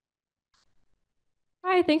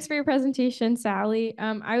 Hi, thanks for your presentation, Sally.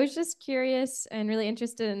 I was just curious and really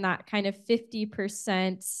interested in that kind of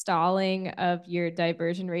 50% stalling of your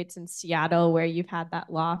diversion rates in Seattle, where you've had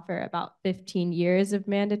that law for about 15 years of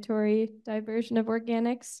mandatory diversion of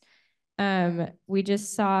organics. We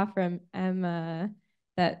just saw from Emma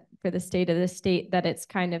that for the state of the state that it's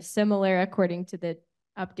kind of similar according to the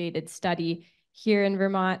updated study here in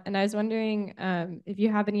Vermont. And I was wondering if you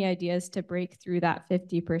have any ideas to break through that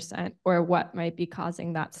 50% or what might be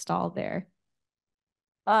causing that stall there.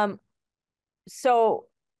 And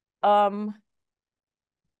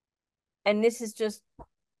this is just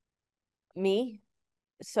me,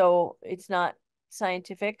 so it's not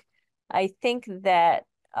scientific. I think that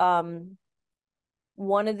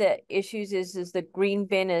one of the issues is the green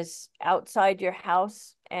bin is outside your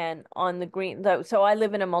house and on the green. So I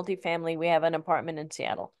live in a multifamily. We have an apartment in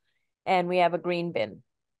Seattle, and we have a green bin.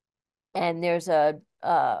 And there's a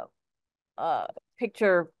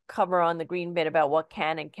picture cover on the green bin about what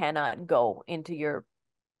can and cannot go into your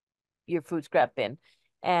food scrap bin.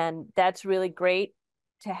 And that's really great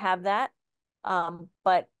to have that.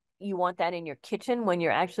 But you want that in your kitchen when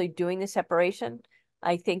you're actually doing the separation.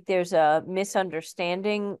 I think there's a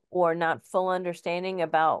misunderstanding or not full understanding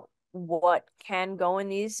about what can go in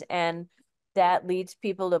these, and that leads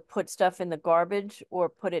people to put stuff in the garbage or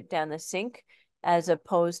put it down the sink as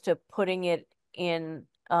opposed to putting it in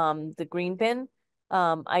the green bin.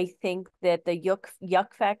 I think that the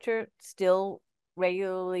yuck factor still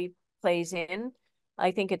regularly plays in.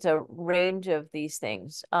 I think it's a range of these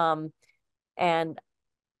things. And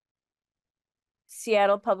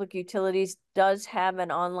Seattle Public Utilities does have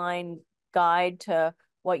an online guide to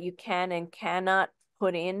what you can and cannot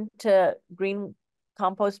put into green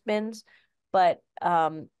compost bins, but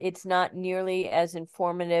it's not nearly as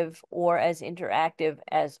informative or as interactive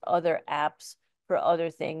as other apps for other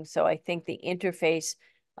things. So I think the interface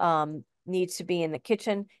needs to be in the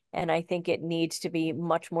kitchen, and I think it needs to be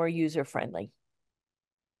much more user-friendly.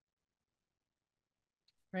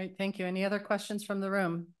 Great, thank you. Any other questions from the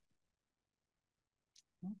room?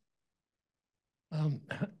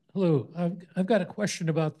 Hello, I've got a question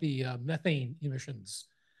about the methane emissions.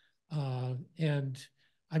 And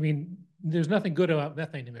I mean, there's nothing good about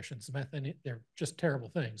methane emissions. Methane, they're just terrible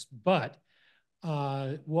things. But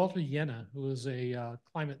Walter Yenna, who is a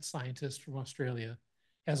climate scientist from Australia,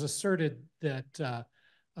 has asserted that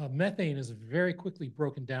methane is very quickly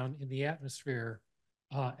broken down in the atmosphere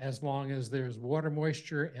as long as there's water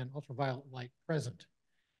moisture and ultraviolet light present.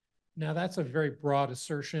 Now, that's a very broad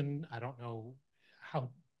assertion. I don't know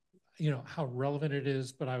how relevant it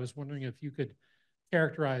is, but I was wondering if you could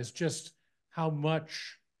characterize just how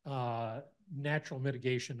much natural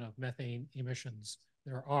mitigation of methane emissions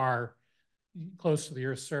there are close to the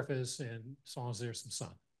Earth's surface, and as long as there's some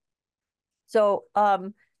sun. So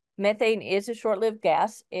methane is a short-lived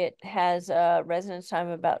gas. It has a residence time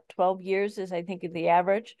of about 12 years is I think the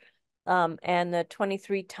average. And the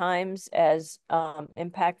 23 times as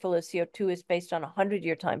impactful as CO2 is based on a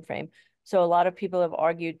 100-year time frame. So a lot of people have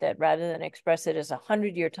argued that rather than express it as a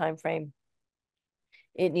 100-year time frame,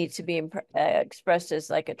 it needs to be expressed as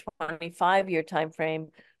like a 25-year time frame,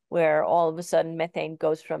 where all of a sudden methane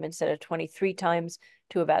goes from, instead of 23 times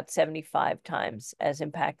to about 75 times as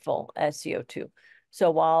impactful as CO2.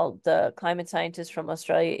 So while the climate scientist from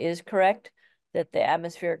Australia is correct that the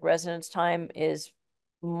atmospheric residence time is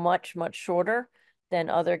much, much shorter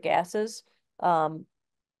than other gases,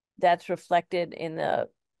 that's reflected in the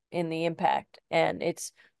impact. And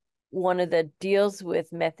it's one of the deals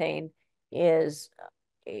with methane is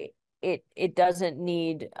it doesn't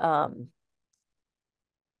need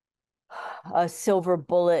a silver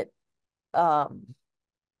bullet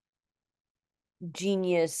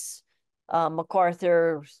genius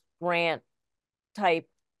MacArthur grant type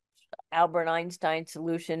Albert Einstein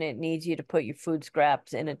solution. It needs you to put your food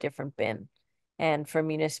scraps in a different bin, and for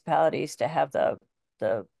municipalities to have the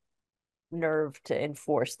nerve to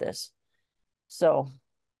enforce this. So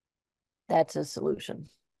that's a solution.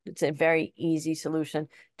 It's a very easy solution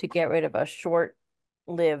to get rid of a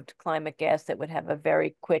short-lived climate gas that would have a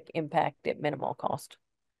very quick impact at minimal cost.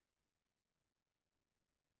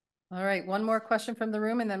 All right, one more question from the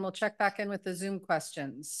room, and then we'll check back in with the Zoom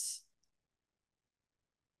questions.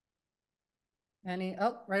 Any,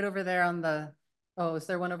 oh, right over there on the, oh, is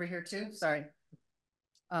there one over here too? Sorry.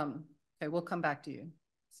 Okay, we'll come back to you.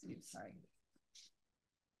 Sorry.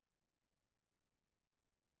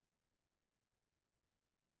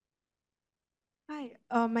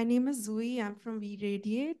 Hi, my name is Zoe. I'm from We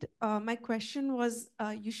Radiate. My question was,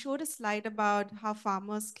 you showed a slide about how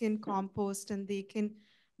farmers can compost and they can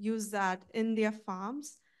use that in their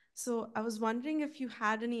farms. So I was wondering if you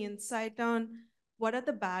had any insight on what are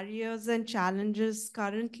the barriers and challenges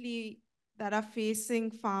currently that are facing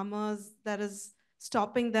farmers that is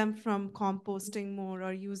stopping them from composting more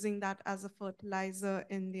or using that as a fertilizer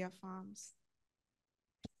in their farms?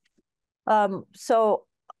 So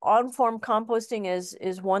on-farm composting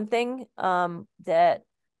is one thing that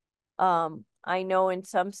I know in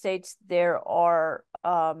some states there are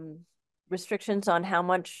restrictions on how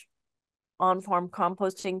much on-farm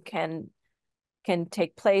composting can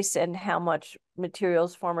take place and how much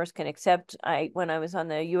materials farmers can accept. When I was on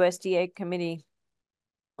the USDA committee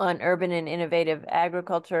on urban and innovative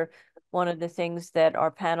agriculture, one of the things that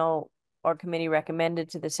our committee recommended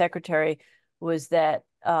to the secretary was that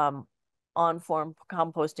on-farm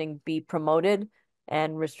composting be promoted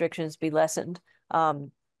and restrictions be lessened.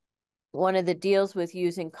 One of the deals with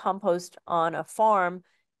using compost on a farm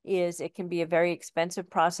is it can be a very expensive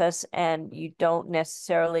process, and you don't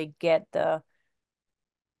necessarily get the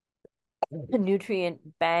nutrient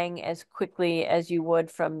bang as quickly as you would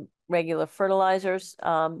from regular fertilizers.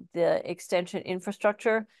 The extension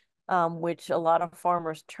infrastructure, which a lot of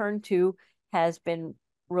farmers turn to, has been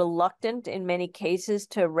reluctant in many cases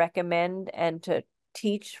to recommend and to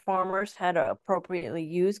teach farmers how to appropriately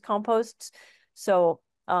use composts. So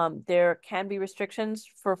there can be restrictions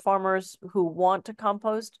for farmers who want to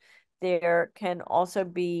compost. There can also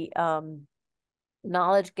be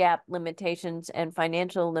knowledge gap limitations and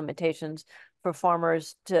financial limitations for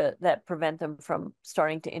farmers that prevent them from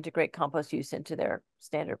starting to integrate compost use into their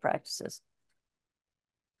standard practices.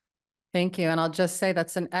 Thank you. And I'll just say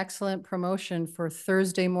that's an excellent promotion for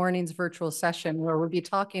Thursday morning's virtual session, where we'll be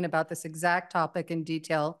talking about this exact topic in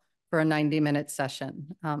detail for a 90-minute session.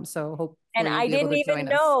 So hopefully and you'll I be able didn't to even join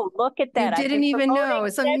us. know. Look at that. You didn't even know.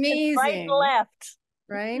 It's amazing. Right and left.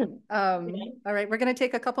 Right? All right. We're going to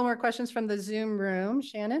take a couple more questions from the Zoom room.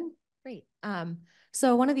 Shannon? Great.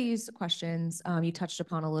 So one of these questions you touched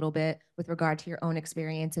upon a little bit with regard to your own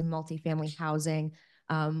experience in multifamily housing,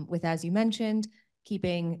 with, as you mentioned,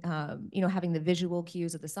 keeping, having the visual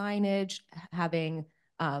cues of the signage, having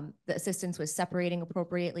the assistance with separating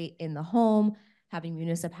appropriately in the home, having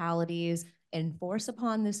municipalities enforce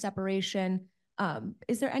upon this separation.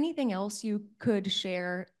 Is there anything else you could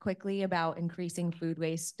share quickly about increasing food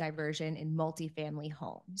waste diversion in multifamily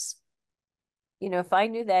homes? If I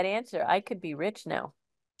knew that answer, I could be rich now.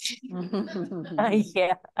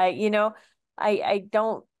 Yeah, I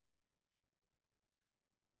don't.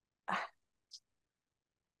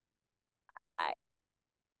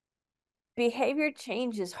 Behavior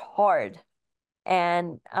change is hard,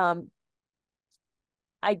 and I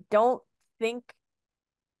don't think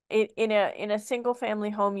in a single family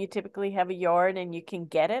home you typically have a yard and you can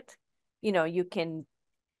get it. You can.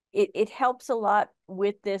 It helps a lot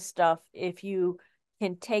with this stuff if you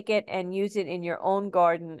can take it and use it in your own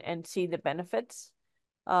garden and see the benefits.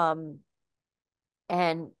 And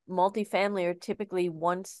multifamily are typically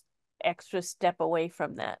one extra step away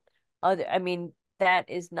from that. That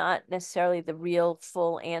is not necessarily the real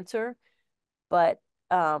full answer, but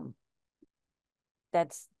if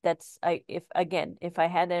I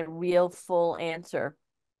had a real full answer,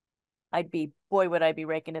 would I be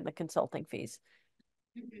raking in the consulting fees.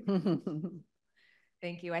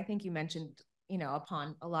 Thank you. I think you mentioned,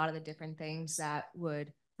 upon a lot of the different things that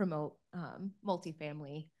would promote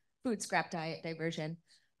multifamily food scrap diet diversion.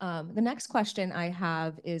 The next question I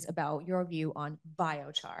have is about your view on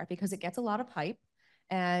biochar, because it gets a lot of hype.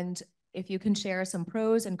 And if you can share some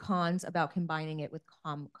pros and cons about combining it with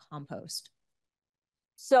compost.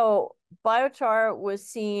 So biochar was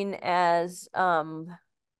seen as,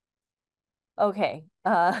 okay,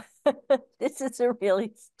 this is a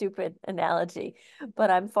really stupid analogy,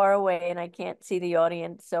 but I'm far away and I can't see the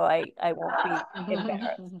audience, so I won't be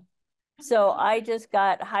embarrassed. So I just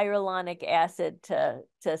got hyaluronic acid to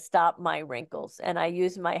stop my wrinkles, and I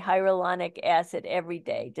use my hyaluronic acid every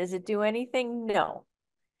day. Does it do anything? No,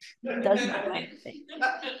 it doesn't do anything.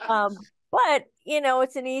 But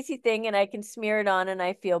it's an easy thing, and I can smear it on, and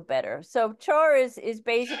I feel better. So char is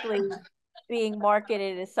basically being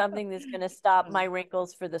marketed as something that's going to stop my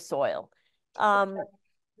wrinkles for the soil.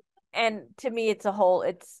 And to me,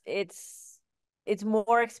 it's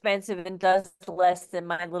more expensive and does less than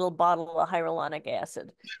my little bottle of hyaluronic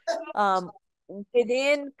acid.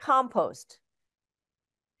 Within compost,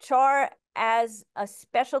 char as a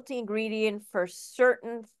specialty ingredient for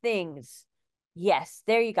certain things, yes,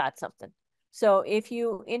 there you got something. So if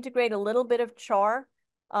you integrate a little bit of char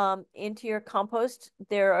into your compost,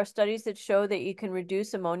 there are studies that show that you can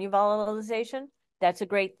reduce ammonia volatilization. That's a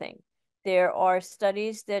great thing. There are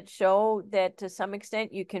studies that show that to some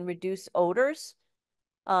extent you can reduce odors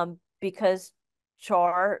because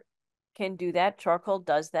char can do that. Charcoal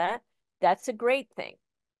does that. That's a great thing.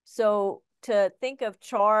 So to think of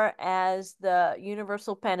char as the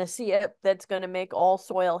universal panacea that's going to make all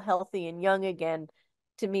soil healthy and young again,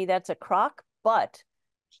 to me, that's a crock. But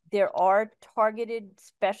there are targeted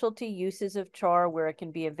specialty uses of char where it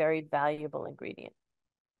can be a very valuable ingredient.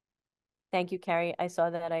 Thank you, Carrie. I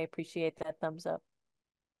saw that. I appreciate that thumbs up.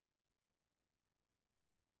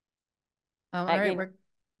 All right, we're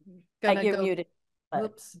gonna you're go. muted.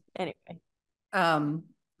 Oops. Anyway.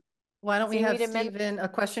 Why don't we have Stephen, a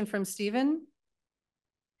question from Stephen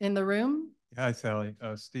in the room? Hi, Sally.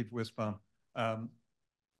 Steve Wisbaum.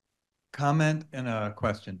 Comment and a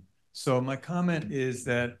question. So my comment is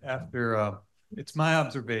that it's my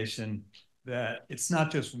observation that it's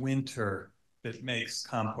not just winter that makes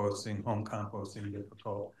home composting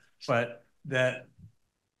difficult, but that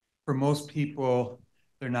for most people,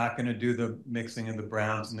 they're not going to do the mixing of the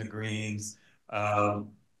browns and the greens.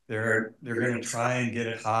 They're going to try and get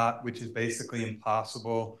it hot, which is basically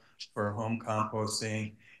impossible for home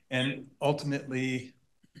composting. And ultimately,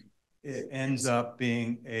 it ends up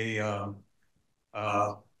being a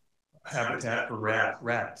habitat for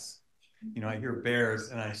rats. You know, I hear bears,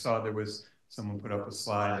 and I saw there was someone put up a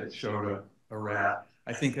slide that showed a rat.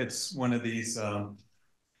 I think it's one of these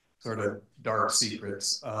sort of dark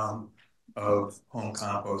secrets of home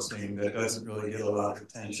composting that doesn't really get a lot of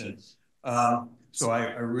attention. So I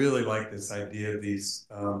really like this idea of these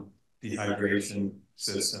dehydration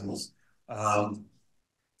systems. And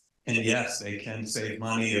yes, they can save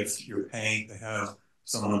money if you're paying to have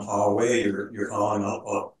someone haul away. You're hauling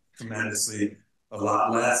up tremendously a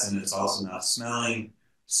lot less, and it's also not smelling.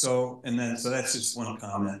 So that's just one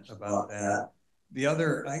comment about that. The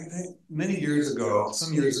other, many years ago,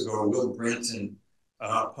 some years ago, Will Brinton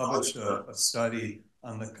published a study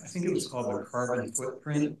on I think it was called the carbon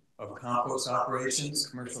footprint of compost operations,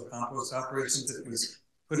 commercial compost operations. It was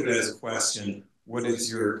put it as a question: what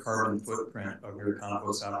is your carbon footprint of your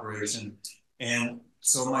compost operation? And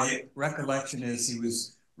so my recollection is he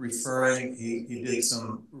was referring, he did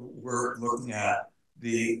some work looking at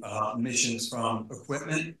the emissions from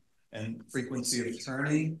equipment and frequency of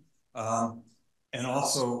turning, and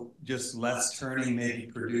also just less turning, maybe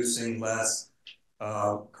producing less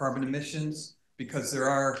carbon emissions, because there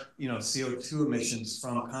are, CO2 emissions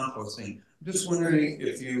from composting. I'm just wondering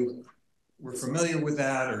if you were familiar with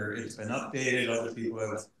that, or it's been updated, other people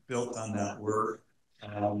have built on that work,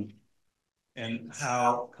 and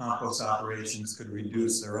how compost operations could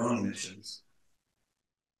reduce their own emissions.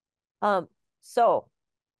 So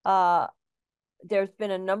there's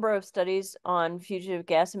been a number of studies on fugitive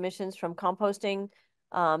gas emissions from composting.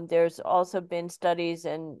 There's also been studies,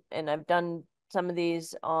 and I've done some of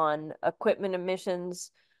these on equipment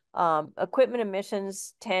emissions. Equipment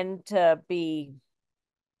emissions tend to be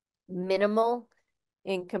minimal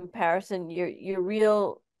in comparison.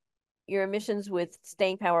 Your emissions with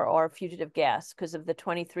staying power are fugitive gas because of the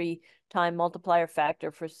 23-time multiplier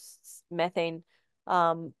factor for methane.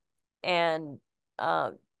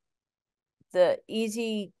 The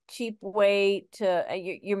easy, cheap way to,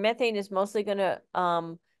 your methane is mostly going to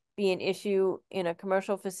be an issue in a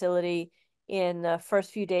commercial facility in the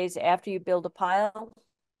first few days after you build a pile.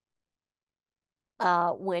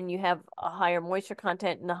 When you have a higher moisture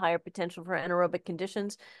content and a higher potential for anaerobic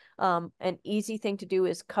conditions. An easy thing to do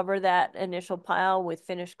is cover that initial pile with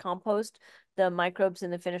finished compost. The microbes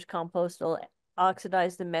in the finished compost will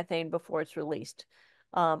oxidize the methane before it's released.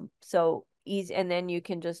 So easy, and then you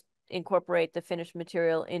can just incorporate the finished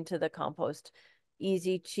material into the compost.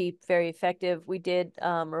 Easy, cheap, very effective. We did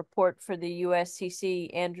a report for the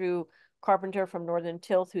USCC, Andrew Carpenter from Northern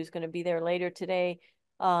Tilth, who's going to be there later today.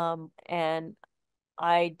 And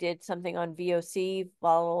I did something on VOC,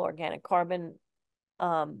 volatile organic carbon,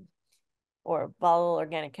 or volatile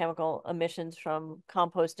organic chemical emissions from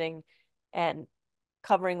composting, and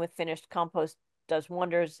covering with finished compost does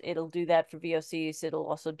wonders. It'll do that for VOCs. It'll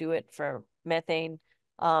also do it for methane.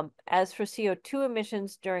 As for CO2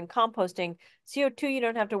 emissions during composting, CO2 you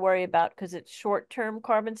don't have to worry about because it's short-term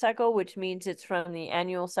carbon cycle, which means it's from the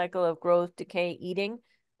annual cycle of growth, decay, eating.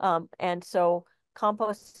 And so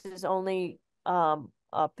compost is only a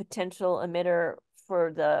potential emitter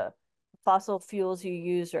for the fossil fuels you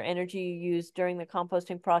use or energy you use during the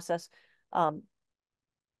composting process,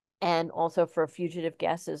 and also for fugitive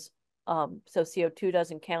gases. So CO2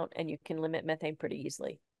 doesn't count, and you can limit methane pretty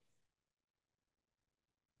easily.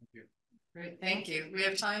 Great, thank you. We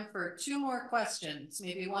have time for 2 more questions,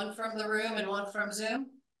 maybe one from the room and one from Zoom.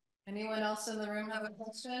 Anyone else in the room have a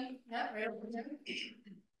question? Yeah, right over there.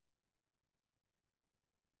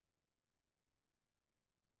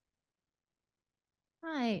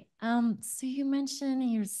 Hi, so you mentioned in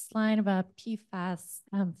your slide about PFAS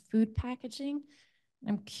food packaging.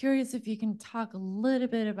 I'm curious if you can talk a little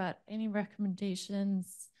bit about any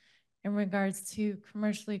recommendations in regards to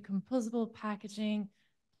commercially composable packaging,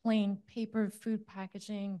 plain paper food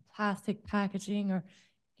packaging, plastic packaging, or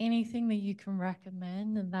anything that you can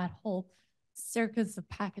recommend in that whole circus of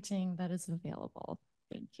packaging that is available.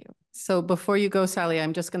 Thank you. So before you go, Sally,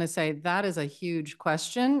 I'm just going to say that is a huge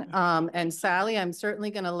question. And Sally, I'm certainly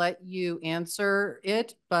going to let you answer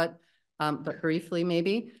it, but briefly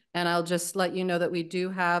maybe. And I'll just let you know that we do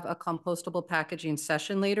have a compostable packaging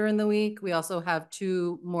session later in the week. We also have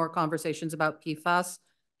 2 more conversations about PFAS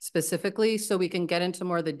specifically, so we can get into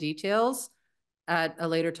more of the details at a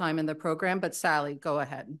later time in the program. But Sally, go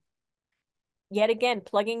ahead. Yet again,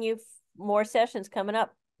 plugging you more sessions coming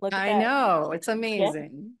up. Look at that. I know, it's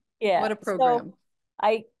amazing. Yeah. What a program. So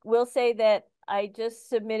I will say that I just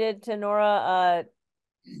submitted to Nora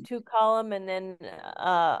 2-column, and then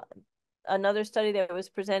another study that was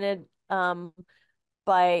presented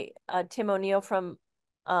by Tim O'Neill from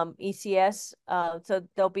ECS. So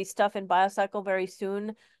there'll be stuff in Biocycle very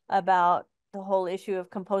soon about the whole issue of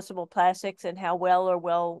compostable plastics and how well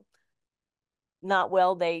or not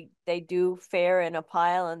well they do fare in a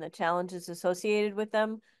pile and the challenges associated with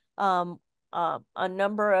them. A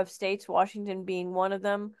number of states, Washington being one of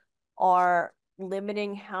them, are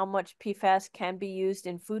limiting how much PFAS can be used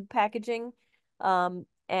in food packaging.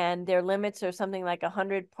 And their limits are something like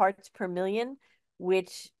 100 parts per million,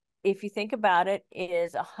 which, if you think about it,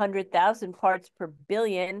 is 100,000 parts per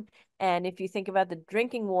billion. And if you think about the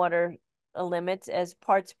drinking water limits as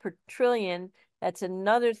parts per trillion, that's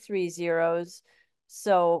another 3 zeros.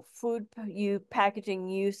 So food packaging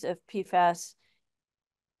use of PFAS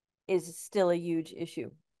is still a huge issue.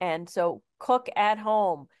 And so cook at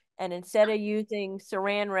home, and instead of using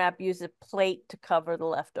saran wrap, use a plate to cover the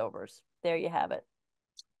leftovers. There you have it.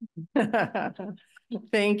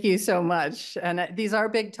 Thank you so much. And these are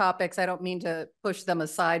big topics. I don't mean to push them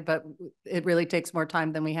aside, but it really takes more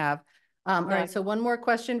time than we have. All right, so one more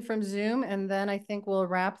question from Zoom, and then I think we'll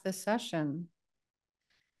wrap this session.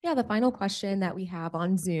 Yeah, the final question that we have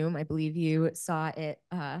on Zoom, I believe you saw it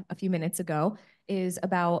a few minutes ago, is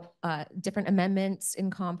about different amendments in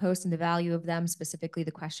compost and the value of them. Specifically,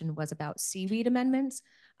 the question was about seaweed amendments.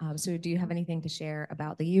 So do you have anything to share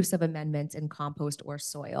about the use of amendments in compost or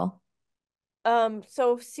soil?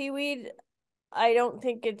 So seaweed, I don't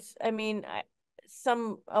think it's, I mean,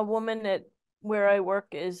 a woman at where I work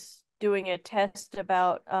is doing a test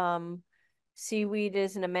about seaweed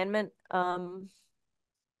as an amendment.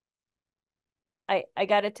 I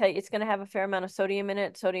got to tell you, it's going to have a fair amount of sodium in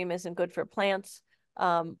it. Sodium isn't good for plants.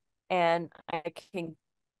 And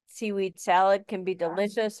seaweed salad can be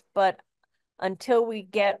delicious, but until we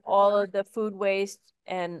get all of the food waste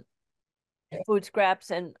and food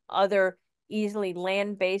scraps and other easily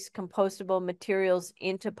land-based compostable materials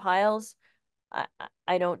into piles,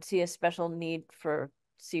 I don't see a special need for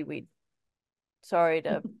seaweed. Sorry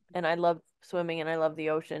and I love swimming and I love the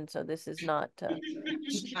ocean, so this is not, and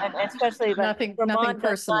especially nothing Vermont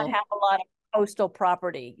does personal. not have a lot of coastal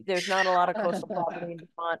property. There's not a lot of coastal property in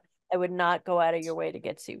Vermont. I would not go out of your way to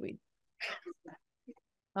get seaweed.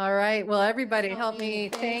 All right, well, everybody help me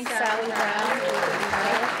thank Sally Brown.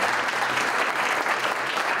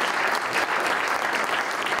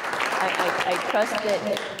 I trust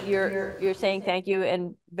that you're saying thank you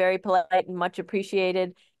and very polite and much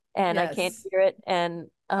appreciated, and yes. I can't hear it, and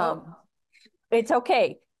it's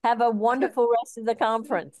okay. Have a wonderful rest of the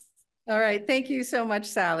conference. All right, thank you so much,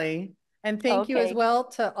 Sally. And thank you as well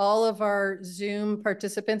to all of our Zoom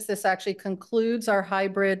participants. This actually concludes our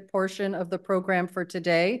hybrid portion of the program for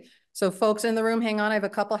today. So folks in the room, hang on, I have a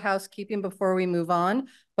couple housekeeping before we move on.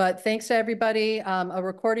 But thanks to everybody. A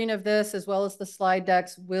recording of this as well as the slide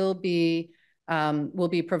decks will be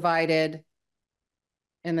provided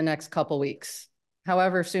in the next couple weeks.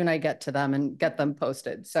 However soon I get to them and get them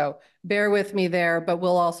posted. So bear with me there, but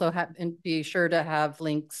we'll also be sure to have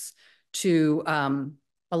links to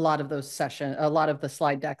a lot of the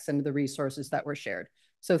slide decks and the resources that were shared.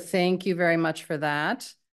 So thank you very much for that.